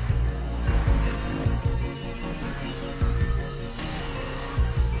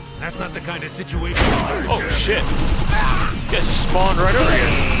 That's not the kind of situation. Oh shit! You guys just spawned right over here.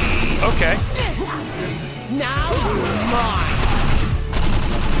 Okay. Now you're mine.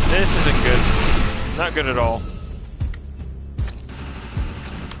 This isn't good. Not good at all.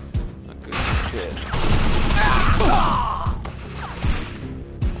 Not good shit.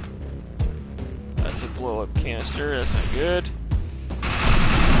 That's a blow-up canister. That's not good.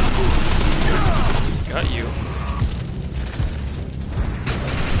 Got you.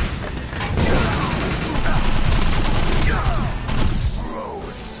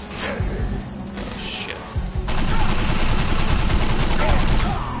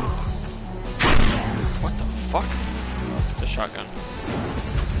 Fuck? The shotgun.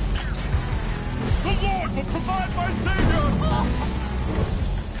 The Lord will provide my savior!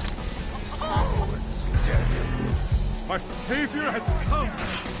 My savior has come!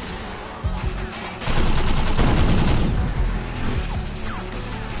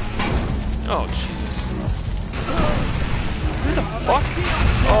 Oh, Jesus. Who the fuck?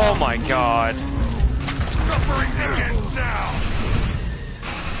 Oh my god. Suffering begins now!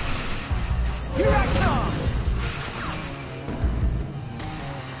 Here I come!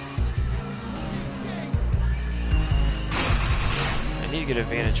 I need to get a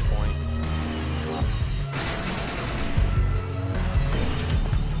vantage point.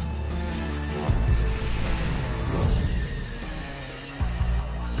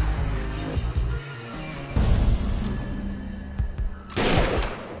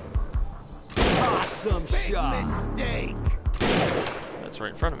 Awesome shot. Mistake. That's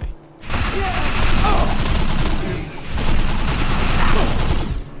right in front of me.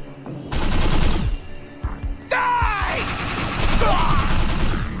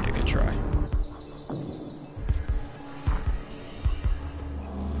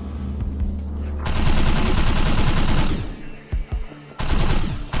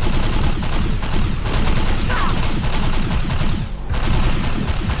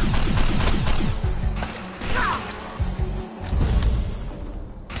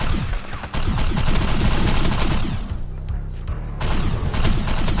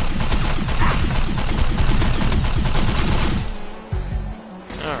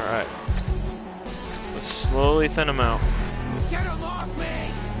 really thin them out. Get him off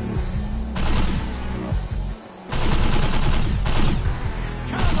me!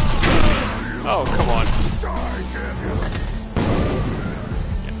 Oh, come on.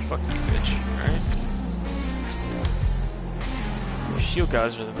 Yeah, fuck you, bitch. Alright. Your shield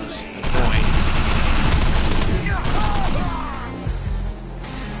guys are the most annoying.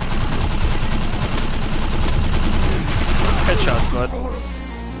 Headshots, bud.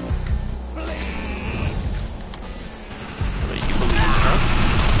 What you believe, huh?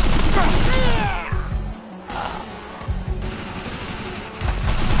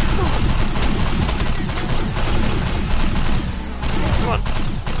 Come on.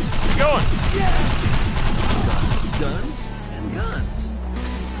 Where you going? Guns and guns.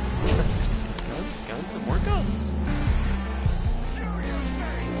 Guns and more guns.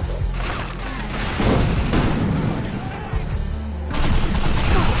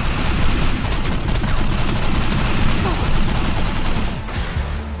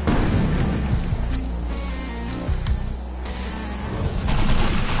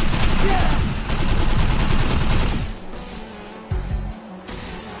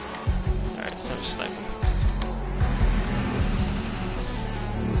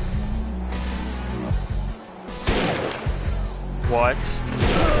 What?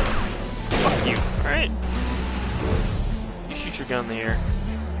 Fuck you, alright? You shoot your gun in the air.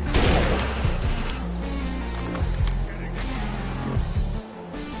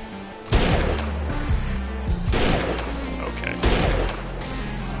 Okay.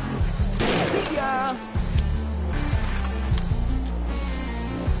 See ya!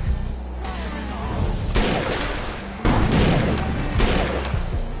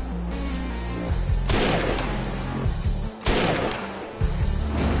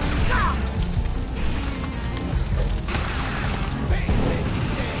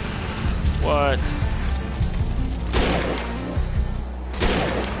 What?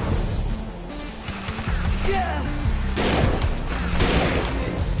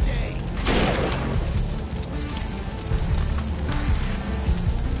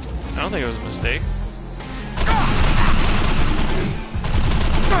 I don't think it was a mistake.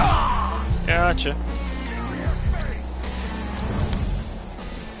 Gotcha.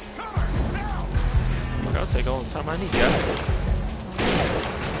 Look, I'll take all the time I need, guys.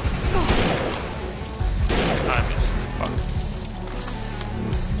 I missed. Fuck.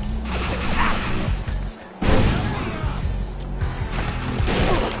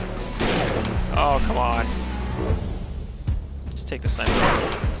 Oh, come on. Just take the sniper.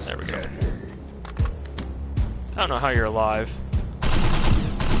 There we go. I don't know how you're alive.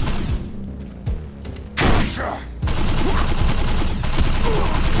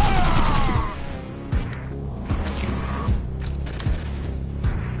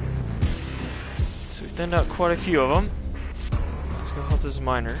 So we thinned out quite a few of them. Let's go help this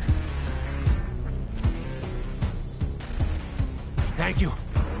miner. Thank you.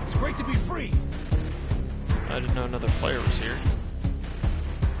 It's great to be free. I didn't know another player was here.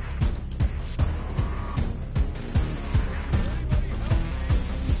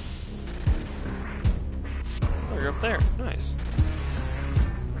 Oh, you're up there. Nice.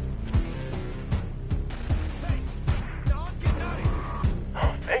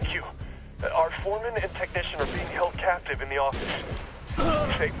 Thank you. Our foreman and technician are being held captive in the office.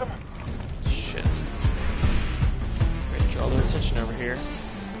 Save them? Shit. Great, draw their attention over here.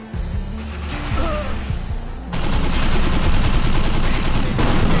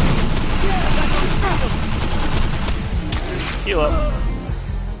 Heal up.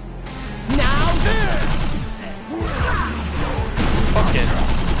 Now there! Fuck it.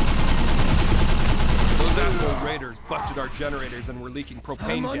 Those asshole raiders busted our generators and were leaking I'm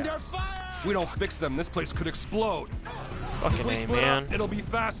propane under gas. fire! If we don't fix them, this place could explode. Fucking If we A, split man. up, it'll be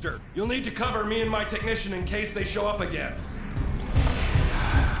faster. You'll need to cover me and my technician in case they show up again.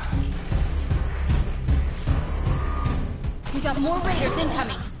 We got more raiders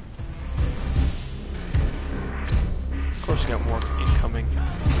incoming. Of course, we got more incoming.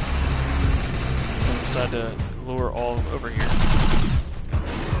 Someone decided to lure all of them over here.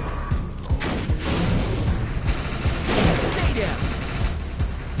 Stay down!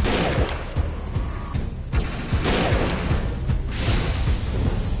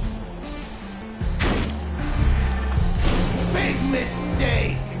 Big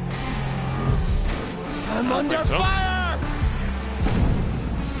mistake! I'm under think so. fire!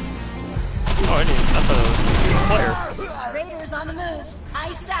 Oh, I thought it was a player. Raiders on the move.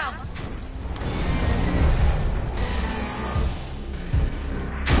 Eye south.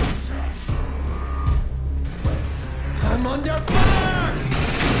 I'm under fire!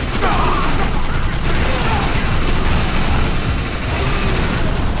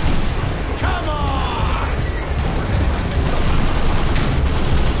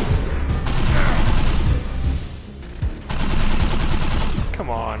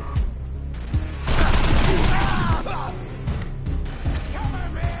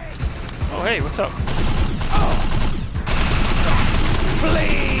 up?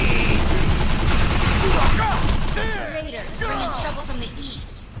 Bleed! Raiders bringing trouble from the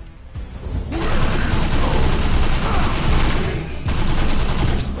east.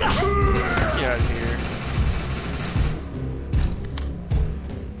 Get out of here.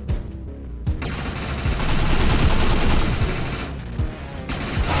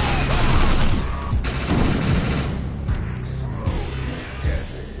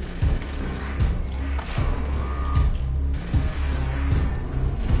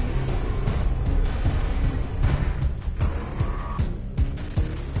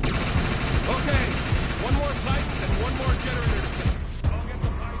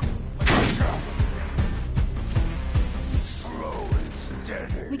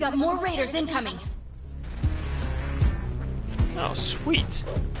 We got more raiders incoming. Oh, sweet.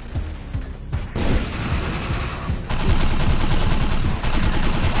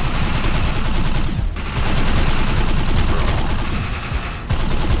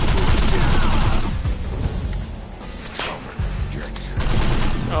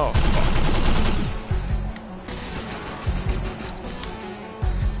 Oh, fuck.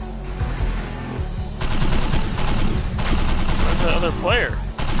 Where's the other player?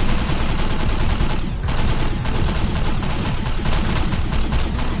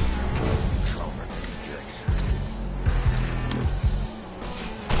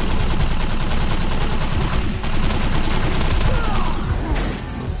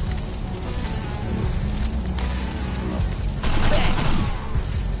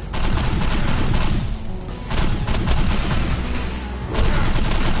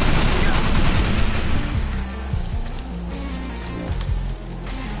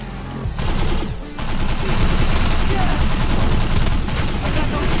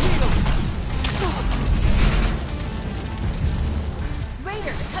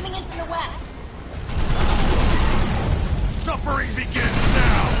 Raiders coming in from the west. Suffering begins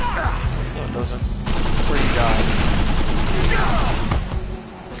now! No, it doesn't. That's where you die.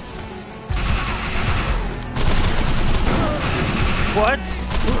 What?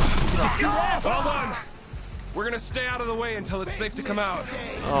 Well done! We're gonna stay out of the way until it's safe to come out.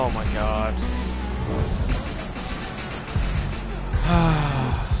 Oh my god.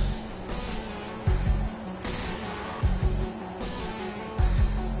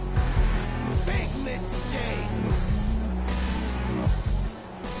 Big mistake!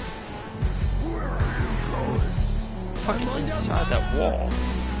 Fucking inside that wall.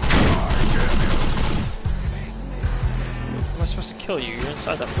 How am I supposed to kill you? You're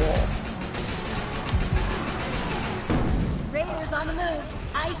inside that wall. Raiders on the move.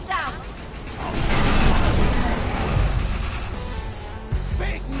 Ice out.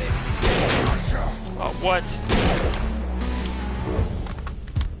 Big mistake! Oh, what?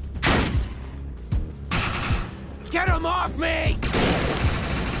 Get him off me!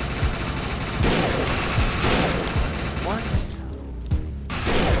 What?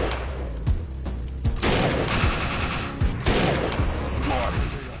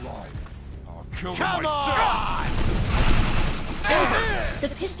 Come on! The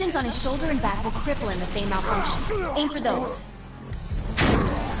pistons on his shoulder and back will cripple him if they malfunction. Aim for those.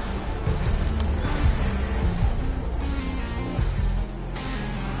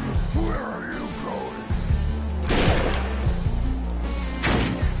 Where are you going?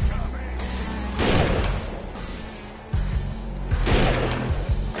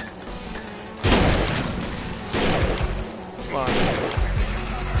 Come on.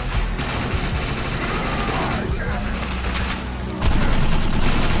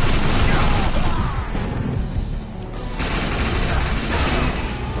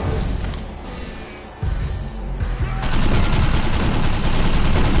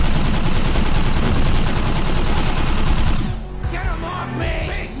 Get him off me!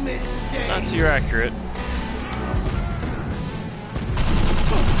 Big mistake! Not so you're accurate.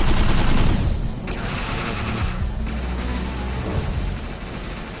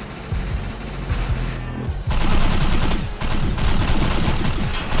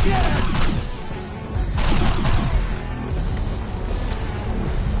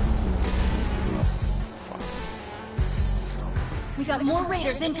 We got more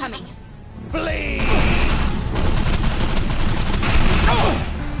raiders incoming. Bleed!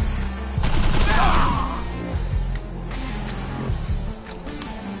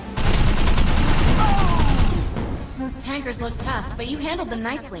 Those tankers look tough, but you handled them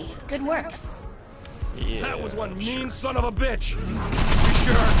nicely. Good work. Yeah. That was one mean son of a bitch! We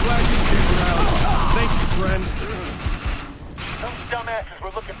sure are glad you came around. Thank you, friend. dumbasses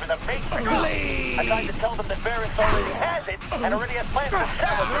were looking for the Matrix. I tried to tell them that Varys already has it and already has plans to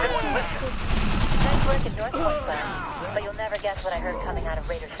sell it, but they wouldn't listen. Nice work in North Point, Glenn. But you'll never guess what I heard coming out of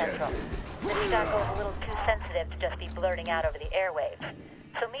Raider Central. The Stocko is a little too sensitive to just be blurting out over the airwaves.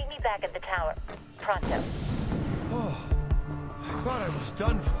 So meet me back at the tower. Pronto. Oh, I thought I was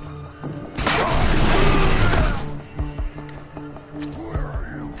done for. Where are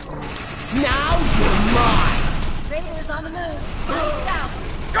you going? Now you're mine! Raiders on the move. South.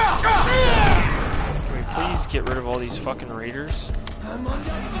 Can we please get rid of all these fucking raiders? I'm under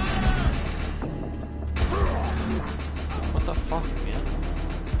fire! What the fuck, man?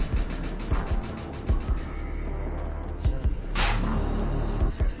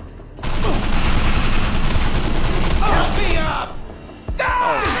 Help me up!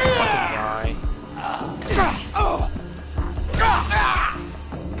 Oh, fucking die.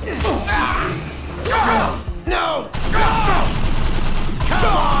 No! Come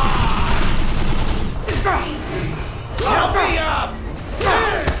on! Help me up!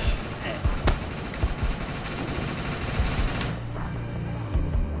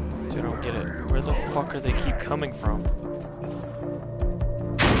 Dude, I don't get it. Where the fuck are they keep coming from?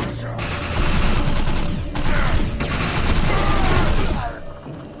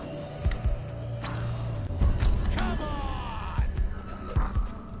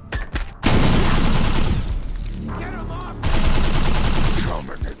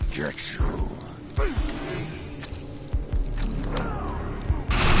 Get you.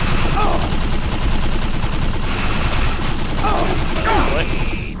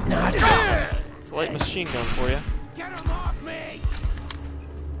 It's a light machine gun for you. Get him off me!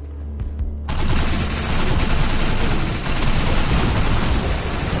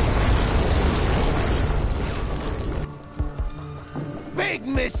 Big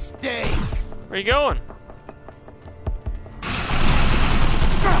mistake! Where you going?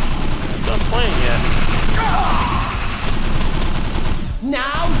 I'm not playing yet.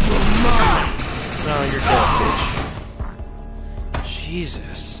 Now you're mine! No, you're dead, bitch.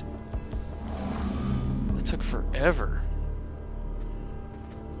 Jesus. That took forever.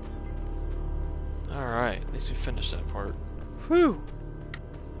 Alright, at least we finished that part. Whew!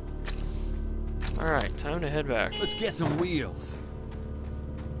 Alright, time to head back. Let's get some wheels.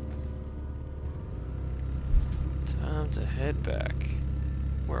 Time to head back.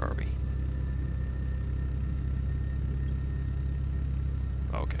 Where are we?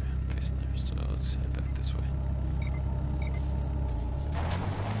 Okay, I'm facing there, so let's head back this way.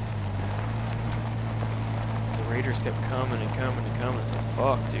 The raiders kept coming and coming and coming. It's like,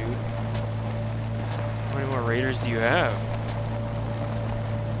 fuck, dude. How many more raiders do you have?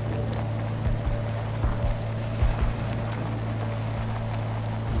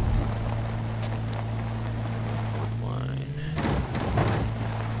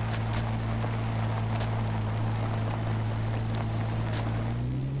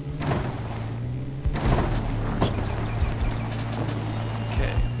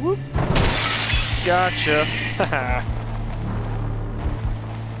 Gotcha. Haha.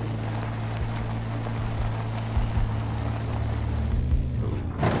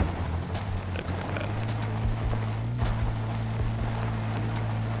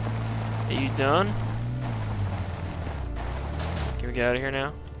 Are you done? Can we get out of here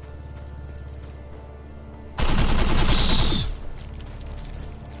now?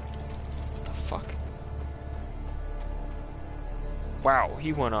 What the fuck? Wow,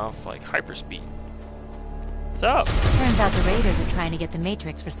 he went off like hyperspeed. What's up? Turns out the raiders are trying to get the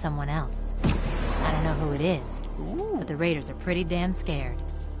Matrix for someone else. I don't know who it is, but the raiders are pretty damn scared.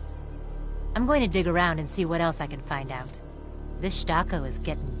 I'm going to dig around and see what else I can find out. This Stocko is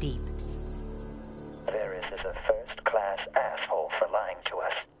getting deep. Varys is a first-class asshole for lying to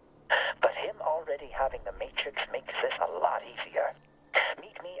us. But him already having the Matrix makes this a lot easier.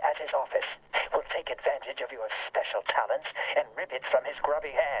 Meet me at his office. We'll take advantage of your special talents and rip it from his grubby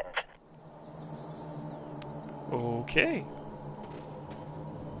hands. Okay.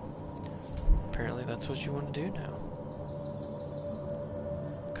 Apparently that's what you want to do now.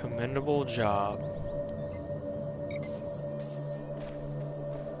 Commendable job.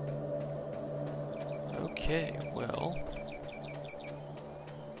 Okay, well,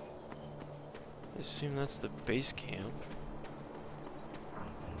 I assume that's the base camp.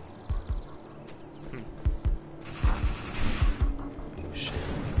 Oh shit,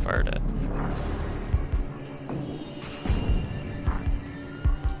 fired at.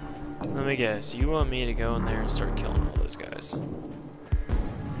 Let me guess, you want me to go in there and start killing all those guys?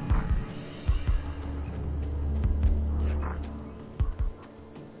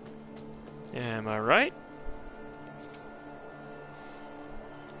 Am I right?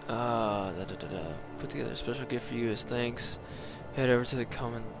 Put together a special gift for you as thanks. Head over to the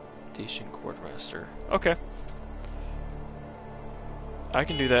commendation quartermaster. Okay. I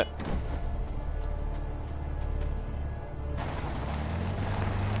can do that.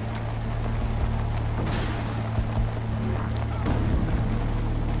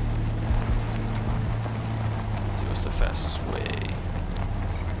 Let's see what's the fastest way.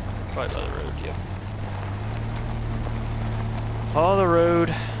 Probably by the road, yep. Follow the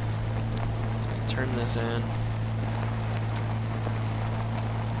road. So we can turn this in.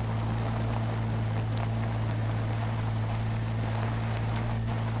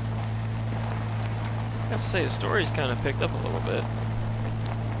 I have to say the story's kind of picked up a little bit,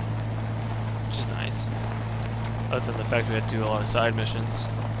 which is nice. Other than the fact we had to do a lot of side missions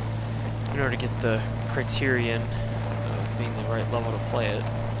in order to get the criterion of being the right level to play it.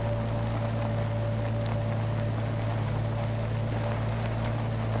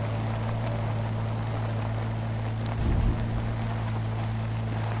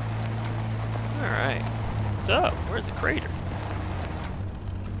 Alright, what's up? Where's the crater?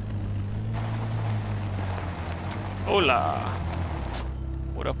 Hola!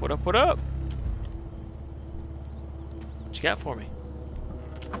 What up, what up, what up? What you got for me?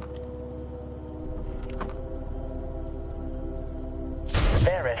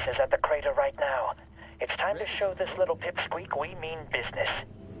 Varys is at the crater right now. It's time to show this little pipsqueak we mean business.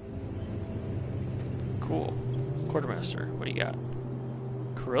 Cool. Quartermaster, what do you got?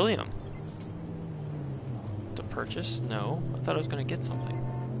 Coryllium. To purchase? No. I thought I was going to get something.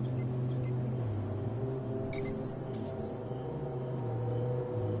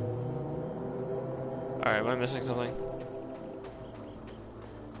 Alright, am I missing something?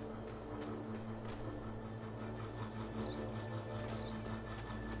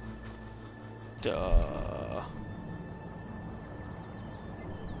 Duh.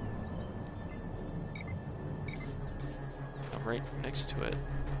 I'm right next to it.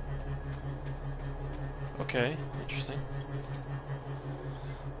 Okay, interesting.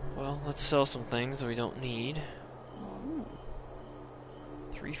 Well, let's sell some things that we don't need. Ooh.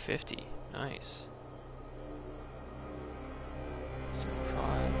 350. Nice.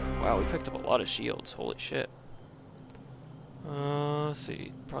 75. Wow, we picked up a lot of shields. Holy shit. Let's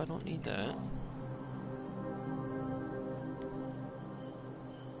see. Probably don't need that.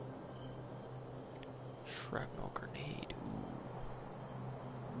 Shrapnel grenade.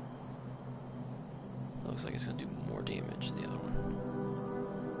 Ooh. Looks like it's gonna do more damage than the other one.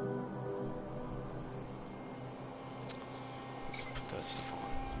 Let's put that stuff on.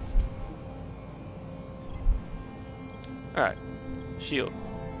 Alright. Shield.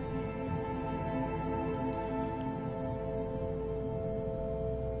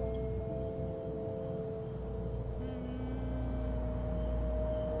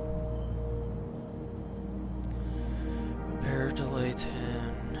 Repair delay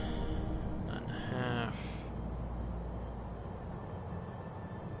 10.5.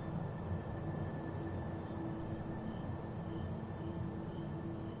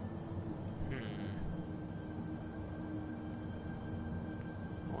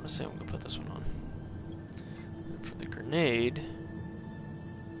 I want to say I'm going to put this one on. And for the grenade,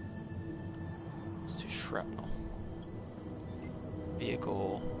 let's do shrapnel.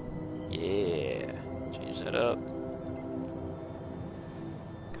 Vehicle. Yeah. Change that up.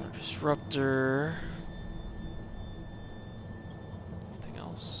 Got a disruptor. Anything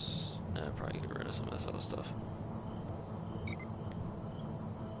else? No, probably get rid of some of this other stuff.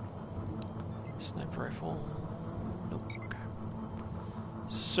 Sniper rifle. Nope. Okay.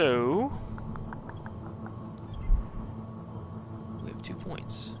 So we have 2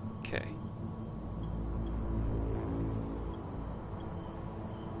 points. Okay.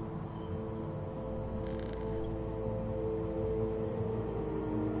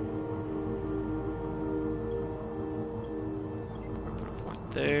 Put a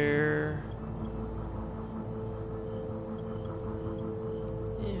point there.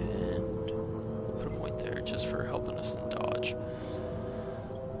 And put a point there just for helping us in dodge.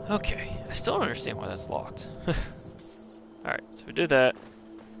 Okay, I still don't understand why that's locked. Alright, so we did that.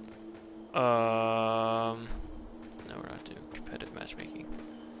 No, we're not doing competitive matchmaking.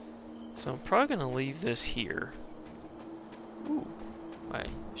 So I'm probably gonna leave this here. Ooh, my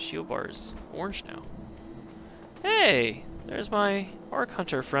shield bar is orange now. Hey, there's my Ark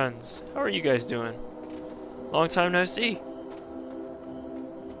Hunter friends. How are you guys doing? Long time no see.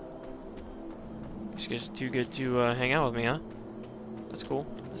 You guys are too good to hang out with me, huh? That's cool.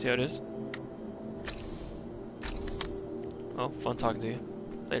 Let's see how it is. Well, fun talking to you.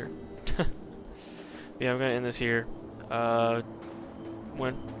 Later. Yeah, I'm gonna end this here.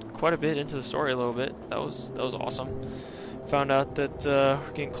 Went quite a bit into the story a little bit. That was awesome. Found out that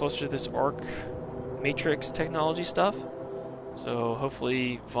we're getting closer to this ark-matrix technology stuff. So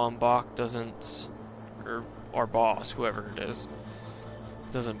hopefully Von Bach doesn't, or our boss, whoever it is,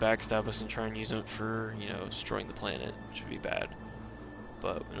 doesn't backstab us and try and use it for, you know, destroying the planet, which would be bad.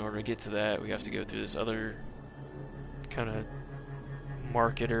 But in order to get to that, we have to go through this other kind of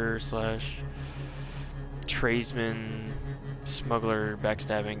marketer slash tradesman, smuggler,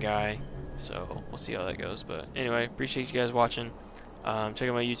 backstabbing guy. So we'll see how that goes. But anyway, appreciate you guys watching. Check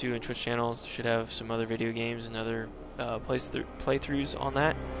out my YouTube and Twitch channels. Should have some other video games and other playthroughs on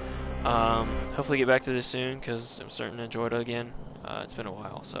that. Hopefully get back to this soon because I'm starting to enjoy it again. It's been a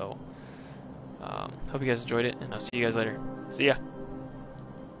while, so hope you guys enjoyed it, and I'll see you guys later. See ya!